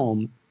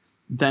film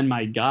than,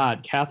 my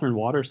God, Catherine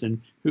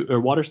Waterston,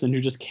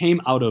 who just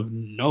came out of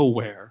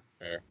nowhere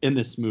in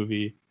this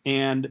movie.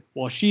 And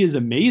while she is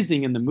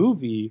amazing in the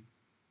movie,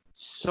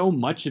 so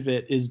much of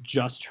it is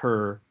just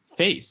her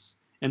face,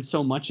 and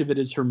so much of it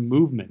is her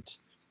movement.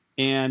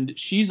 And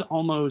she's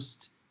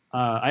almost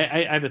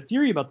I have a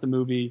theory about the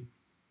movie,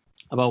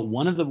 about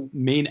one of the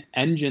main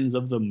engines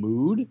of the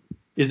mood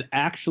is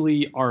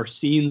actually our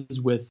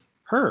scenes with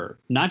her,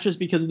 not just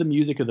because of the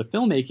music or the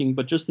filmmaking,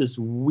 but just this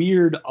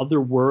weird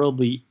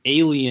otherworldly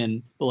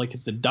alien, but like a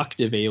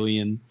seductive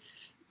alien.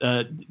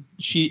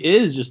 She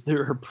is just,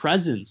 her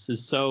presence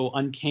is so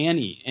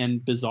uncanny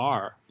and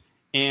bizarre.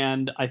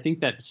 And I think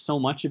that so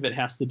much of it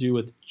has to do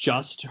with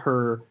just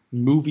her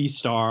movie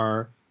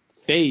star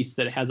face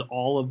that has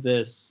all of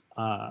this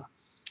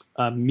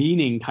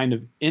meaning kind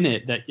of in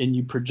it, and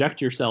you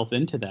project yourself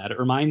into that. It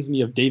reminds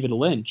me of David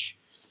Lynch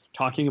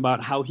talking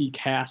about how he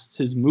casts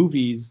his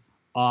movies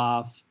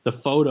off the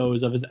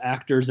photos of his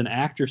actors and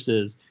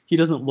actresses. He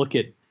doesn't look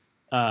at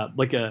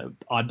like a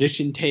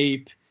audition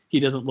tape. He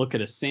doesn't look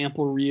at a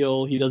sample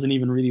reel. He doesn't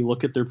even really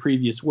look at their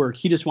previous work.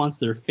 He just wants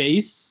their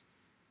face,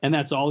 and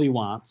that's all he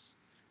wants.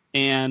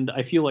 And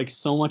I feel like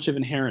so much of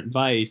Inherent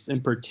Vice,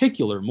 in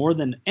particular, more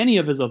than any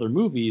of his other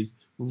movies,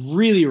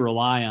 really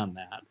rely on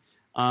that.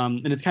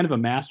 And it's kind of a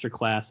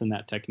masterclass in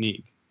that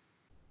technique.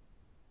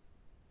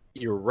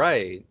 You're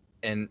right.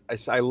 And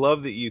I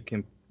love that you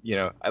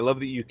I love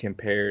that you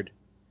compared,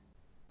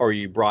 or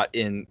you brought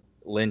in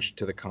Lynch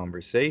to the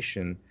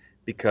conversation,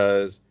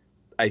 because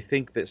I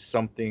think that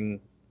something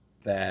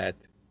that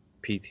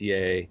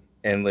PTA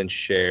and Lynch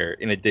share,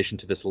 in addition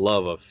to this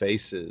love of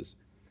faces,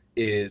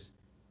 is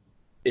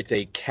it's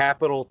a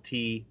capital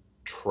T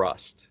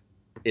trust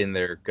in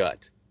their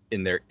gut,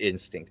 in their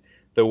instinct.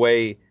 the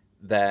way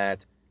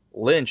that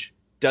Lynch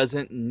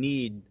doesn't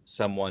need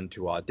someone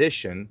to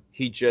audition.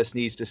 He just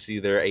needs to see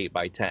their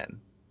 8x10.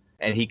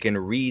 And he can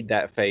read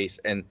that face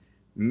and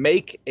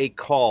make a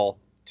call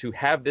to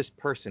have this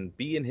person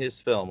be in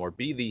his film or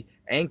be the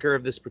anchor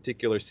of this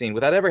particular scene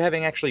without ever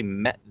having actually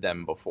met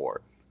them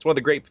before. It's one of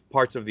the great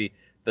parts of the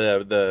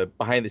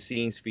behind the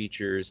scenes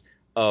features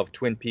of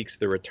Twin Peaks: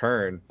 The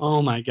Return.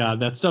 Oh my God,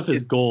 that stuff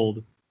is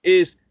gold.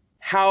 Is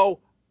how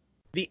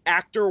the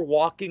actor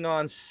walking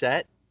on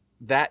set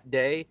that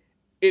day,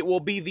 it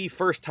will be the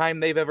first time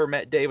they've ever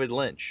met David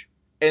Lynch.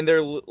 And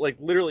they're like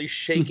literally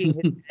shaking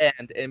his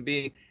hand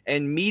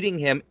and meeting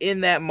him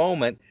in that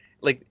moment.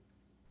 Like,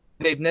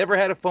 they've never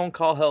had a phone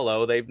call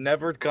hello. They've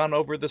never gone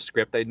over the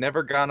script. They've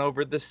never gone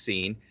over the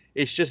scene.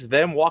 It's just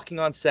them walking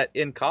on set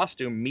in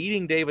costume,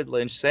 meeting David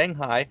Lynch, saying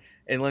hi,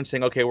 and Lynch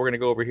saying, okay, we're going to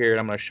go over here and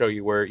I'm going to show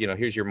you where,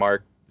 here's your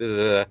mark.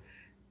 The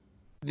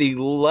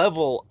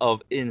level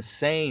of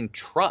insane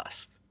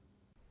trust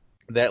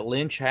that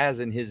Lynch has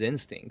in his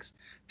instincts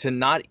to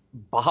not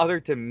bother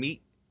to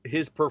meet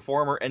his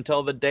performer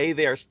until the day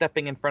they are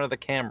stepping in front of the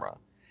camera.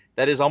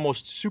 That is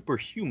almost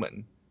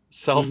superhuman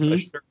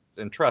self-assurance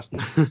and trust.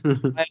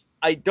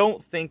 I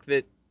don't think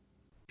that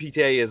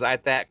PTA is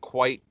at that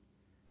quite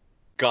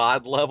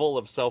God level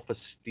of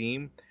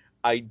self-esteem.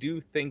 I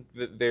do think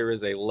that there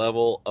is a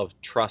level of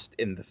trust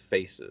in the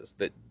faces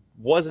that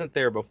wasn't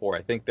there before.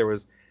 I think there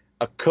was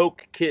a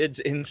Coke kid's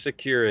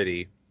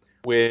insecurity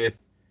with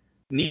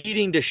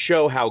needing to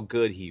show how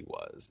good he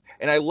was.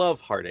 And I love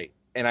Heartache.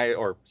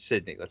 Or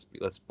Sydney.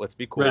 Let's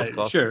be cool.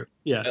 Right, sure.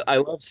 Yeah. I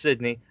love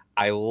Sydney.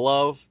 I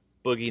love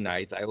Boogie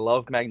Nights. I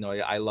love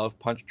Magnolia. I love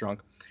Punch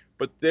Drunk.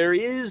 But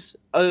there's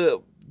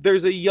a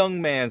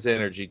young man's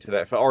energy to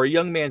that, or a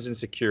young man's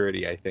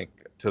insecurity, I think,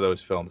 to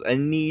those films. A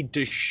need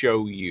to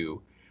show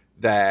you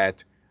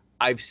that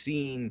I've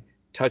seen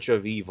Touch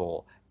of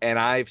Evil, and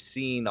I've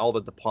seen all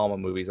the De Palma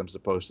movies I'm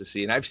supposed to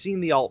see, and I've seen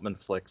the Altman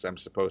flicks I'm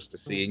supposed to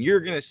see, and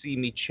you're going to see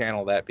me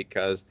channel that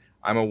because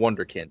I'm a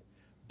wonderkind.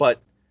 But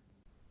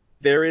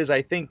there is,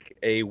 I think,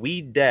 a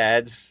wee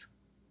dad's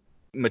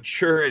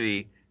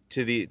maturity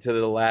to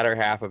the latter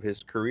half of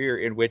his career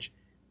in which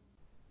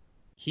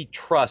he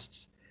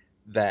trusts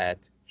that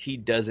he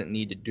doesn't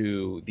need to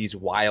do these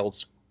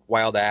wild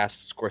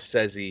ass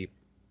Scorsese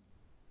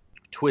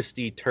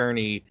twisty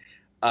turny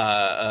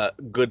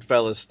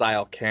Goodfellas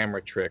style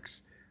camera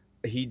tricks.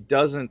 He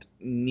doesn't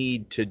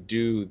need to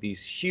do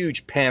these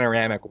huge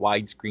panoramic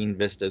widescreen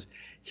vistas.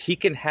 He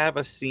can have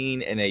a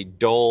scene in a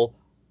dull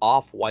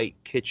off-white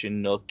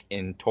kitchen nook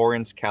in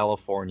Torrance,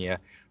 California,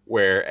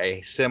 where a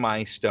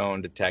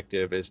semi-stoned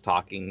detective is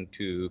talking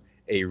to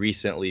a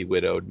recently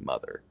widowed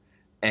mother,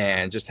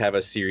 and just have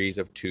a series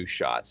of 2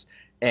 shots.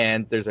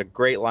 And there's a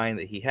great line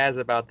that he has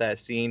about that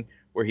scene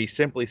where he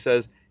simply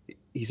says,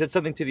 he said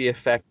something to the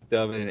effect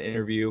of, in an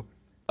interview,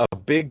 a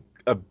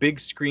big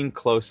screen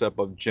close-up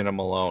of Jenna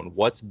Malone.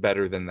 What's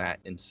better than that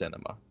in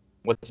cinema?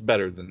 What's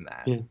better than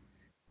that? Yeah,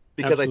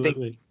 because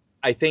absolutely.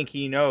 I think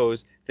he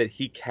knows that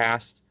he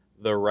cast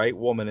the right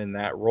woman in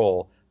that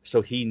role,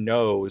 so he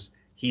knows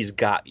he's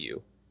got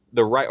you.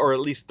 The right, or at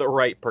least the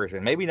right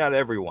person. Maybe not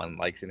everyone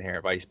likes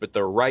Inherent Vice, but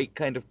the right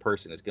kind of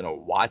person is going to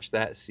watch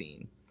that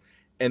scene,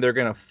 and they're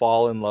going to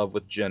fall in love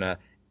with Jenna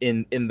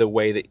in the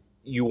way that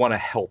you want to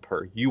help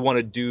her. You want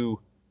to do.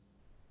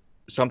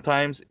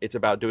 Sometimes it's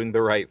about doing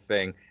the right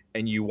thing,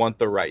 and you want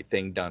the right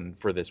thing done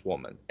for this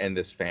woman and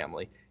this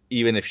family,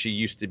 even if she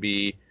used to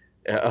be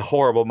a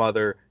horrible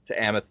mother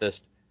to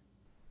Amethyst.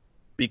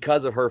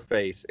 Because of her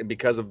face and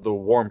because of the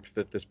warmth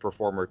that this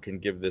performer can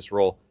give this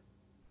role,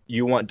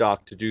 you want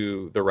Doc to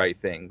do the right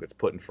thing that's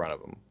put in front of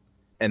him.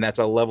 And that's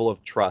a level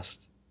of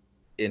trust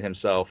in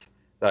himself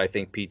that I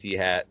think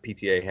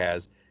PTA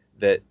has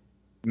that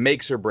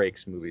makes or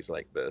breaks movies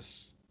like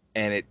this.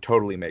 And it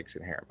totally makes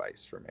Inherent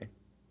Vice for me.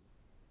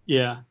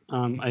 Yeah,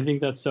 I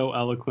think that's so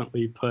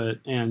eloquently put.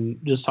 And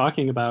just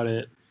talking about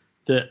it,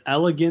 the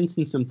elegance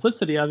and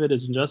simplicity of it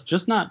is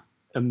just not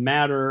a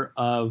matter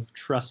of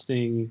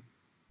trusting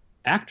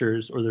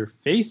actors or their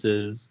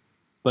faces,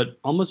 but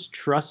almost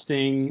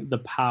trusting the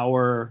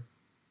power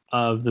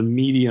of the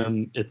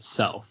medium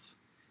itself.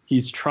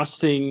 He's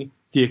trusting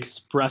the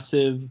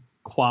expressive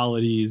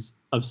qualities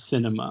of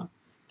cinema,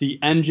 the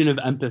engine of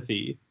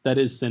empathy that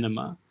is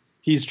cinema.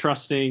 He's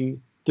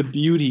trusting the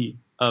beauty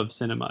of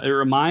cinema. It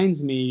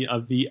reminds me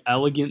of the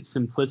elegant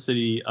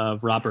simplicity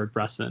of Robert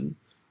Bresson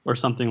or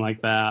something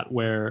like that,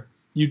 where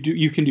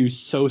you can do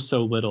so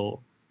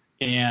little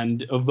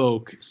and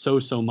evoke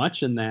so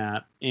much in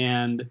that.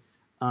 And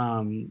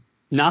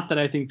not that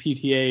I think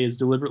PTA is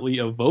deliberately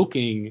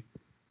evoking,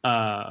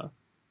 A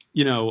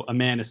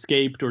Man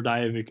Escaped or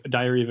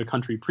Diary of a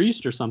Country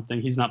Priest or something.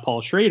 He's not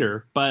Paul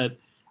Schrader, but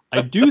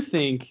I do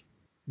think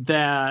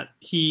that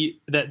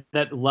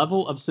that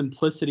level of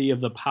simplicity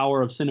of the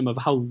power of cinema, of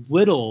how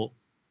little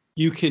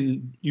you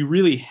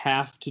really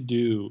have to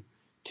do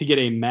to get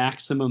a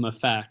maximum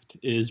effect,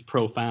 is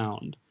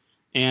profound.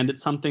 And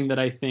it's something that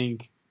I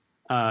think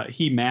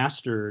he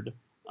mastered,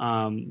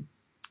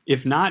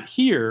 if not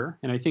here,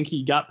 and I think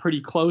he got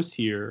pretty close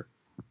here,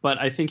 but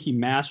I think he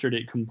mastered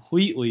it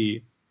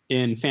completely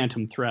in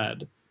Phantom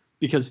Thread,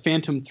 because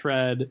Phantom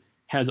Thread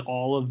has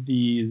all of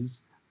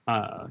these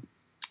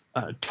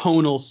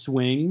tonal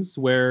swings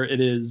where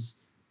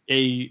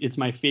it's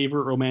my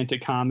favorite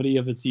romantic comedy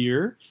of its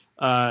year.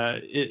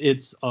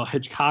 It's a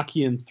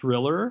Hitchcockian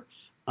thriller.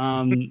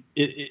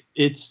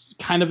 It's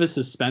kind of a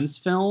suspense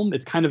film.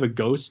 It's kind of a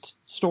ghost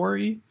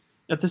story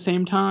at the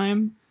same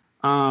time.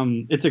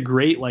 It's a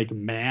great like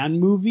man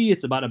movie.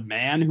 It's about a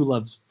man who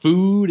loves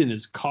food and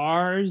his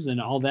cars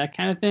and all that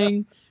kind of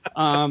thing.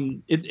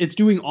 It's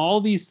doing all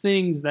these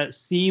things that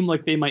seem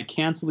like they might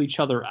cancel each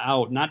other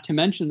out. Not to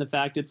mention the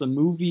fact it's a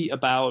movie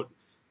about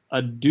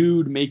a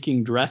dude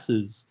making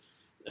dresses.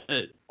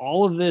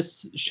 All of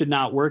this should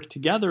not work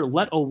together,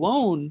 let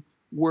alone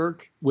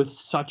work with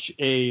such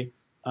a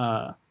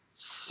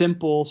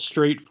simple,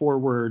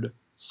 straightforward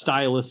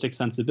stylistic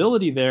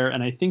sensibility there.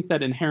 And I think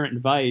that Inherent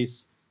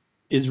Vice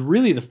is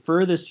really the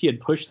furthest he had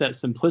pushed that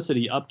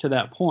simplicity up to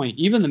that point.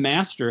 Even The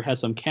Master has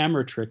some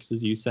camera tricks,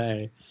 as you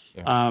say.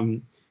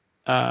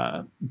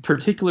 Yeah.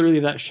 Particularly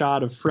that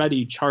shot of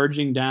Freddy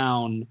charging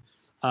down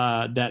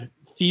that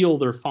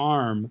field or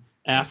farm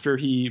after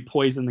he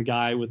poisoned the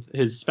guy with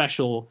his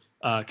special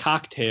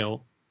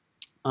cocktail.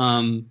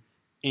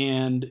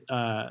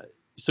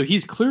 So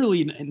he's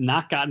clearly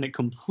not gotten it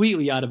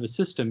completely out of his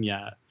system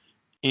yet.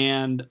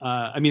 And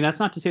I mean, that's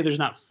not to say there's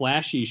not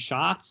flashy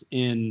shots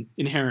in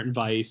Inherent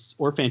Vice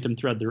or Phantom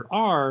Thread. There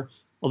are,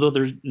 although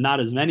there's not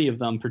as many of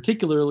them.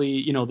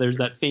 Particularly, there's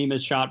that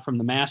famous shot from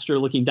The Master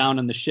looking down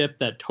on the ship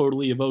that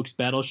totally evokes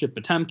Battleship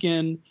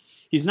Potemkin.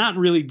 He's not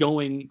really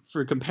going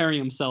for comparing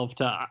himself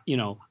to,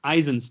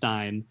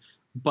 Eisenstein,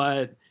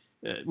 but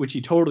which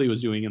he totally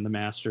was doing in The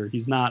Master.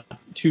 He's not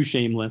too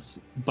shameless,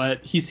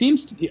 but he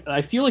seems to,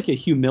 I feel like a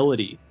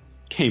humility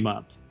came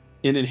up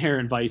in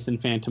Inherent Vice and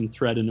Phantom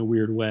Thread in a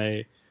weird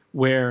way,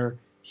 where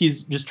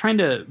he's just trying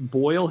to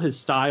boil his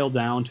style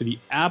down to the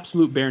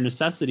absolute bare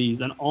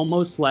necessities and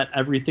almost let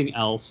everything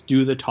else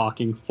do the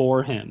talking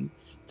for him.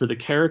 For the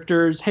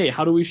characters, hey,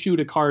 how do we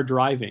shoot a car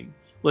driving?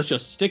 Let's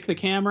just stick the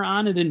camera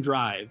on it and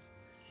drive.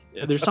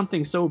 There's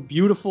something so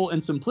beautiful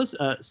and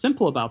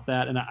simple about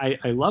that, and I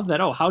love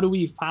that. Oh, how do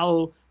we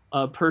follow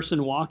a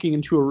person walking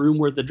into a room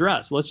with a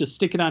dress? Let's just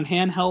stick it on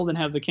handheld and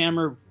have the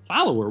camera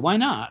follow her. Why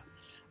not?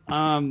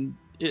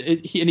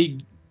 He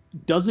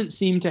doesn't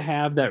seem to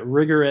have that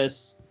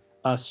rigorous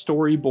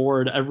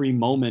storyboard every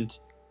moment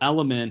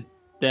element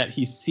that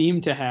he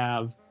seemed to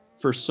have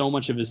for so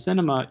much of his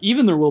cinema.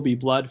 Even There Will Be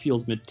Blood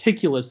feels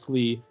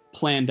meticulously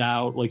planned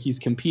out, like he's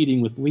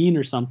competing with Lean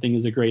or something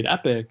as a great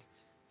epic.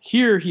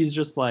 Here he's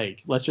just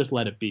like, let's just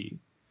let it be.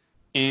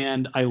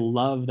 And I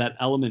love that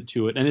element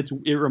to it. And it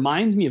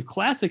reminds me of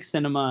classic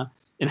cinema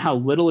and how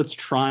little it's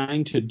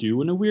trying to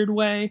do in a weird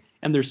way.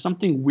 And there's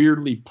something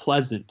weirdly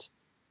pleasant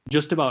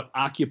just about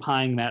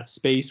occupying that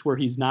space where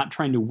he's not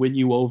trying to win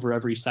you over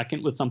every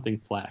second with something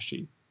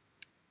flashy.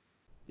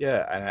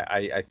 Yeah,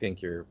 and I think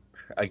you're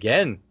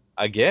again,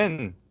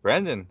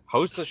 Brendan,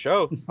 host the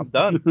show. I'm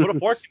done. Put a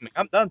fork in me.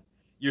 I'm done. I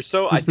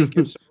think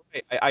you're so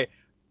right.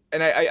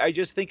 I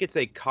just think it's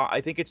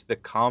I think it's the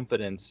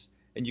confidence,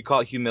 and you call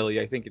it humility.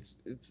 I think it's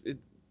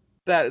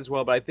that as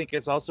well, but I think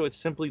it's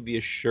simply the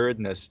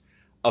assuredness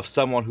of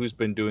someone who's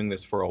been doing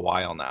this for a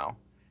while now,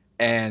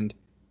 and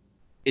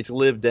it's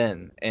lived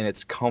in and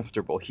it's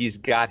comfortable. He's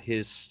got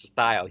his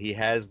style. He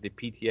has the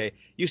PTA.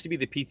 Used to be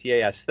the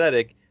PTA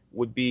aesthetic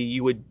would be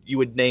you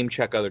would name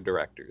check other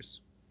directors.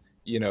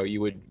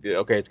 You would,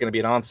 okay, it's going to be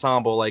an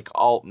ensemble like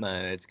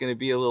Altman. It's going to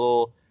be a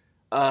little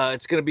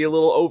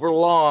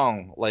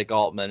overlong like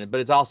Altman, but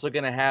it's also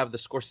going to have the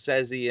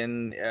Scorsese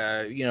and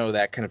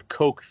that kind of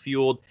Coke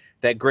fueled,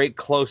 that great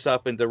close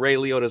up into Ray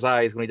Liotta's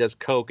eyes when he does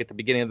Coke at the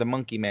beginning of the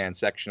Monkey Man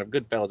section of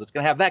Goodfellas. It's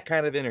going to have that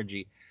kind of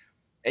energy.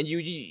 And you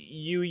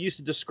used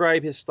to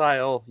describe his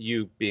style,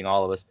 you being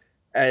all of us,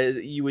 as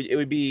it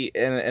would be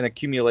an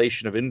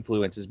accumulation of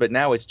influences, but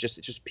now it's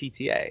just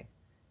PTA,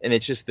 and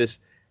it's just this,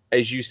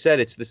 as you said,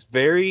 it's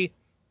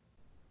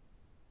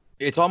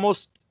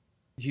almost,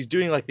 he's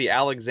doing like the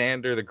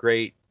Alexander the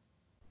Great,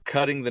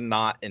 cutting the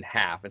knot in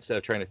half instead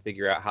of trying to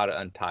figure out how to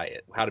untie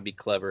it, how to be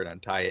clever and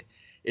untie it.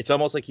 It's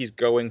almost like he's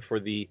going for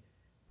the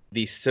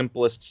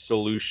simplest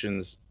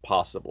solutions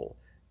possible.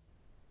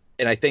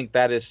 And I think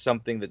that is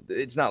something that,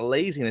 it's not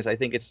laziness. I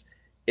think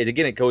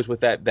it goes with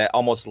that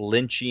almost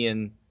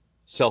Lynchian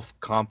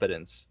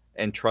self-confidence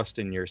and trust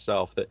in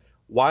yourself. That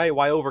why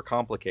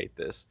overcomplicate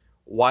this?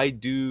 Why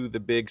do the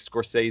big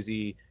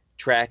Scorsese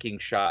tracking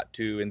shot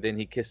to, and then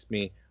he kissed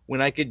me,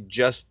 when I could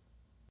I'll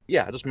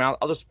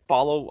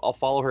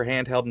follow her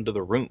handheld into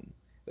the room.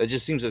 It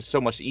just seems it's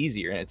so much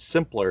easier, and it's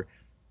simpler,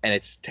 and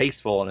it's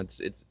tasteful, and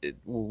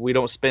we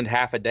don't spend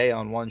half a day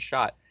on one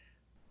shot.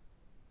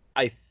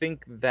 I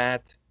think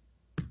that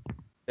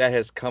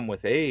has come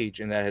with age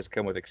and that has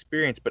come with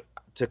experience. But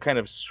to kind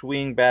of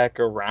swing back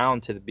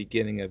around to the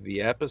beginning of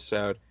the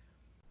episode,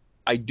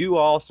 I do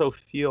also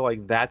feel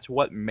like that's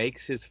what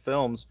makes his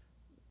films,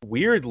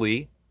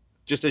 weirdly,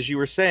 just as you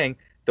were saying,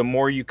 the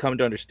more you come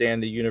to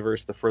understand the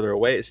universe, the further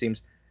away it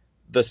seems,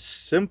 the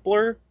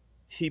simpler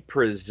he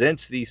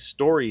presents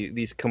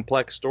these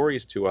complex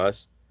stories to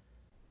us,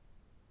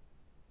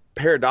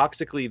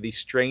 paradoxically, the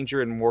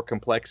stranger and more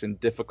complex and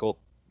difficult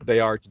they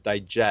are to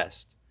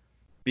digest.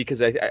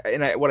 Because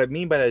what I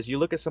mean by that is, you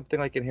look at something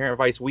like Inherent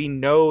Vice, we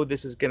know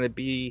this is going to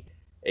be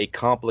a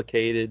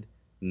complicated,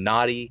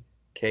 knotty,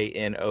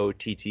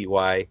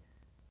 Knotty,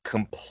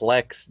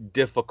 complex,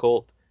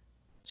 difficult,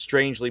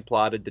 strangely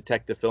plotted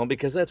detective film,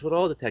 because that's what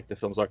all detective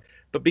films are.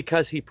 But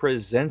because he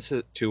presents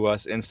it to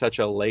us in such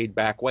a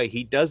laid-back way,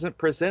 he doesn't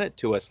present it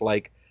to us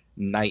like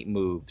Night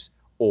Moves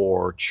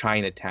or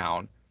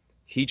Chinatown.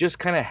 He just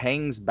kind of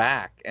hangs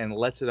back and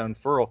lets it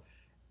unfurl.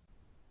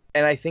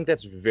 And I think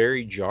that's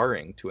very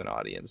jarring to an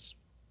audience.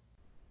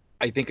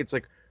 I think it's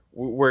like,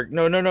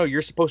 no,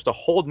 you're supposed to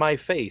hold my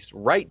face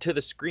right to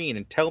the screen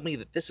and tell me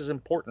that this is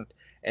important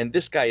and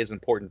this guy is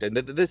important and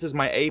that this is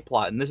my A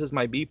plot and this is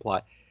my B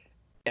plot.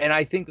 And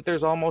I think that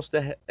there's almost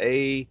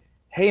a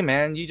hey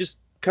man, you just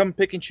come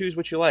pick and choose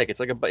what you like. It's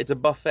like it's a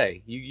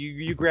buffet.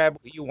 You grab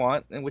what you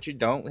want, and what you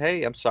don't,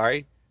 hey, I'm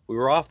sorry, we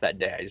were off that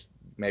day.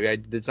 Maybe I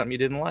did something you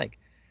didn't like.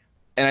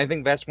 And I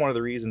think that's one of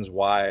the reasons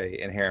why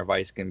Inherent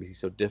Vice can be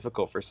so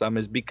difficult for some,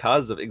 is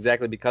because of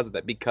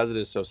that, because it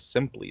is so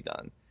simply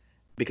done,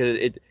 because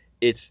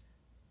its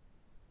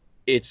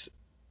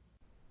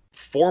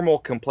formal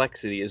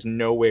complexity is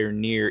nowhere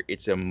near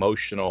its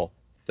emotional,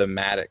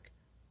 thematic,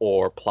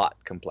 or plot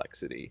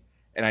complexity.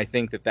 And I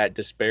think that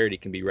disparity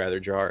can be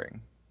rather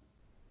jarring.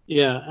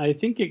 Yeah, I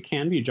think it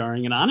can be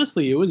jarring. And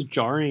honestly, it was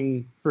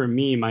jarring for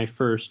me my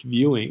first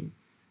viewing.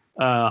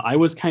 I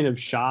was kind of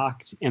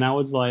shocked, and I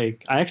was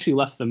like, I actually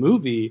left the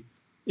movie.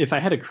 If I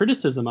had a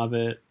criticism of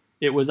it,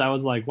 I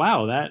was like,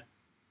 wow,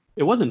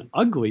 it wasn't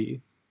ugly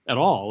at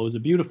all. It was a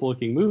beautiful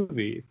looking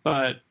movie,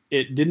 but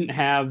it didn't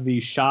have the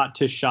shot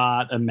to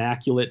shot,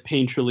 immaculate,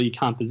 painterly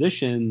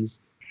compositions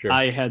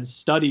I had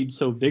studied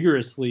so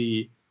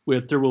vigorously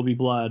with There Will Be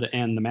Blood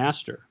and The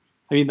Master.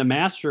 I mean, The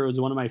Master was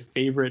one of my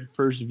favorite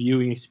first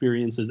viewing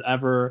experiences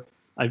ever.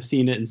 I've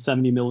seen it in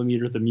 70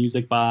 millimeter at the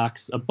Music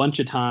Box a bunch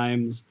of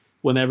times.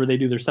 Whenever they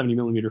do their 70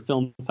 millimeter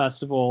film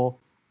festival,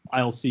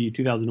 I'll see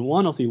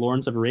 2001, I'll see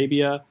Lawrence of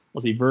Arabia,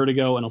 I'll see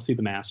Vertigo, and I'll see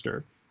The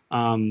Master.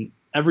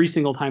 Every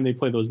single time they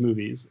play those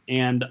movies.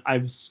 And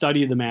I've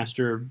studied The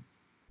Master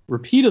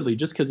repeatedly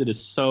just because it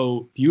is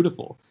so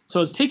beautiful. So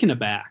I was taken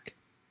aback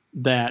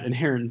that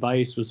Inherent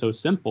Vice was so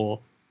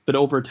simple. But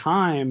over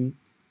time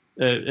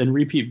and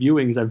repeat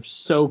viewings, I've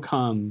so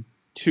come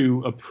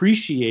to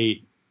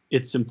appreciate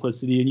its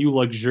simplicity, and you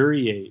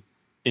luxuriate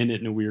in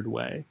it in a weird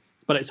way.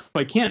 But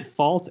I can't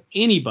fault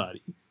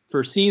anybody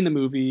for seeing the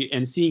movie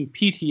and seeing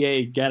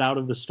PTA get out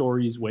of the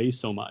story's way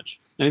so much.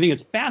 And I think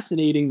it's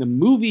fascinating. The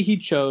movie he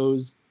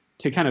chose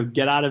to kind of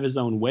get out of his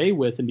own way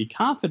with and be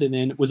confident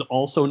in was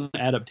also an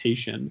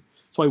adaptation.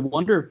 So I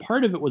wonder if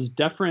part of it was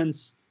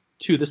deference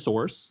to the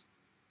source,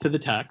 to the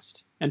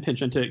text, and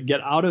Pynchon to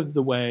get out of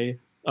the way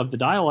of the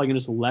dialogue and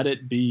just let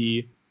it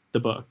be the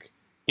book.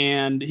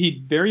 And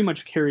he very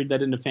much carried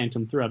that into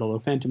Phantom Thread, although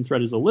Phantom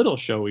Thread is a little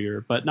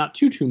showier, but not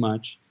too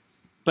much.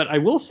 But I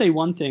will say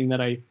one thing that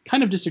I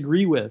kind of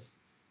disagree with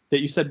that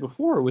you said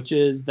before, which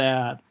is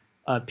that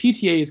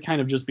PTA has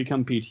kind of just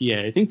become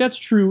PTA. I think that's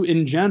true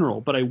in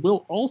general, but I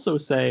will also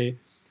say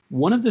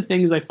one of the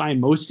things I find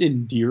most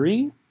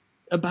endearing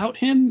about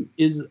him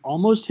is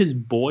almost his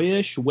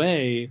boyish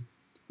way,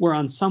 where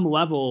on some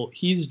level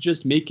he's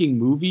just making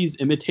movies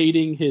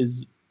imitating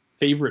his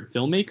favorite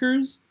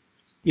filmmakers.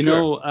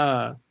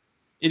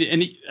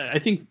 I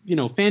think,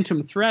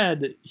 Phantom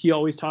Thread, he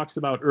always talks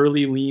about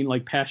early lean,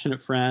 like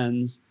Passionate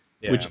Friends,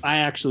 which I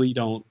actually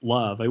don't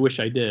love. I wish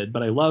I did,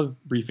 but I love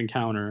Brief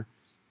Encounter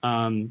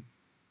and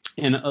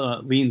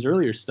Lean's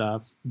earlier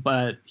stuff.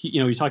 But,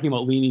 he's talking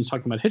about Lean, he's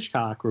talking about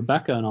Hitchcock,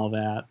 Rebecca, and all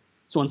that.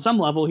 So on some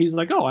level, he's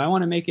like, oh, I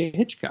want to make a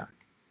Hitchcock.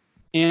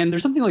 And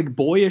there's something like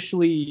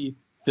boyishly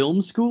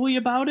film schooly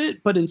about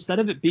it, but instead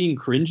of it being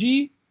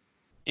cringy,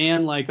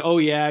 and like, oh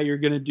yeah, you're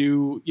going to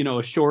do,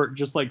 a short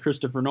just like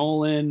Christopher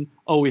Nolan.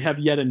 Oh, we have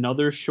yet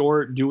another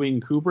short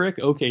doing Kubrick.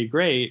 Okay,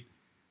 great.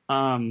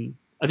 I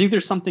think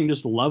there's something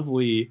just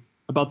lovely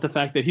about the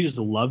fact that he just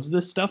loves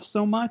this stuff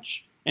so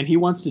much, and he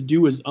wants to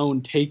do his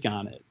own take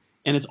on it.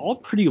 And it's all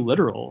pretty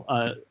literal.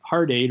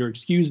 Hard Eight, or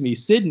excuse me,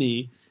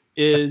 Sydney,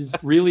 is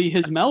really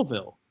his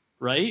Melville,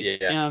 right?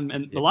 Yeah.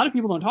 And a lot of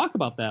people don't talk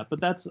about that,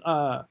 but that's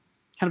kind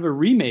of a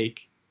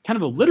remake, kind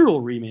of a literal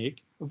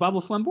remake of Bob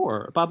Le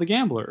Flambeur, Bob the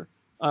Gambler.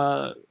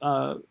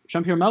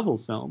 Jean-Pierre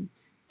Melville's film.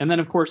 And then,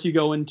 of course, you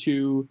go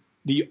into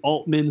the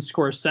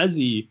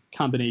Altman-Scorsese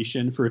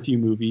combination for a few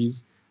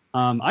movies.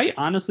 I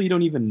honestly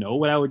don't even know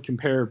what I would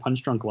compare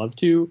Punch Drunk Love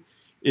to.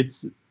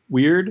 It's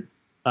weird.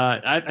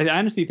 I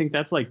honestly think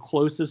that's like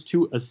closest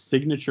to a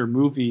signature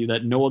movie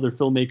that no other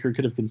filmmaker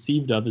could have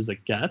conceived of as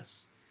it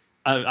gets.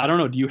 I don't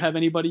know. Do you have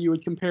anybody you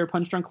would compare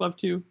Punch Drunk Love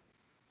to?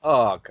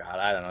 Oh, God,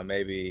 I don't know.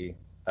 Maybe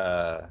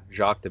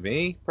Jacques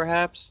Demy,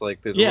 perhaps?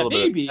 Like, there's a little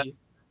maybe. bit...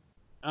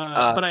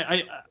 But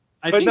I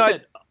think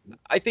that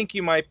I think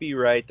you might be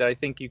right. I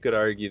think you could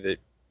argue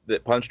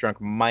that Punch Drunk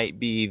might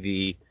be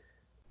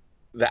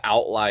the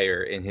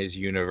outlier in his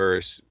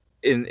universe,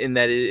 in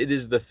that it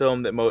is the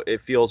film that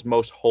it feels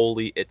most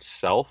wholly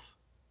itself.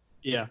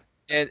 Yeah.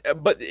 And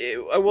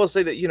I will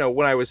say that, you know,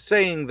 when I was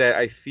saying that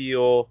I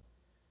feel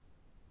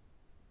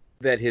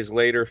that his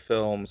later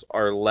films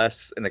are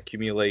less an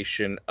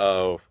accumulation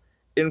of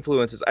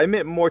influences, I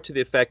meant more to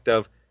the effect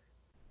of,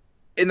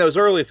 in those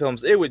early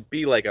films, it would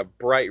be like a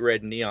bright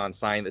red neon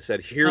sign that said,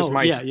 "Here's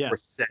my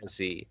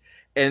Scorsese,"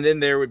 and then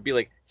there would be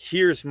like,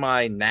 "Here's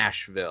my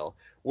Nashville."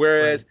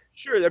 Whereas,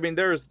 sure, I mean,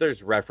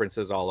 there's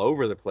references all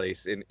over the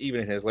place, and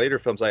even in his later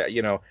films,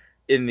 you know,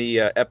 in the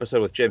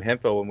episode with Jim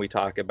Hemphill when we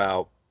talk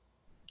about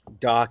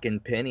Doc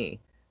and Penny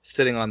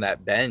sitting on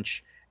that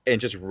bench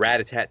and just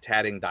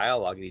rat-a-tat-tatting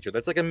dialogue at each other.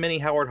 That's like a mini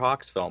Howard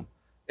Hawks film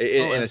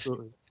in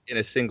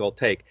a single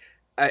take.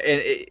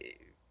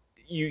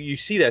 You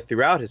see that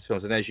throughout his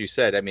films, and as you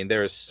said, I mean,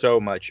 there is so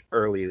much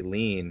early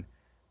lean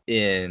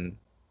in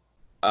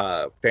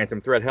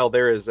Phantom Thread. Hell,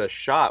 there is a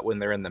shot when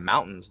they're in the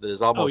mountains that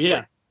is almost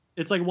like,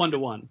 it's like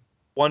 1-to-1.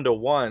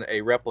 1-to-1,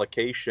 a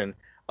replication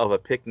of a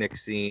picnic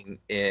scene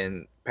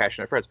in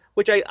Passionate Friends,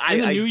 which in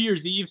the New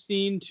Year's Eve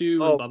scene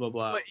too, and blah blah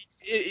blah.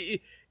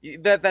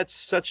 That's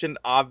such an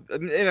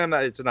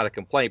it's not a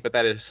complaint, but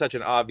that is such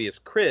an obvious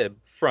crib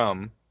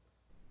from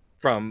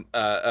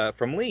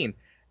Lean,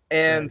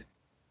 and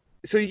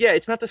so yeah,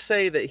 it's not to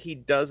say that he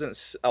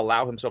doesn't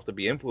allow himself to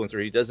be influenced, or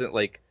he doesn't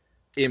like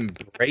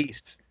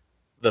embrace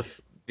the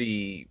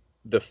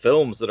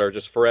films that are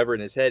just forever in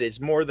his head. It's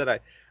more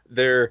that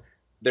their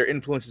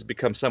influences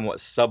become somewhat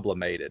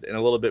sublimated and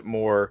a little bit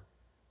more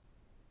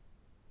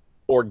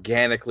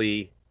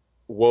organically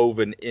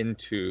woven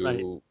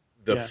into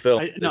the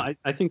film.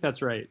 I think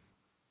that's right.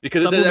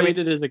 Because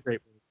sublimated is a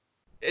great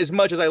word. As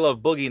much as I love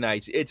Boogie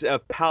Nights, it's a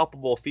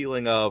palpable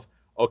feeling of,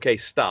 okay,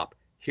 stop.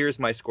 Here's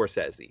my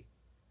Scorsese.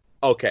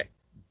 Okay,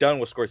 done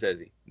with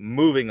Scorsese.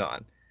 Moving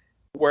on.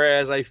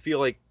 Whereas I feel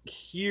like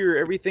here,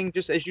 everything,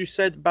 just as you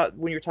said about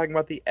when you're talking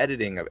about the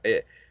editing of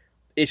it,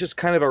 it's just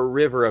kind of a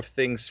river of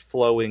things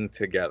flowing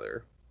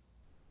together.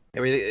 I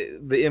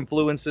mean, the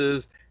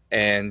influences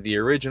and the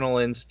original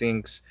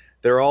instincts,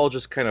 they're all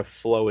just kind of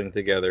flowing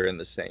together in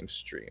the same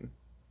stream.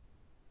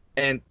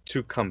 And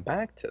to come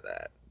back to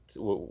that,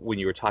 when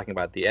you were talking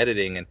about the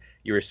editing and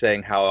you were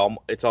saying how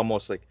it's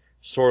almost like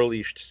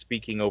sorely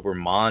speaking over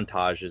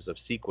montages of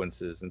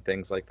sequences and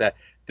things like that,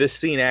 this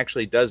scene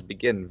actually does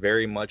begin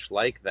very much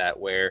like that,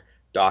 where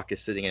Doc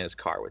is sitting in his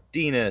car with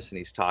Dinas and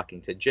he's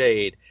talking to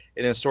Jade,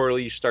 and then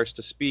Sorley starts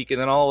to speak, and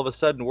then all of a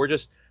sudden we're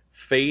just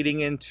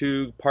fading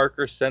into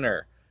Parker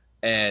Center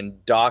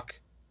and Doc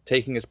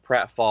taking his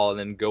pratfall and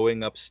then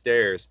going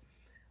upstairs.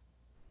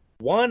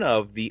 One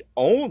of the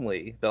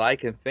only that I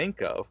can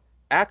think of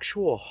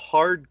actual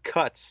hard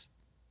cuts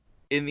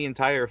in the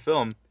entire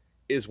film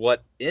is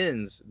what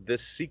ends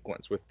this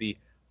sequence with the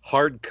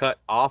hard cut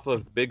off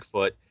of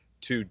Bigfoot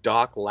to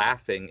Doc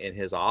laughing in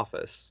his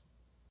office.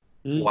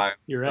 You're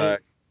right.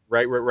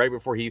 Right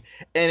before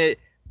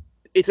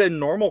it's a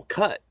normal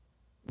cut,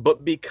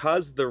 but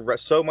because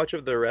so much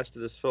of the rest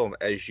of this film,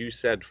 as you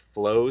said,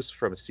 flows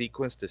from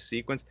sequence to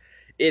sequence,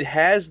 it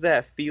has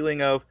that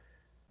feeling of,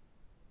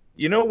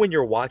 you know, when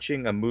you're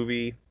watching a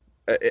movie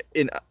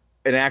in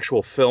an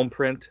actual film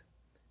print,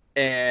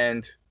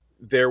 and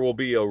there will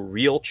be a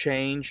real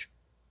change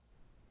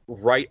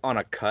right on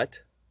a cut,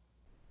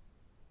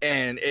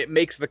 and it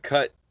makes the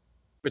cut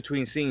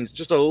between scenes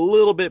just a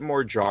little bit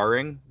more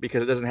jarring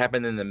because it doesn't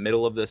happen in the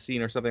middle of the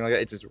scene or something like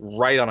that. It's just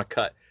right on a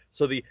cut.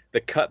 So the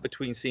cut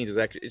between scenes is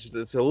actually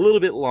it's a little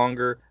bit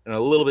longer and a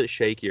little bit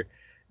shakier.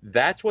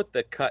 That's what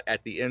the cut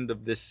at the end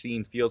of this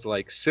scene feels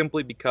like,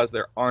 simply because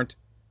there aren't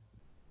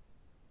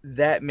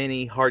that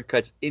many hard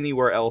cuts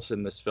anywhere else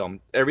in this film.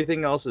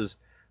 Everything else is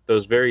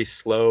those very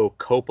slow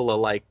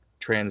Coppola-like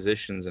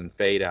transitions and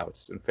fade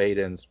outs and fade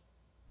ins.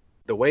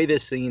 The way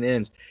this scene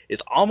ends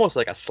is almost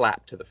like a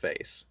slap to the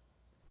face.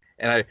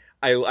 And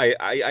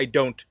I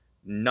don't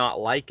not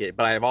like it,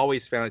 but I've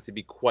always found it to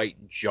be quite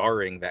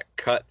jarring, that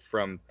cut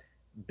from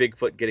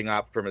Bigfoot getting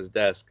up from his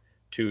desk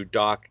to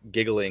Doc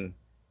giggling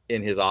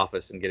in his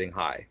office and getting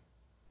high.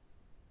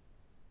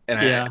 And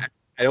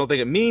I don't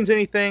think it means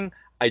anything.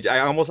 It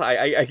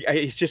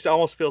just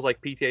almost feels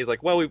like PTA is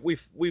like, well,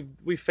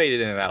 we've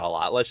faded in and out a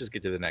lot. Let's just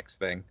get to the next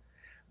thing.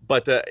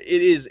 But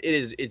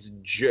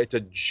it's a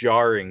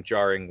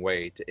jarring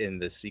way to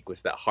end this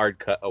sequence, that hard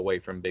cut away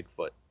from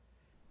Bigfoot.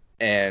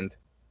 And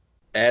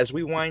as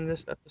we wind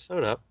this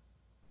episode up,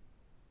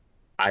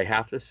 I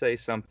have to say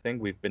something.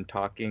 We've been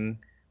talking.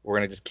 We're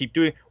going to just keep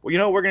doing. Well, you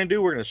know what we're going to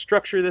do? We're going to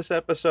structure this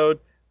episode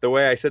the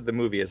way I said the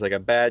movie is, like a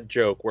bad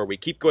joke where we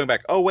keep going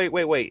back. Oh, wait.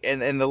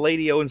 And the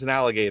lady owns an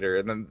alligator.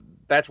 And then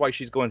that's why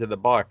she's going to the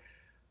bar.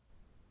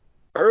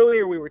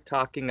 Earlier, we were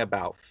talking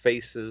about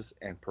faces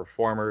and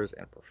performers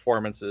and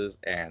performances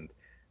and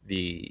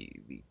the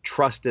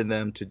trust in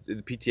them, to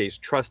the PTA's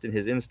trust in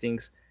his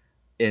instincts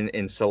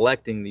in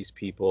selecting these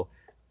people.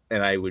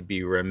 And I would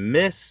be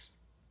remiss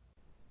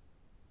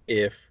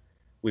if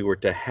we were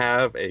to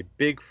have a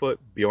Bigfoot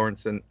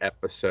Bjornsson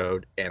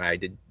episode and I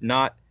did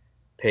not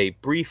pay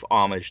brief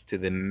homage to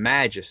the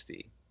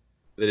majesty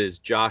that is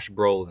Josh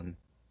Brolin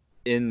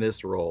in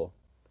this role.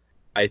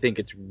 I think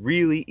it's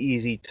really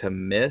easy to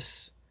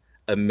miss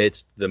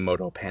amidst the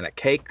moto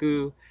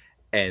panakeku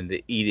and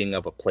the eating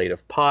of a plate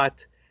of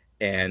pot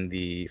and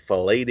the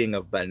filleting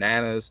of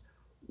bananas.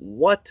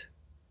 What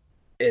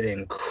an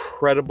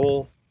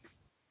incredible,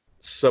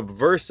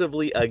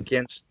 subversively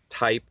against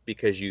type,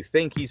 because you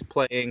think he's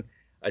playing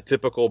a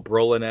typical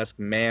Brolin-esque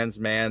man's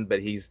man, but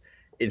he's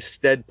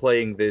instead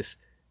playing this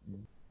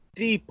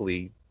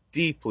deeply,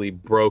 deeply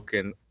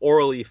broken,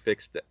 orally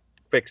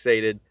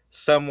fixated,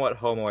 somewhat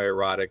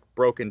homoerotic,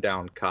 broken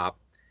down cop.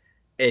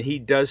 And he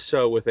does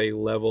so with a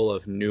level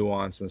of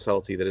nuance and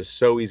subtlety that is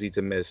so easy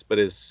to miss, but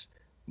is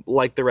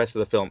like the rest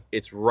of the film.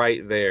 It's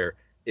right there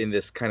in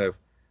this kind of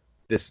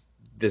this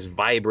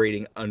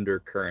vibrating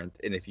undercurrent.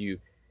 And if you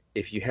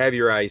have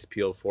your eyes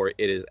peeled for it,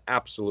 it is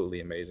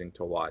absolutely amazing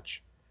to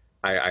watch.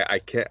 I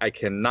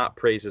cannot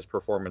praise his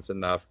performance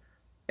enough.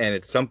 And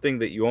it's something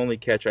that you only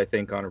catch, I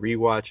think, on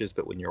rewatches.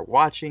 But when you're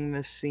watching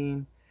this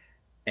scene,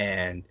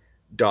 and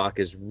Doc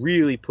is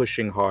really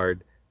pushing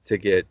hard to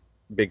get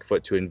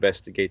Bigfoot to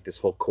investigate this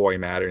whole koi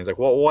matter, and he's like,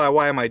 "Well,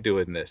 why am I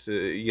doing this? What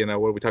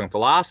are we talking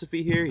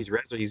philosophy here? He's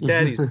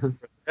dead. He's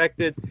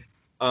resurrected.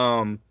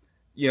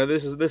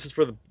 This is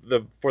for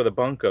the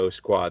Bunko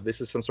Squad.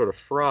 This is some sort of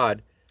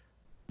fraud."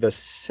 The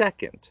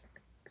second,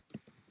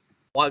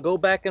 well, go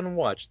back and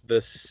watch the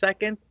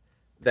second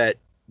that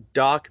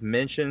Doc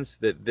mentions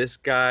that this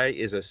guy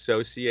is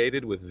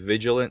associated with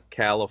Vigilant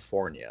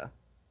California,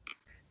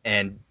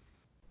 and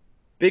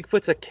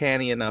Bigfoot's a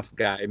canny enough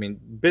guy. I mean,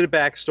 bit of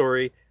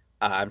backstory.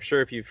 I'm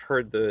sure if you've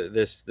heard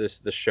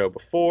the show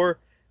before,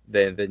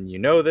 then you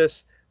know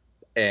this.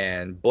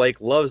 And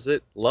Blake loves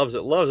it.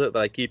 That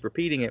I keep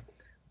repeating it.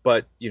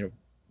 But the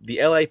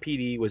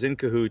LAPD was in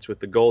cahoots with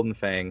the Golden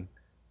Fang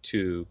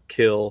to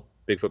kill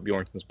Bigfoot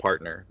Bjornson's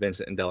partner,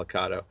 Vincent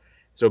Indelicato.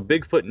 So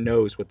Bigfoot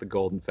knows what the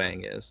Golden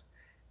Fang is.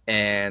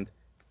 And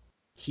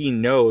he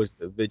knows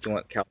that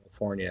Vigilant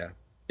California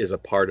is a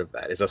part of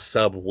that, is a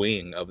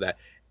sub-wing of that.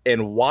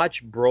 And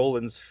watch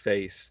Brolin's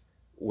face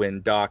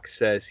when Doc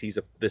says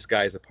this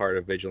guy is a part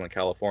of Vigilant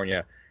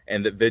California,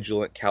 and that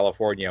Vigilant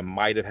California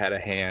might have had a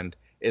hand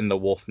in the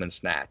Wolfman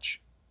snatch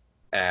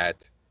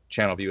at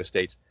Channelview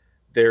Estates.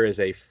 There is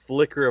a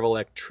flicker of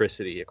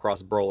electricity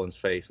across Brolin's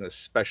face, and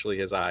especially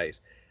his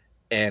eyes.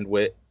 And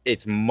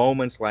it's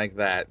moments like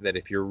that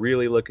if you're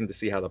really looking to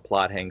see how the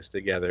plot hangs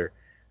together,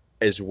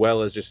 as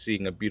well as just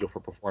seeing a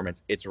beautiful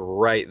performance, it's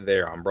right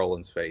there on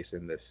Brolin's face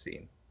in this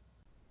scene.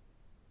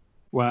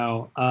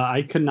 Wow,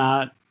 I could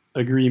not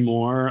agree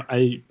more.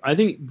 I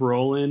think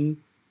Brolin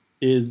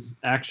is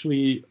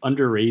actually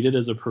underrated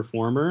as a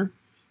performer.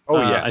 Oh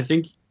yeah, I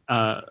think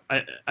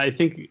I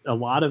think a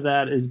lot of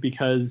that is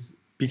because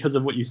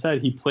of what you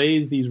said. He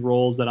plays these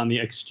roles that on the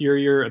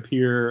exterior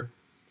appear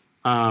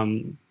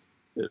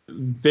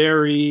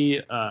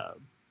very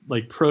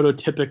like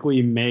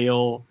prototypically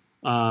male,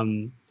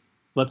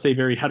 let's say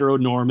very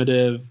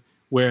heteronormative,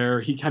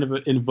 where he kind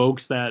of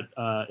invokes that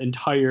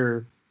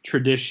entire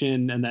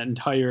tradition and that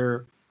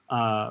entire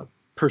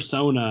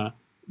persona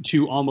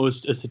to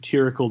almost a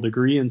satirical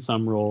degree in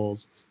some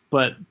roles.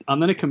 But I'm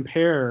going to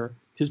compare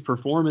his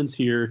performance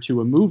here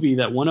to a movie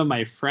that one of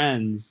my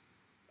friends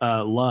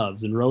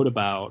loves and wrote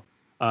about.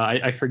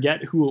 I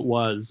forget who it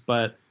was,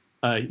 but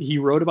he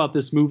wrote about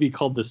this movie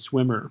called The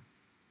Swimmer.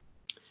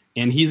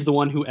 And he's the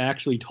one who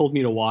actually told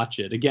me to watch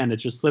it. Again, it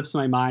just slips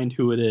my mind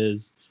who it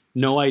is.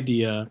 No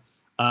idea.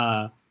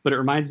 But it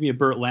reminds me of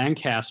Burt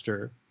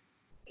Lancaster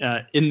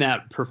in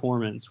that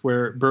performance,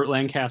 where Burt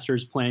Lancaster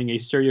is playing a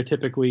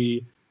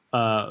stereotypically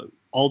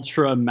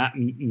ultra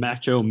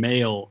macho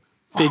male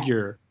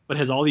figure, but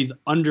has all these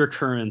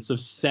undercurrents of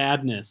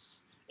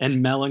sadness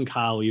and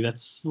melancholy that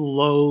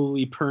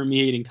slowly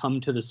permeate and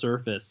come to the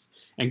surface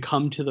and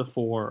come to the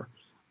fore.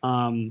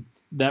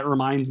 That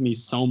reminds me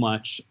so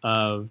much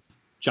of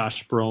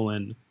Josh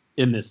Brolin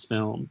in this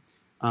film.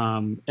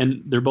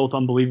 And they're both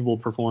unbelievable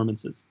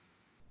performances.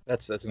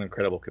 That's an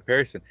incredible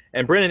comparison.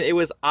 And Brendan, it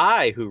was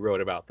I who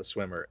wrote about The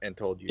Swimmer and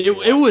told you.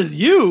 It was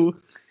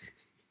you.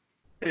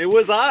 It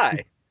was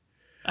I.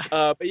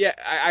 But yeah,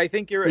 I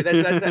think you're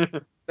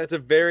right. That's a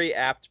very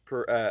apt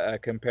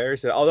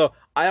comparison. Although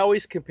I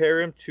always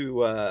compare him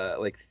to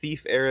like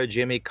Thief era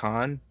Jimmy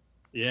Caan.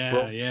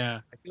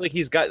 Yeah. I feel like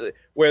he's got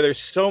where there's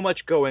so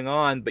much going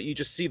on, but you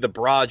just see the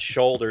broad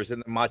shoulders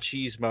and the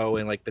machismo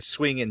and like the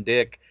swinging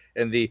dick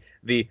and the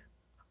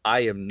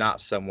I am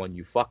not someone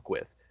you fuck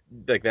with.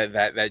 Like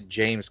that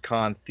James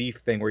Caan Thief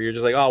thing where you're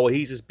just like, oh well,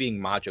 he's just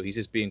being macho, he's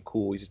just being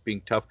cool, he's just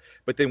being tough.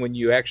 But then when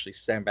you actually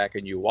stand back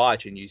and you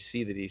watch and you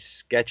see that he's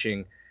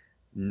sketching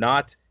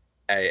not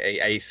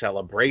a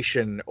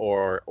celebration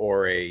or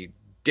a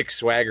dick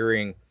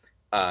swaggering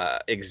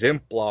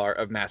exemplar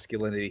of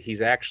masculinity,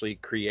 he's actually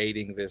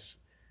creating this,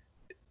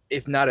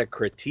 if not a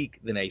critique,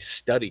 then a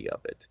study of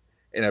it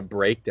and a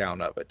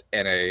breakdown of it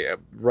and a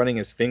running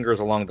his fingers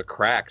along the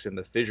cracks and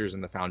the fissures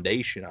in the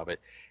foundation of it.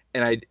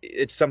 And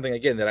it's something,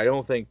 again, that I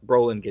don't think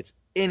Brolin gets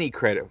any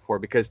credit for,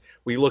 because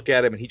we look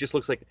at him and he just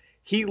looks like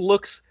he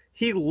looks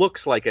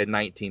like a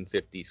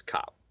 1950s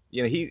cop.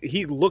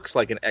 He looks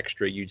like an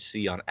extra you'd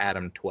see on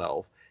Adam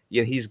 12.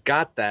 You know, he's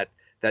got that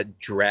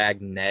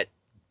dragnet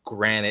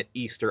granite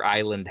Easter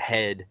Island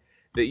head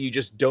that you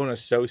just don't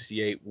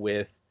associate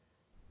with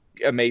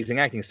amazing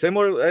acting.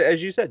 Similar,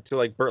 as you said, to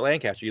like Burt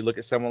Lancaster. You look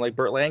at someone like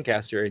Burt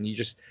Lancaster and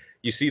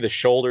you see the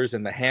shoulders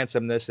and the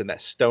handsomeness and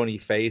that stony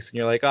face, and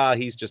you're like,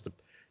 he's just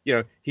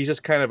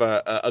kind of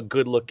a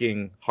good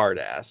looking hard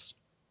ass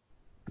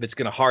that's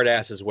going to hard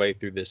ass his way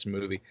through this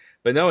movie.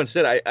 But no,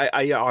 instead,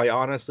 I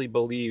honestly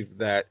believe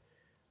that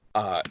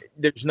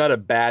there's not a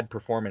bad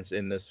performance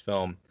in this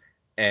film,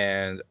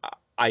 and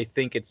I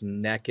think it's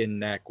neck and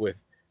neck with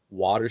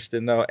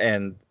Waterston though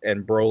and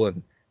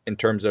Brolin in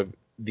terms of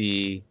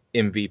the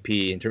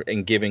MVP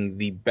and giving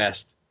the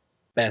best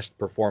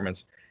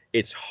performance.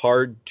 It's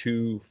hard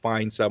to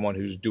find someone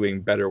who's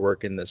doing better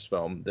work in this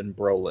film than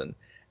Brolin,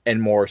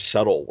 and more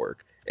subtle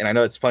work. And I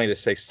know it's funny to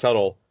say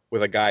subtle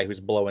with a guy who's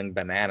blowing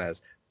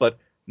bananas, but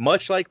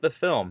much like the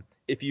film,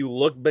 if you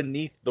look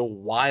beneath the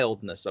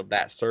wildness of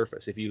that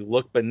surface, if you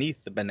look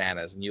beneath the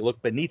bananas and you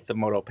look beneath the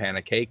Moto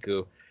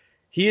Panakeku,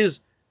 he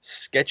is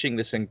sketching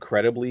this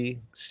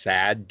incredibly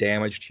sad,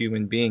 damaged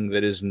human being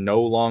that is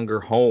no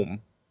longer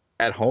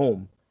at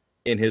home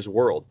in his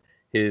world.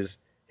 His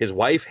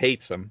wife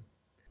hates him,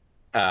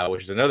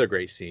 which is another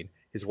great scene.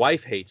 His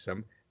wife hates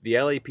him. The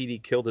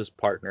LAPD killed his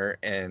partner,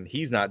 and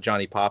he's not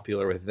Johnny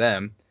Popular with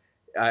them.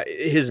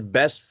 His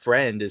best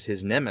friend is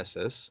his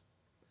nemesis,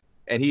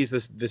 and he's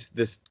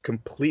this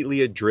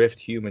completely adrift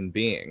human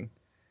being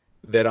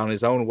that on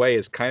his own way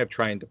is kind of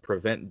trying to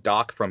prevent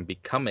Doc from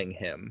becoming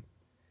him.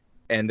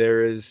 And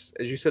there is,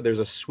 as you said, there's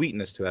a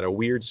sweetness to that, a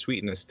weird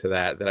sweetness to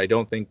that I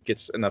don't think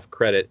gets enough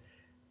credit.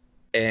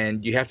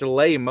 And you have to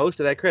lay most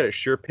of that credit.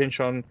 Sure,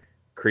 Pynchon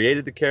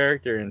created the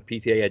character and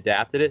PTA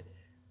adapted it,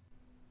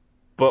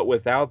 but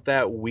without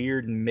that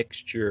weird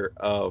mixture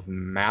of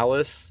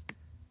malice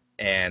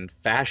and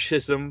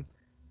fascism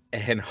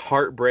and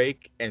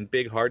heartbreak and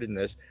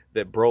big-heartedness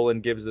that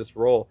Brolin gives this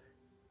role,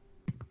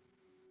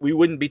 we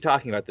wouldn't be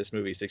talking about this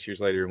movie 6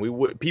 years later,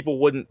 and people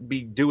wouldn't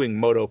be doing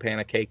Moto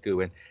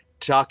Panakeku and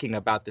talking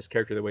about this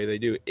character the way they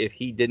do if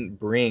he didn't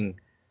bring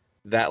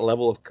that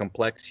level of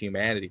complex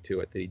humanity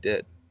to it that he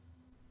did.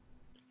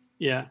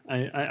 Yeah,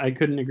 I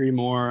couldn't agree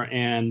more.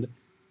 And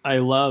I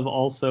love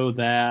also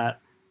that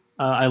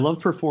I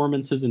love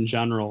performances in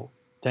general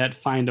that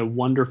find a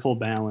wonderful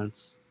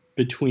balance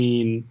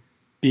between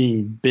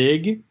being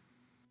big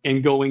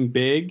and going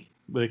big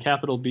with a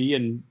capital B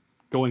and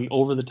going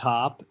over the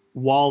top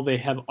while they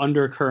have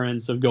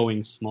undercurrents of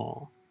going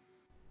small.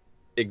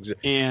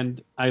 And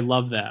I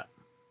love that.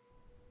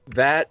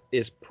 That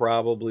is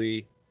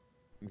probably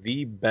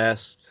the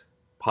best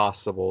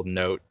possible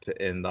note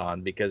to end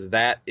on, because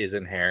that is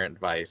Inherent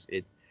Vice.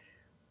 It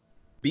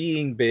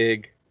being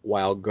big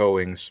while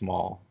going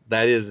small.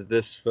 That is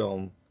this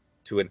film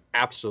to an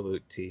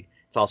absolute T.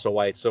 It's also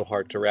why it's so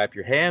hard to wrap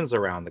your hands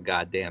around the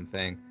goddamn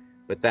thing.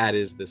 But that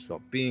is this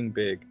film. Being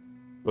big,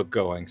 but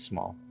going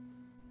small.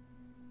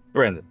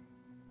 Brendan,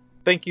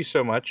 thank you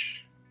so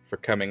much for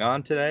coming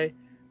on today,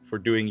 for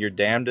doing your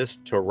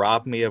damnedest to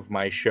rob me of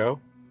my show,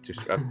 to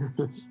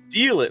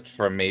steal it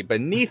from me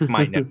beneath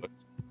my nose,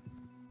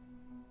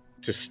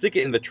 to stick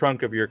it in the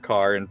trunk of your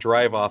car and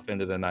drive off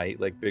into the night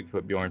like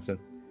Bigfoot Bjornsson.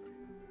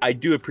 I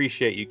do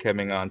appreciate you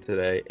coming on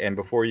today. And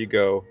before you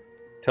go,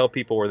 tell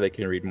people where they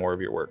can read more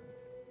of your work.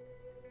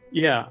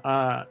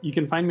 Yeah, you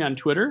can find me on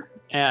Twitter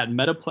at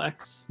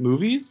Metaplex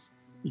Movies.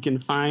 You can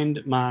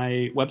find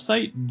my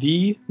website,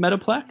 The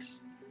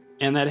Metaplex,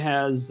 and that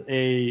has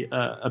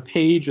a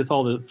page with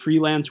all the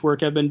freelance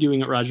work I've been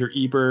doing at Roger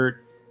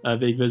Ebert,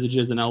 Vague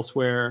Visages, and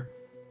elsewhere.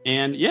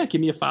 And yeah,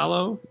 give me a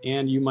follow,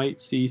 and you might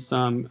see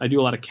I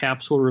do a lot of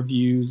capsule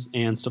reviews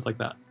and stuff like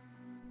that.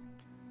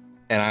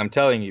 And I'm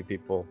telling you,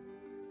 people,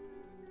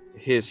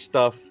 his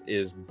stuff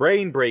is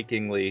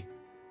brain-breakingly,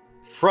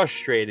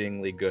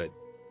 frustratingly good.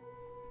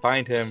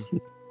 Find him,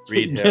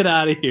 read him. Get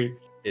out of here.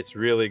 It's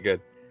really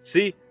good.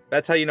 See,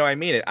 that's how you know I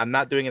mean it. I'm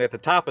not doing it at the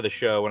top of the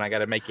show when I got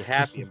to make you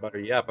happy and butter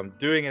you up. I'm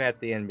doing it at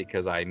the end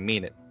because I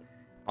mean it.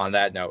 On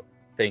that note,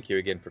 thank you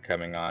again for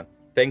coming on.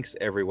 Thanks,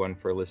 everyone,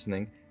 for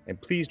listening. And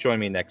please join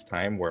me next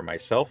time where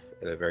myself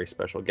and a very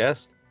special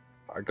guest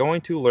are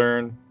going to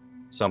learn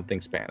something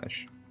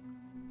Spanish.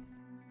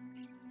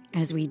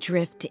 As we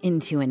drift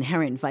into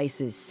Inherent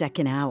Vice's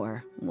second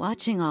hour,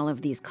 watching all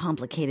of these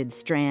complicated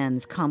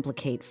strands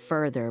complicate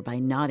further by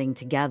knotting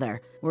together,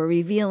 or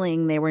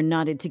revealing they were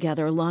knotted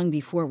together long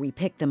before we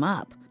picked them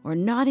up, or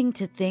knotting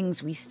to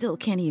things we still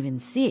can't even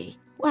see.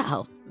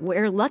 Well,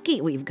 we're lucky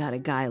we've got a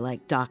guy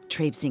like Doc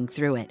traipsing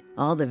through it,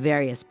 all the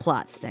various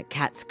plots that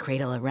cats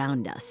cradle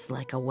around us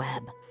like a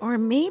web. Or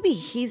maybe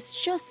he's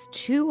just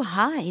too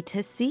high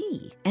to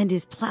see, and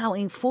is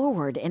plowing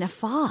forward in a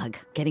fog,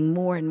 getting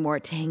more and more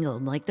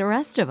tangled like the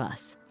rest of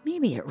us.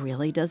 Maybe it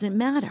really doesn't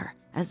matter.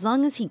 As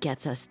long as he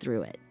gets us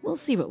through it, we'll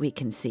see what we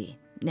can see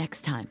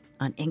next time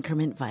on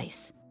Increment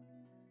Vice.